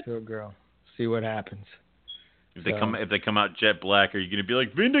 boy shit. back to a girl. See what happens. If they come out jet black, are you going to be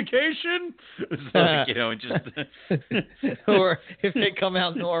like vindication? It's like, you know, just or if they come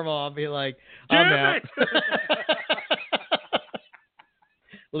out normal, I'll be like, I'm out.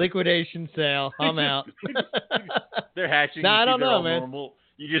 Liquidation sale. I'm out. They're hatching. No, I don't know, man. man. Normal.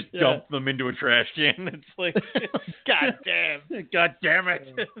 You just dump them into a trash can. It's like, God damn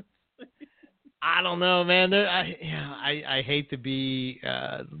it. I don't know, man. I hate to be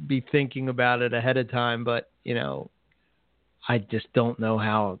thinking about it ahead of time, but you know, I just don't know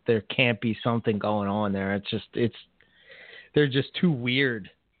how there can't be something going on there. They're just too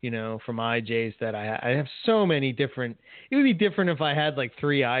weird, you know, from IJs that I have so many different. It would be different if I had like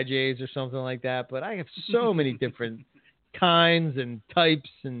 3 IJs or something like that, but I have so many different kinds and types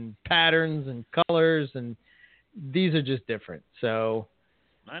and patterns and colors, and these are just different. So.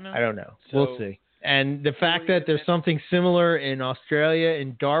 I don't know. So, we'll see. And the fact that there's something similar in Australia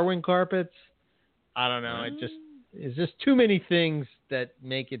in Darwin carpets, I don't know. It's just too many things that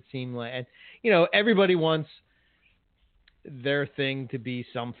make it seem like, and you know, everybody wants their thing to be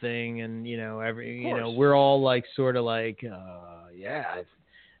something, and you know, we're all like sort of like, yeah,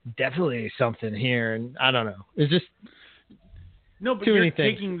 definitely something here, and I don't know. It's just but too you're many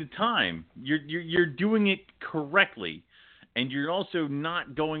things. Taking the time. You're doing it correctly. And you're also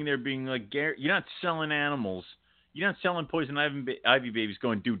not going there being like, you're not selling animals. You're not selling poison ivy babies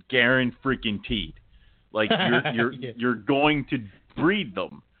going, dude, guaranteed. Like, you're going to breed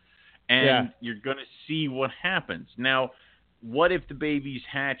them. And you're going to see what happens. Now, what if the babies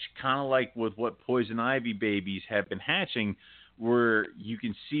hatch kind of like with what poison ivy babies have been hatching, where you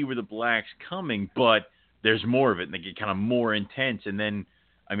can see where the black's coming, but there's more of it, and they get kind of more intense. And then,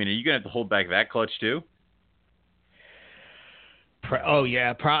 I mean, are you going to have to hold back that clutch too? Oh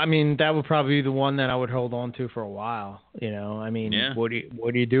yeah, I mean that would probably be the one that I would hold on to for a while. You know, I mean, what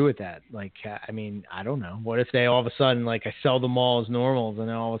do you do with that? Like, I mean, I don't know. What if they all of a sudden, like, I sell them all as normals, and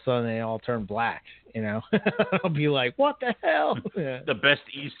then all of a sudden they all turn black? You know, I'll be like, what the hell? The best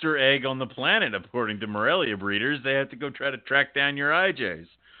Easter egg on the planet, according to Morelia breeders. They have to go try to track down your IJs.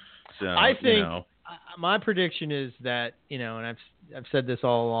 So I think you know. My prediction is that, you know, and I've said this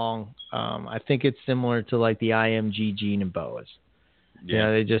all along. I think it's similar to like the IMG gene and boas. You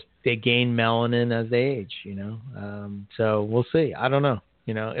know, they gain melanin as they age, you know. So we'll see. I don't know.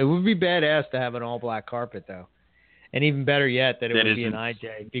 You know, it would be badass to have an all black carpet though. And even better yet, that it would be an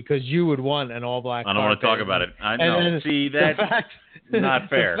IJ, because you would want an all black carpet. I don't want to talk about it. I know. See, that's not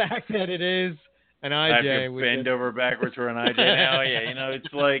fair. The fact that it is an IJ. I have to bend over backwards for an IJ now. Yeah, you know,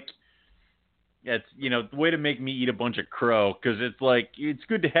 it's like, it's, you know, the way to make me eat a bunch of crow, because it's like, it's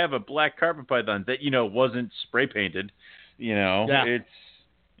good to have a black carpet python that, you know, wasn't spray painted. You know, it's,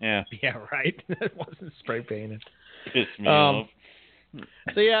 yeah. Yeah, right. That wasn't spray painted. Pissed me off.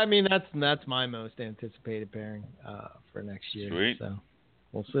 So yeah, I mean that's my most anticipated pairing for next year. Sweet. So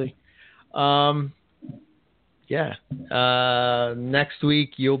we'll see. Next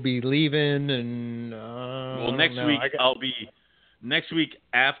week you'll be leaving, and next week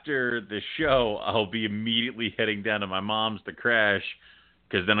after the show I'll be immediately heading down to my mom's to crash,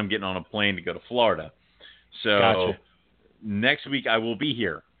 because then I'm getting on a plane to go to Florida. So gotcha. Next week I will be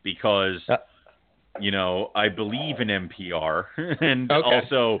here because. You know, I believe in NPR, and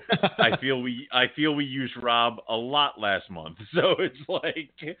also I feel we used Rob a lot last month, so it's like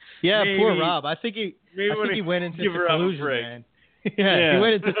maybe, poor Rob. I think he went into seclusion, man. He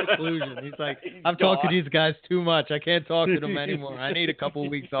went into seclusion. He's like, I've talked to these guys too much. I can't talk to them anymore. I need a couple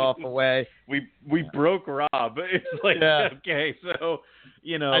weeks off away. We broke Rob. It's like okay, so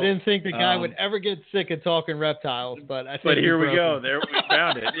you know, I didn't think the guy would ever get sick of talking reptiles, but I think. But here we go. There we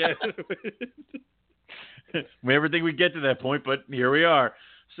found it. Yeah. We never think we'd get to that point, but here we are.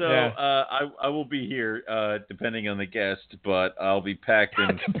 So I will be here, depending on the guest, but I'll be packed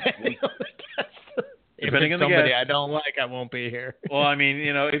in. Depending on the guest. Depending on the somebody guest. I don't like, I won't be here. Well, I mean,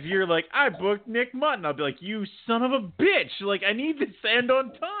 you know, if you're like, I booked Nick Mutton, I'll be like, you son of a bitch! Like, I need this to end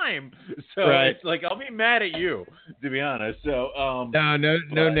on time. So it's like, I'll be mad at you, to be honest. So no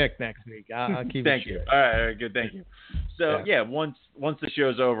Nick next week. I'll keep. Thank you. All right, good. Thank you. So once the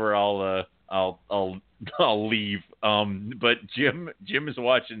show's over, I'll leave. But Jim is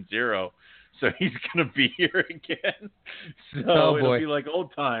watching Zero, so he's gonna be here again. So it'll be like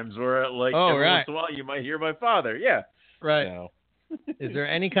old times where like every once in a while you might hear my father. Yeah. Right. So. Is there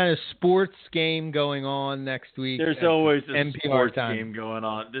any kind of sports game going on next week? There's always a NPR sports time. game going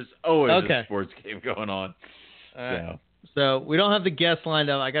on. There's always a sports game going on. So we don't have the guest lined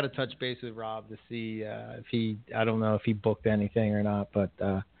up. I got to touch base with Rob to see I don't know if he booked anything or not, but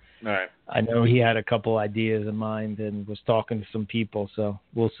all right. I know he had a couple ideas in mind and was talking to some people, so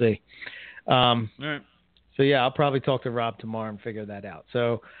we'll see. All right. So yeah, I'll probably talk to Rob tomorrow and figure that out.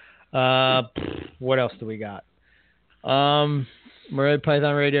 So what else do we got?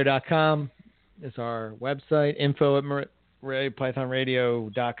 MoreliaPythonRadio.com is our website.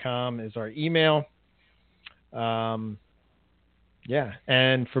 info@MoreliaPythonRadio.com is our email.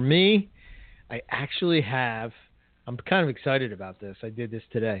 And for me, I actually have, I'm kind of excited about this. I did this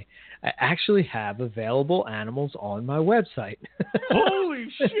today. I actually have available animals on my website. Holy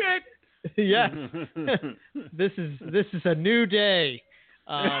shit! Yeah. This is a new day.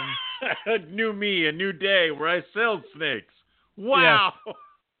 New me, a new day where I sell snakes. Wow.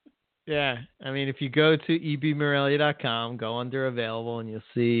 Yeah. I mean, if you go to ebmorelia.com, go under available, and you'll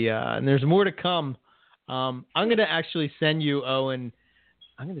see, and there's more to come. I'm going to actually send you, Owen.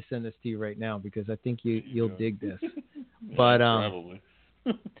 I'm going to send this to you right now because I think you'll dig this. But probably.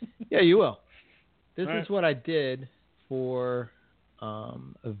 Yeah, you will. This is what I did for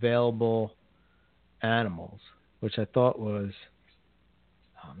available animals, which I thought was,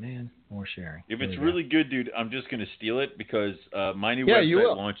 oh man, more sharing. If it's really good, dude, I'm just going to steal it because my new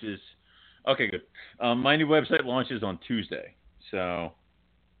website launches. Okay, good. My new website launches on Tuesday. So.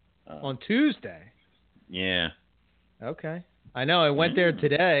 On Tuesday? Yeah. Okay. I know. I went there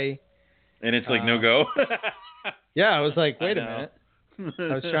today. And it's like no go? Yeah, I was like, wait a minute.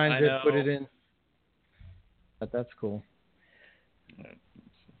 I was trying to put it in. But that's cool.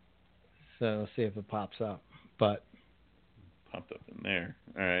 So let's see if it pops up. But popped up in there.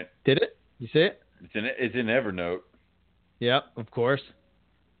 All right. Did it? You see it? It's in Evernote. Yep, of course.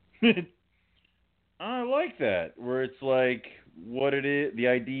 I like that. Where it's like what it is, the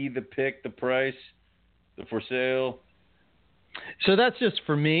ID, the pick, the price, the for sale. So that's just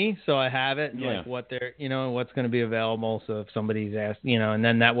for me. So I have it, like what they're, what's going to be available. So if somebody's asked, and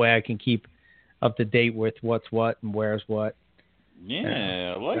then that way I can keep up to date with what's what and where's what.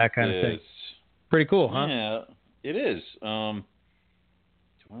 Yeah, I like that kind of thing. Pretty cool, huh? Yeah, it is. Do I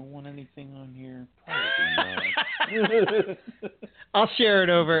want anything on here? Probably not. I'll share it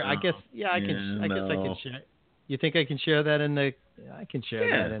over. I guess. Yeah, I can. I guess I can share. You think I can share that in the? I can share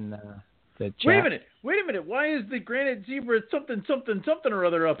that in the chat. Wait a minute. Why is the granite zebra something or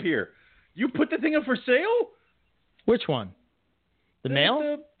other up here? You put the thing up for sale? Which one? The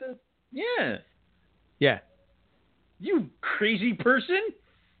male? Yeah. Yeah. You crazy person.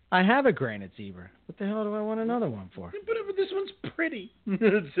 I have a granite zebra. What the hell do I want another one for? But this one's pretty.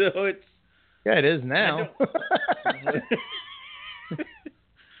 So it's... Yeah, it is now.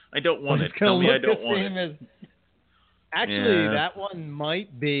 I don't want it. It's Tell gonna me I look don't the want same it. Actually, Yeah. that one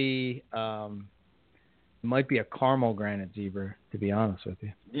might be a caramel granite zebra, to be honest with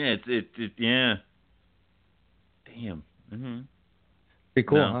you. Yeah, yeah. Damn. Mm-hmm. Pretty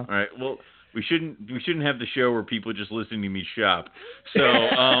cool, No. huh? All right. Well, we shouldn't have the show where people are just listening to me shop. So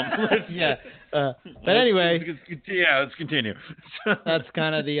Yeah. But anyway, let's continue. that's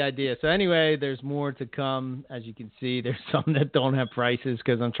kind of the idea. So anyway, there's more to come. As you can see, there's some that don't have prices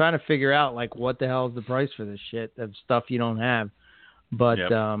because I'm trying to figure out like what the hell is the price for this shit of stuff you don't have. But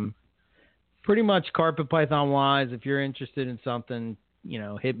pretty much carpet python wise, if you're interested in something,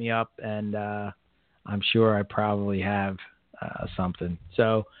 hit me up, and I'm sure I probably have something.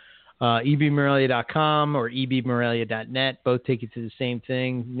 So ebmorelia.com or ebmorelia.net both take you to the same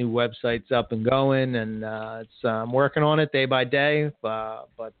thing. New website's up and going, and I'm working on it day by day, but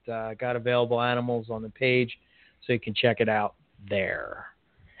got available animals on the page so you can check it out there.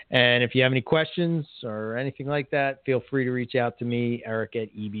 And if you have any questions or anything like that, feel free to reach out to me, Eric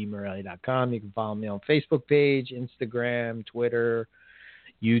at ebmorelia.com. You can follow me on Facebook page, Instagram, Twitter,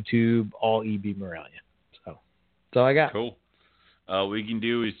 YouTube, all EB Morelia. So that's all I got. Cool. What you can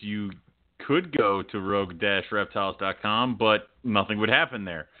do is you could go to rogue-reptiles.com, but nothing would happen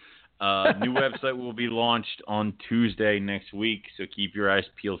there. New website will be launched on Tuesday next week, so keep your eyes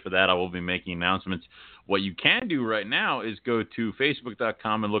peeled for that. I will be making announcements. What you can do right now is go to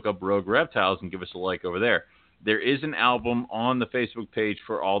facebook.com and look up Rogue Reptiles and give us a like over there. There is an album on the Facebook page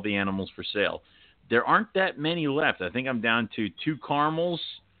for all the animals for sale. There aren't that many left. I think I'm down to 2 caramels,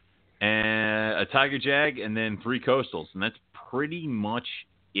 and a tiger jag, and then 3 coastals, and that's pretty much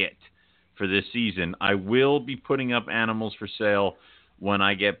it for this season. I will be putting up animals for sale when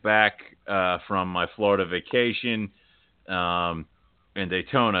I get back from my Florida vacation in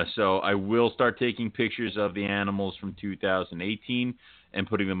Daytona. So I will start taking pictures of the animals from 2018 and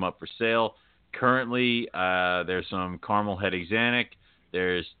putting them up for sale. Currently, there's some caramel het axanthic,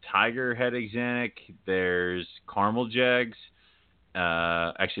 there's tiger het axanthic, there's caramel jags.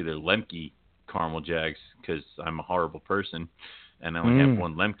 Actually, they're Lemke caramel jags because I'm a horrible person and I only have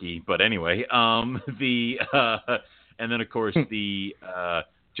one Lemke. But anyway, and then of course the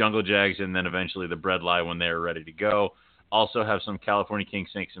jungle jags, and then eventually the bredli when they're ready to go. Also have some California king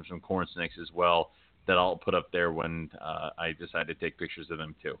snakes and some corn snakes as well that I'll put up there when I decide to take pictures of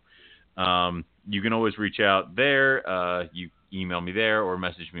them too. You can always reach out there. You email me there or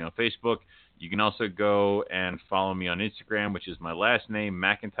message me on Facebook. You can also go and follow me on Instagram, which is my last name,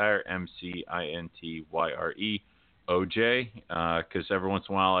 McIntyre, McIntyreOJ, because every once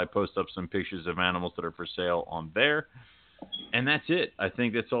in a while I post up some pictures of animals that are for sale on there. And that's it. I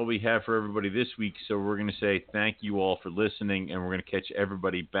think that's all we have for everybody this week. So we're going to say thank you all for listening, and we're going to catch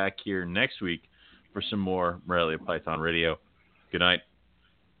everybody back here next week for some more Morelia Python Radio. Good night.